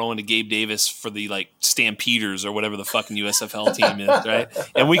will be throwing to Gabe Davis for the Stampeders or whatever the fucking USFL team is, right?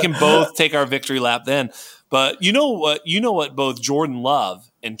 And we can both take our victory lap then. But you know what both Jordan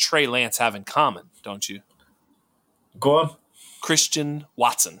Love and Trey Lance have in common, don't you? Go on. Christian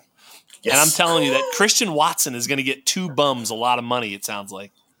Watson. Yes. And I'm telling you that Christian Watson is going to get two bums a lot of money, it sounds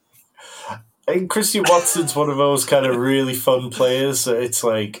like. And Christian Watson's one of those kind of really fun players. It's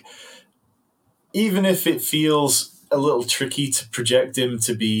like, even if it feels a little tricky to project him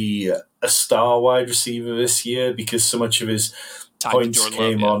to be a star wide receiver this year because so much of his points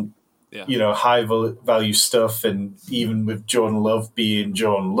came on high value stuff, and even with Jordan Love being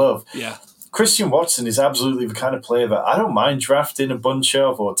Jordan Love. Yeah. Christian Watson is absolutely the kind of player that I don't mind drafting a bunch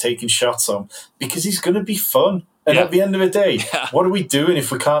of or taking shots on because he's going to be fun. And at the end of the day, what are we doing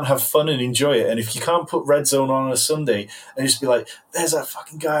if we can't have fun and enjoy it? And if you can't put Red Zone on a Sunday and just be like, there's that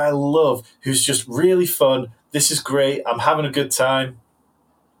fucking guy I love who's just really fun. This is great. I'm having a good time.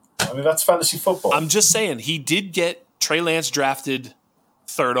 I mean, that's fantasy football. I'm just saying, he did get Trey Lance drafted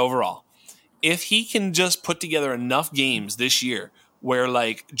 3rd overall. If he can just put together enough games this year where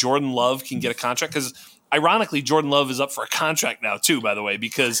Jordan Love can get a contract, because ironically, Jordan Love is up for a contract now too, by the way,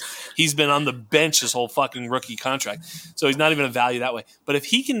 because he's been on the bench his whole fucking rookie contract. So he's not even a value that way. But if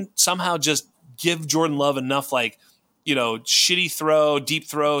he can somehow just give Jordan Love enough shitty throw, deep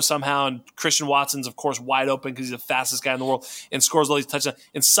throw somehow, and Christian Watson's, of course, wide open because he's the fastest guy in the world and scores all these touchdowns,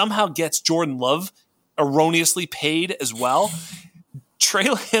 and somehow gets Jordan Love erroneously paid as well, Trey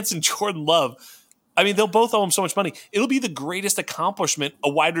Lance and Jordan Love, I mean, they'll both owe him so much money. It'll be the greatest accomplishment a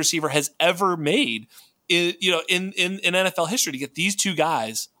wide receiver has ever made in NFL history to get these two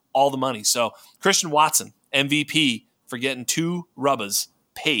guys all the money. So Christian Watson, MVP, for getting 2 rubbas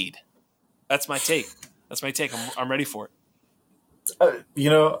paid. That's my take. I'm ready for it.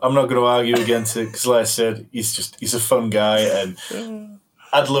 I'm not going to argue against it because, like I said, he's a fun guy, and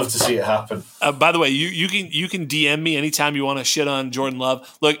I'd love to see it happen. By the way, you can DM me anytime you want to shit on Jordan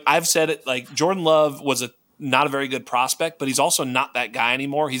Love. Look, I've said it. Jordan Love was not a very good prospect, but he's also not that guy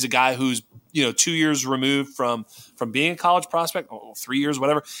anymore. He's a guy who's 2 years removed from being a college prospect, 3 years,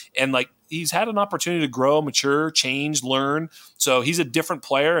 whatever, and he's had an opportunity to grow, mature, change, learn. So he's a different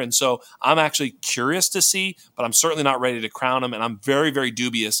player, and so I'm actually curious to see, but I'm certainly not ready to crown him, and I'm very, very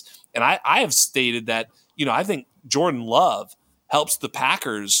dubious. And I have stated that I think Jordan Love helps the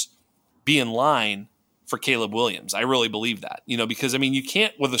Packers be in line for Caleb Williams. I really believe that, because you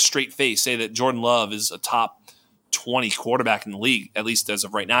can't with a straight face say that Jordan Love is a top 20 quarterback in the league, at least as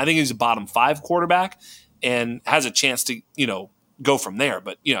of right now. I think he's a bottom 5 quarterback and has a chance to, go from there.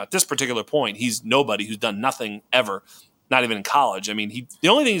 But, at this particular point, he's nobody who's done nothing ever, not even in college. The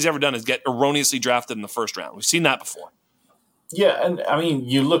only thing he's ever done is get erroneously drafted in the 1st round. We've seen that before. Yeah, and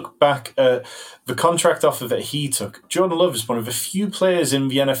you look back at the contract offer that he took. Jordan Love is one of the few players in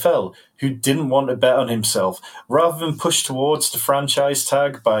the NFL who didn't want to bet on himself. Rather than push towards the franchise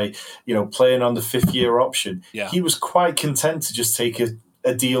tag by, playing on the 5th-year option, he was quite content to just take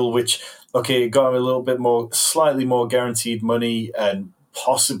a deal which, okay, got him a little bit more, slightly more guaranteed money and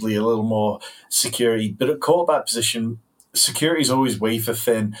possibly a little more security. But at quarterback position, security is always wafer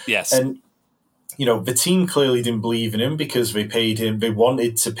thin. Yes. And the team clearly didn't believe in him because they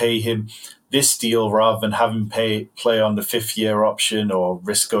wanted to pay him this deal rather than have him play on the 5th-year option or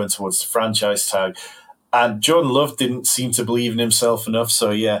risk going towards the franchise tag. And Jordan Love didn't seem to believe in himself enough.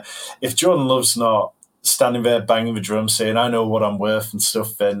 So, yeah, if Jordan Love's not standing there banging the drum saying, I know what I'm worth and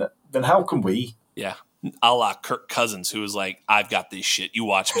stuff, then how can we? Yeah. A la Kirk Cousins, who was like, I've got this shit. You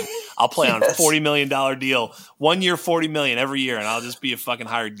watch me. I'll play on a $40 million deal. 1 year, $40 million every year, and I'll just be a fucking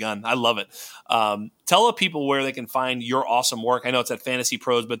hired gun. I love it. Tell the people where they can find your awesome work. I know it's at Fantasy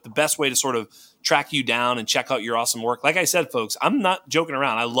Pros, but the best way to sort of track you down and check out your awesome work. Like I said, folks, I'm not joking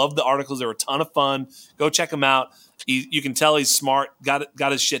around. I love the articles. They were a ton of fun. Go check them out. You can tell he's smart,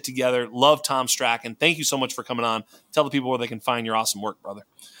 got his shit together. Love Tom Strachan. Thank you so much for coming on. Tell the people where they can find your awesome work, brother.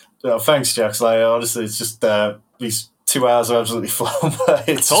 Thanks, Jax. Honestly, it's just these 2 hours are absolutely flown by.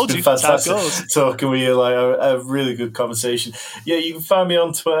 It's been fantastic talking with you. A really good conversation. Yeah, you can find me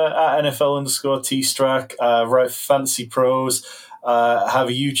on Twitter at NFL_TStrack. Write Fantasy Pros. Have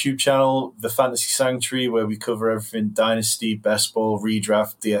a YouTube channel, The Fantasy Sanctuary, where we cover everything Dynasty, Best Ball,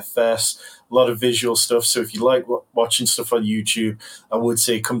 Redraft, DFS. A lot of visual stuff. So if you like watching stuff on YouTube, I would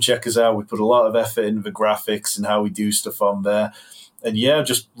say come check us out. We put a lot of effort into the graphics and how we do stuff on there. And yeah,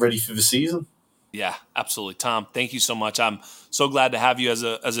 just ready for the season. Yeah, absolutely. Tom, thank you so much. I'm so glad to have you as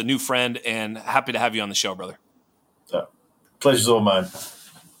a new friend and happy to have you on the show, brother. Pleasure's all mine.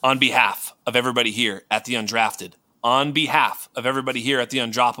 On behalf of everybody here at The Undrafted, on behalf of everybody here at The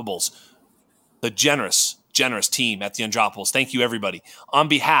Undroppables, the generous team at The Undroppables, thank you, everybody. On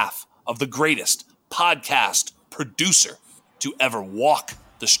behalf of the greatest podcast producer to ever walk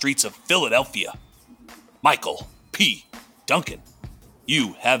the streets of Philadelphia, Michael P. Duncan.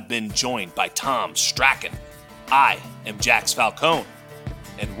 You have been joined by Tom Strachan. I am Jax Falcone,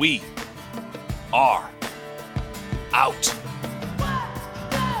 and we are out.